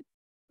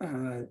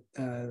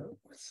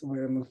the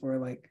word I'm looking for?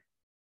 Like,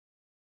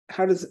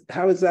 how is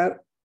that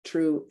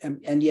true?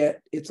 And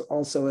yet it's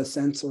also a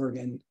sense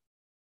organ.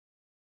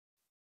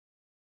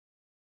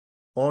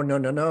 Oh, no,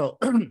 no, no.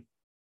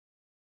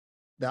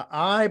 The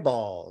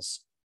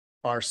eyeballs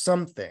are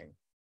something.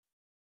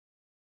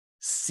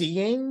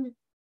 Seeing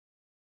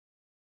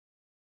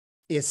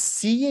is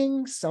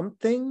seeing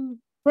something.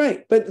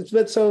 Right,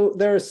 but so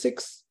there are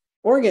 6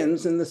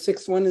 organs, and the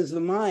 6th one is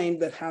the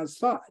mind that has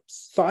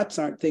thoughts. Thoughts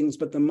aren't things,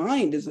 but the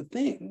mind is a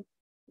thing.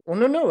 Oh,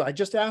 no, no. I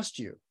just asked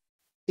you,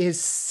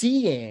 is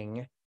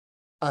seeing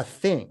a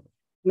thing?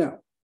 No.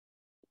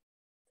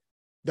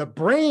 The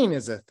brain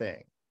is a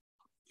thing.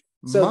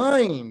 So,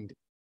 mind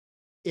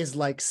is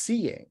like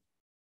seeing.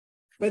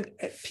 but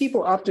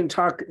people often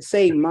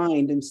say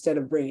mind instead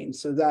of brain.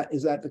 So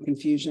is that the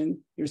confusion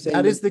you're saying?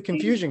 That is the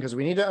confusion, because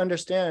we need to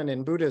understand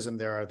in Buddhism,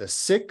 there are the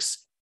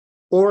 6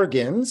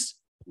 organs.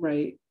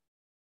 Right.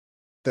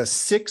 The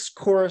 6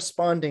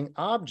 corresponding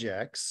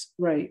objects.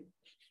 Right.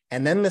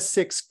 And then the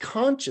 6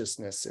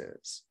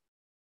 consciousnesses.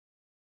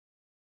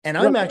 And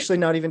I'm actually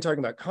not even talking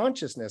about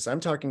consciousness. I'm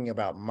talking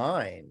about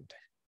mind.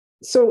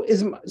 So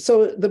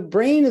the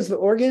brain is the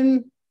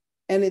organ,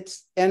 and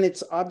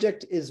its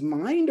object is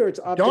mind, or its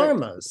object?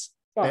 Dharmas.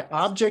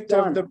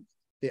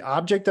 The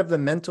object of the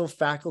mental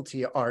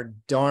faculty are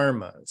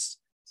dharmas.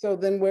 So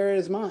then where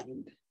is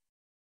mind?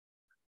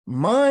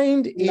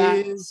 Mind in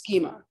that is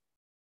schema.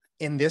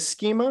 In this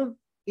schema?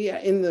 Yeah,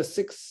 in the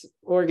 6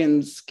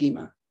 organs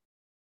schema.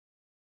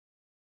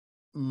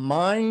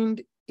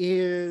 Mind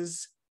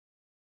is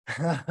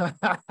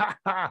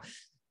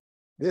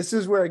this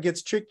is where it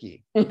gets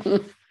tricky.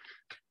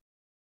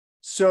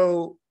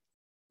 So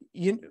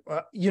you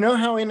know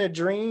how in a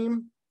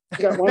dream, you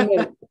got 1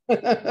 minute.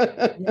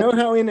 You know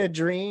how in a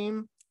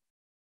dream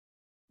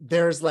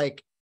there's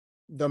like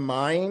the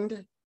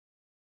mind,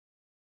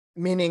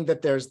 meaning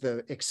that there's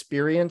the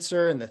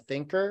experiencer and the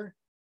thinker.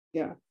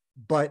 Yeah.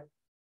 But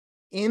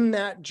in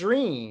that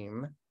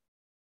dream,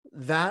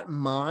 that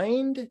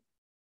mind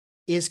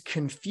is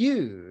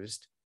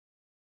confused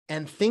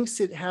and thinks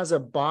it has a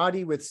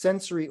body with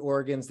sensory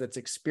organs that's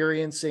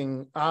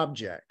experiencing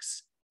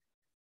objects.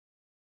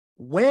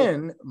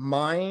 When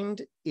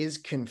mind is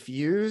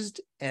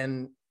confused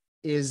and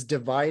is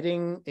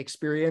dividing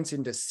experience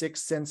into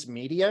 6 sense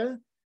media,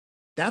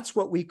 that's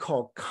what we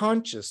call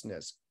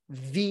consciousness,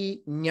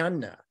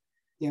 vijnana.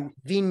 Yeah.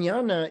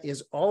 Vijnana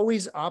is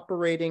always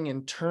operating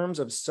in terms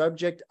of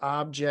subject,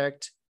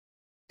 object,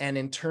 and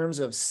in terms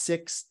of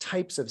 6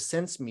 types of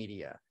sense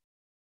media.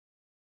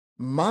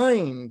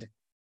 Mind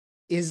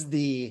is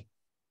the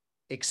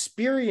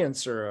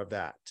experiencer of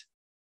that.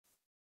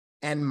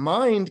 And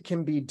mind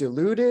can be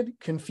deluded,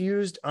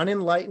 confused,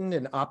 unenlightened,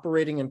 and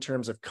operating in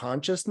terms of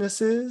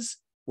consciousnesses,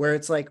 where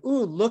it's like,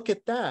 ooh, look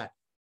at that.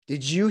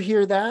 Did you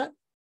hear that?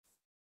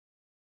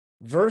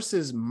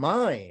 Versus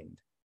mind,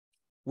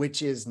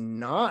 which is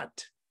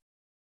not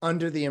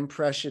under the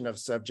impression of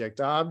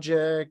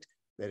subject-object,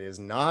 that is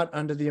not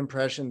under the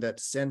impression that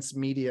sense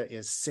media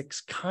is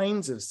 6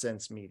 kinds of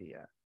sense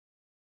media.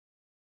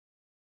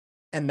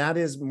 And that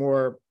is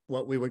more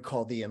what we would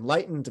call the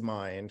enlightened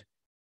mind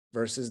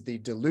versus the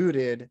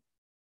deluded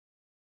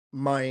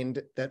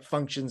mind that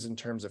functions in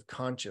terms of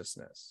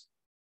consciousness.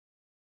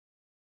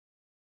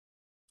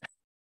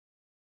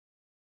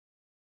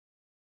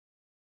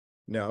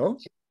 No?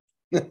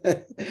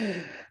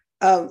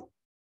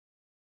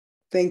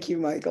 Thank you,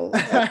 Michael.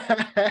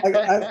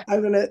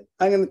 I'm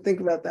gonna think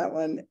about that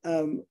one.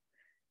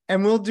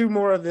 And we'll do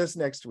more of this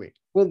next week.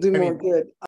 We'll do more good.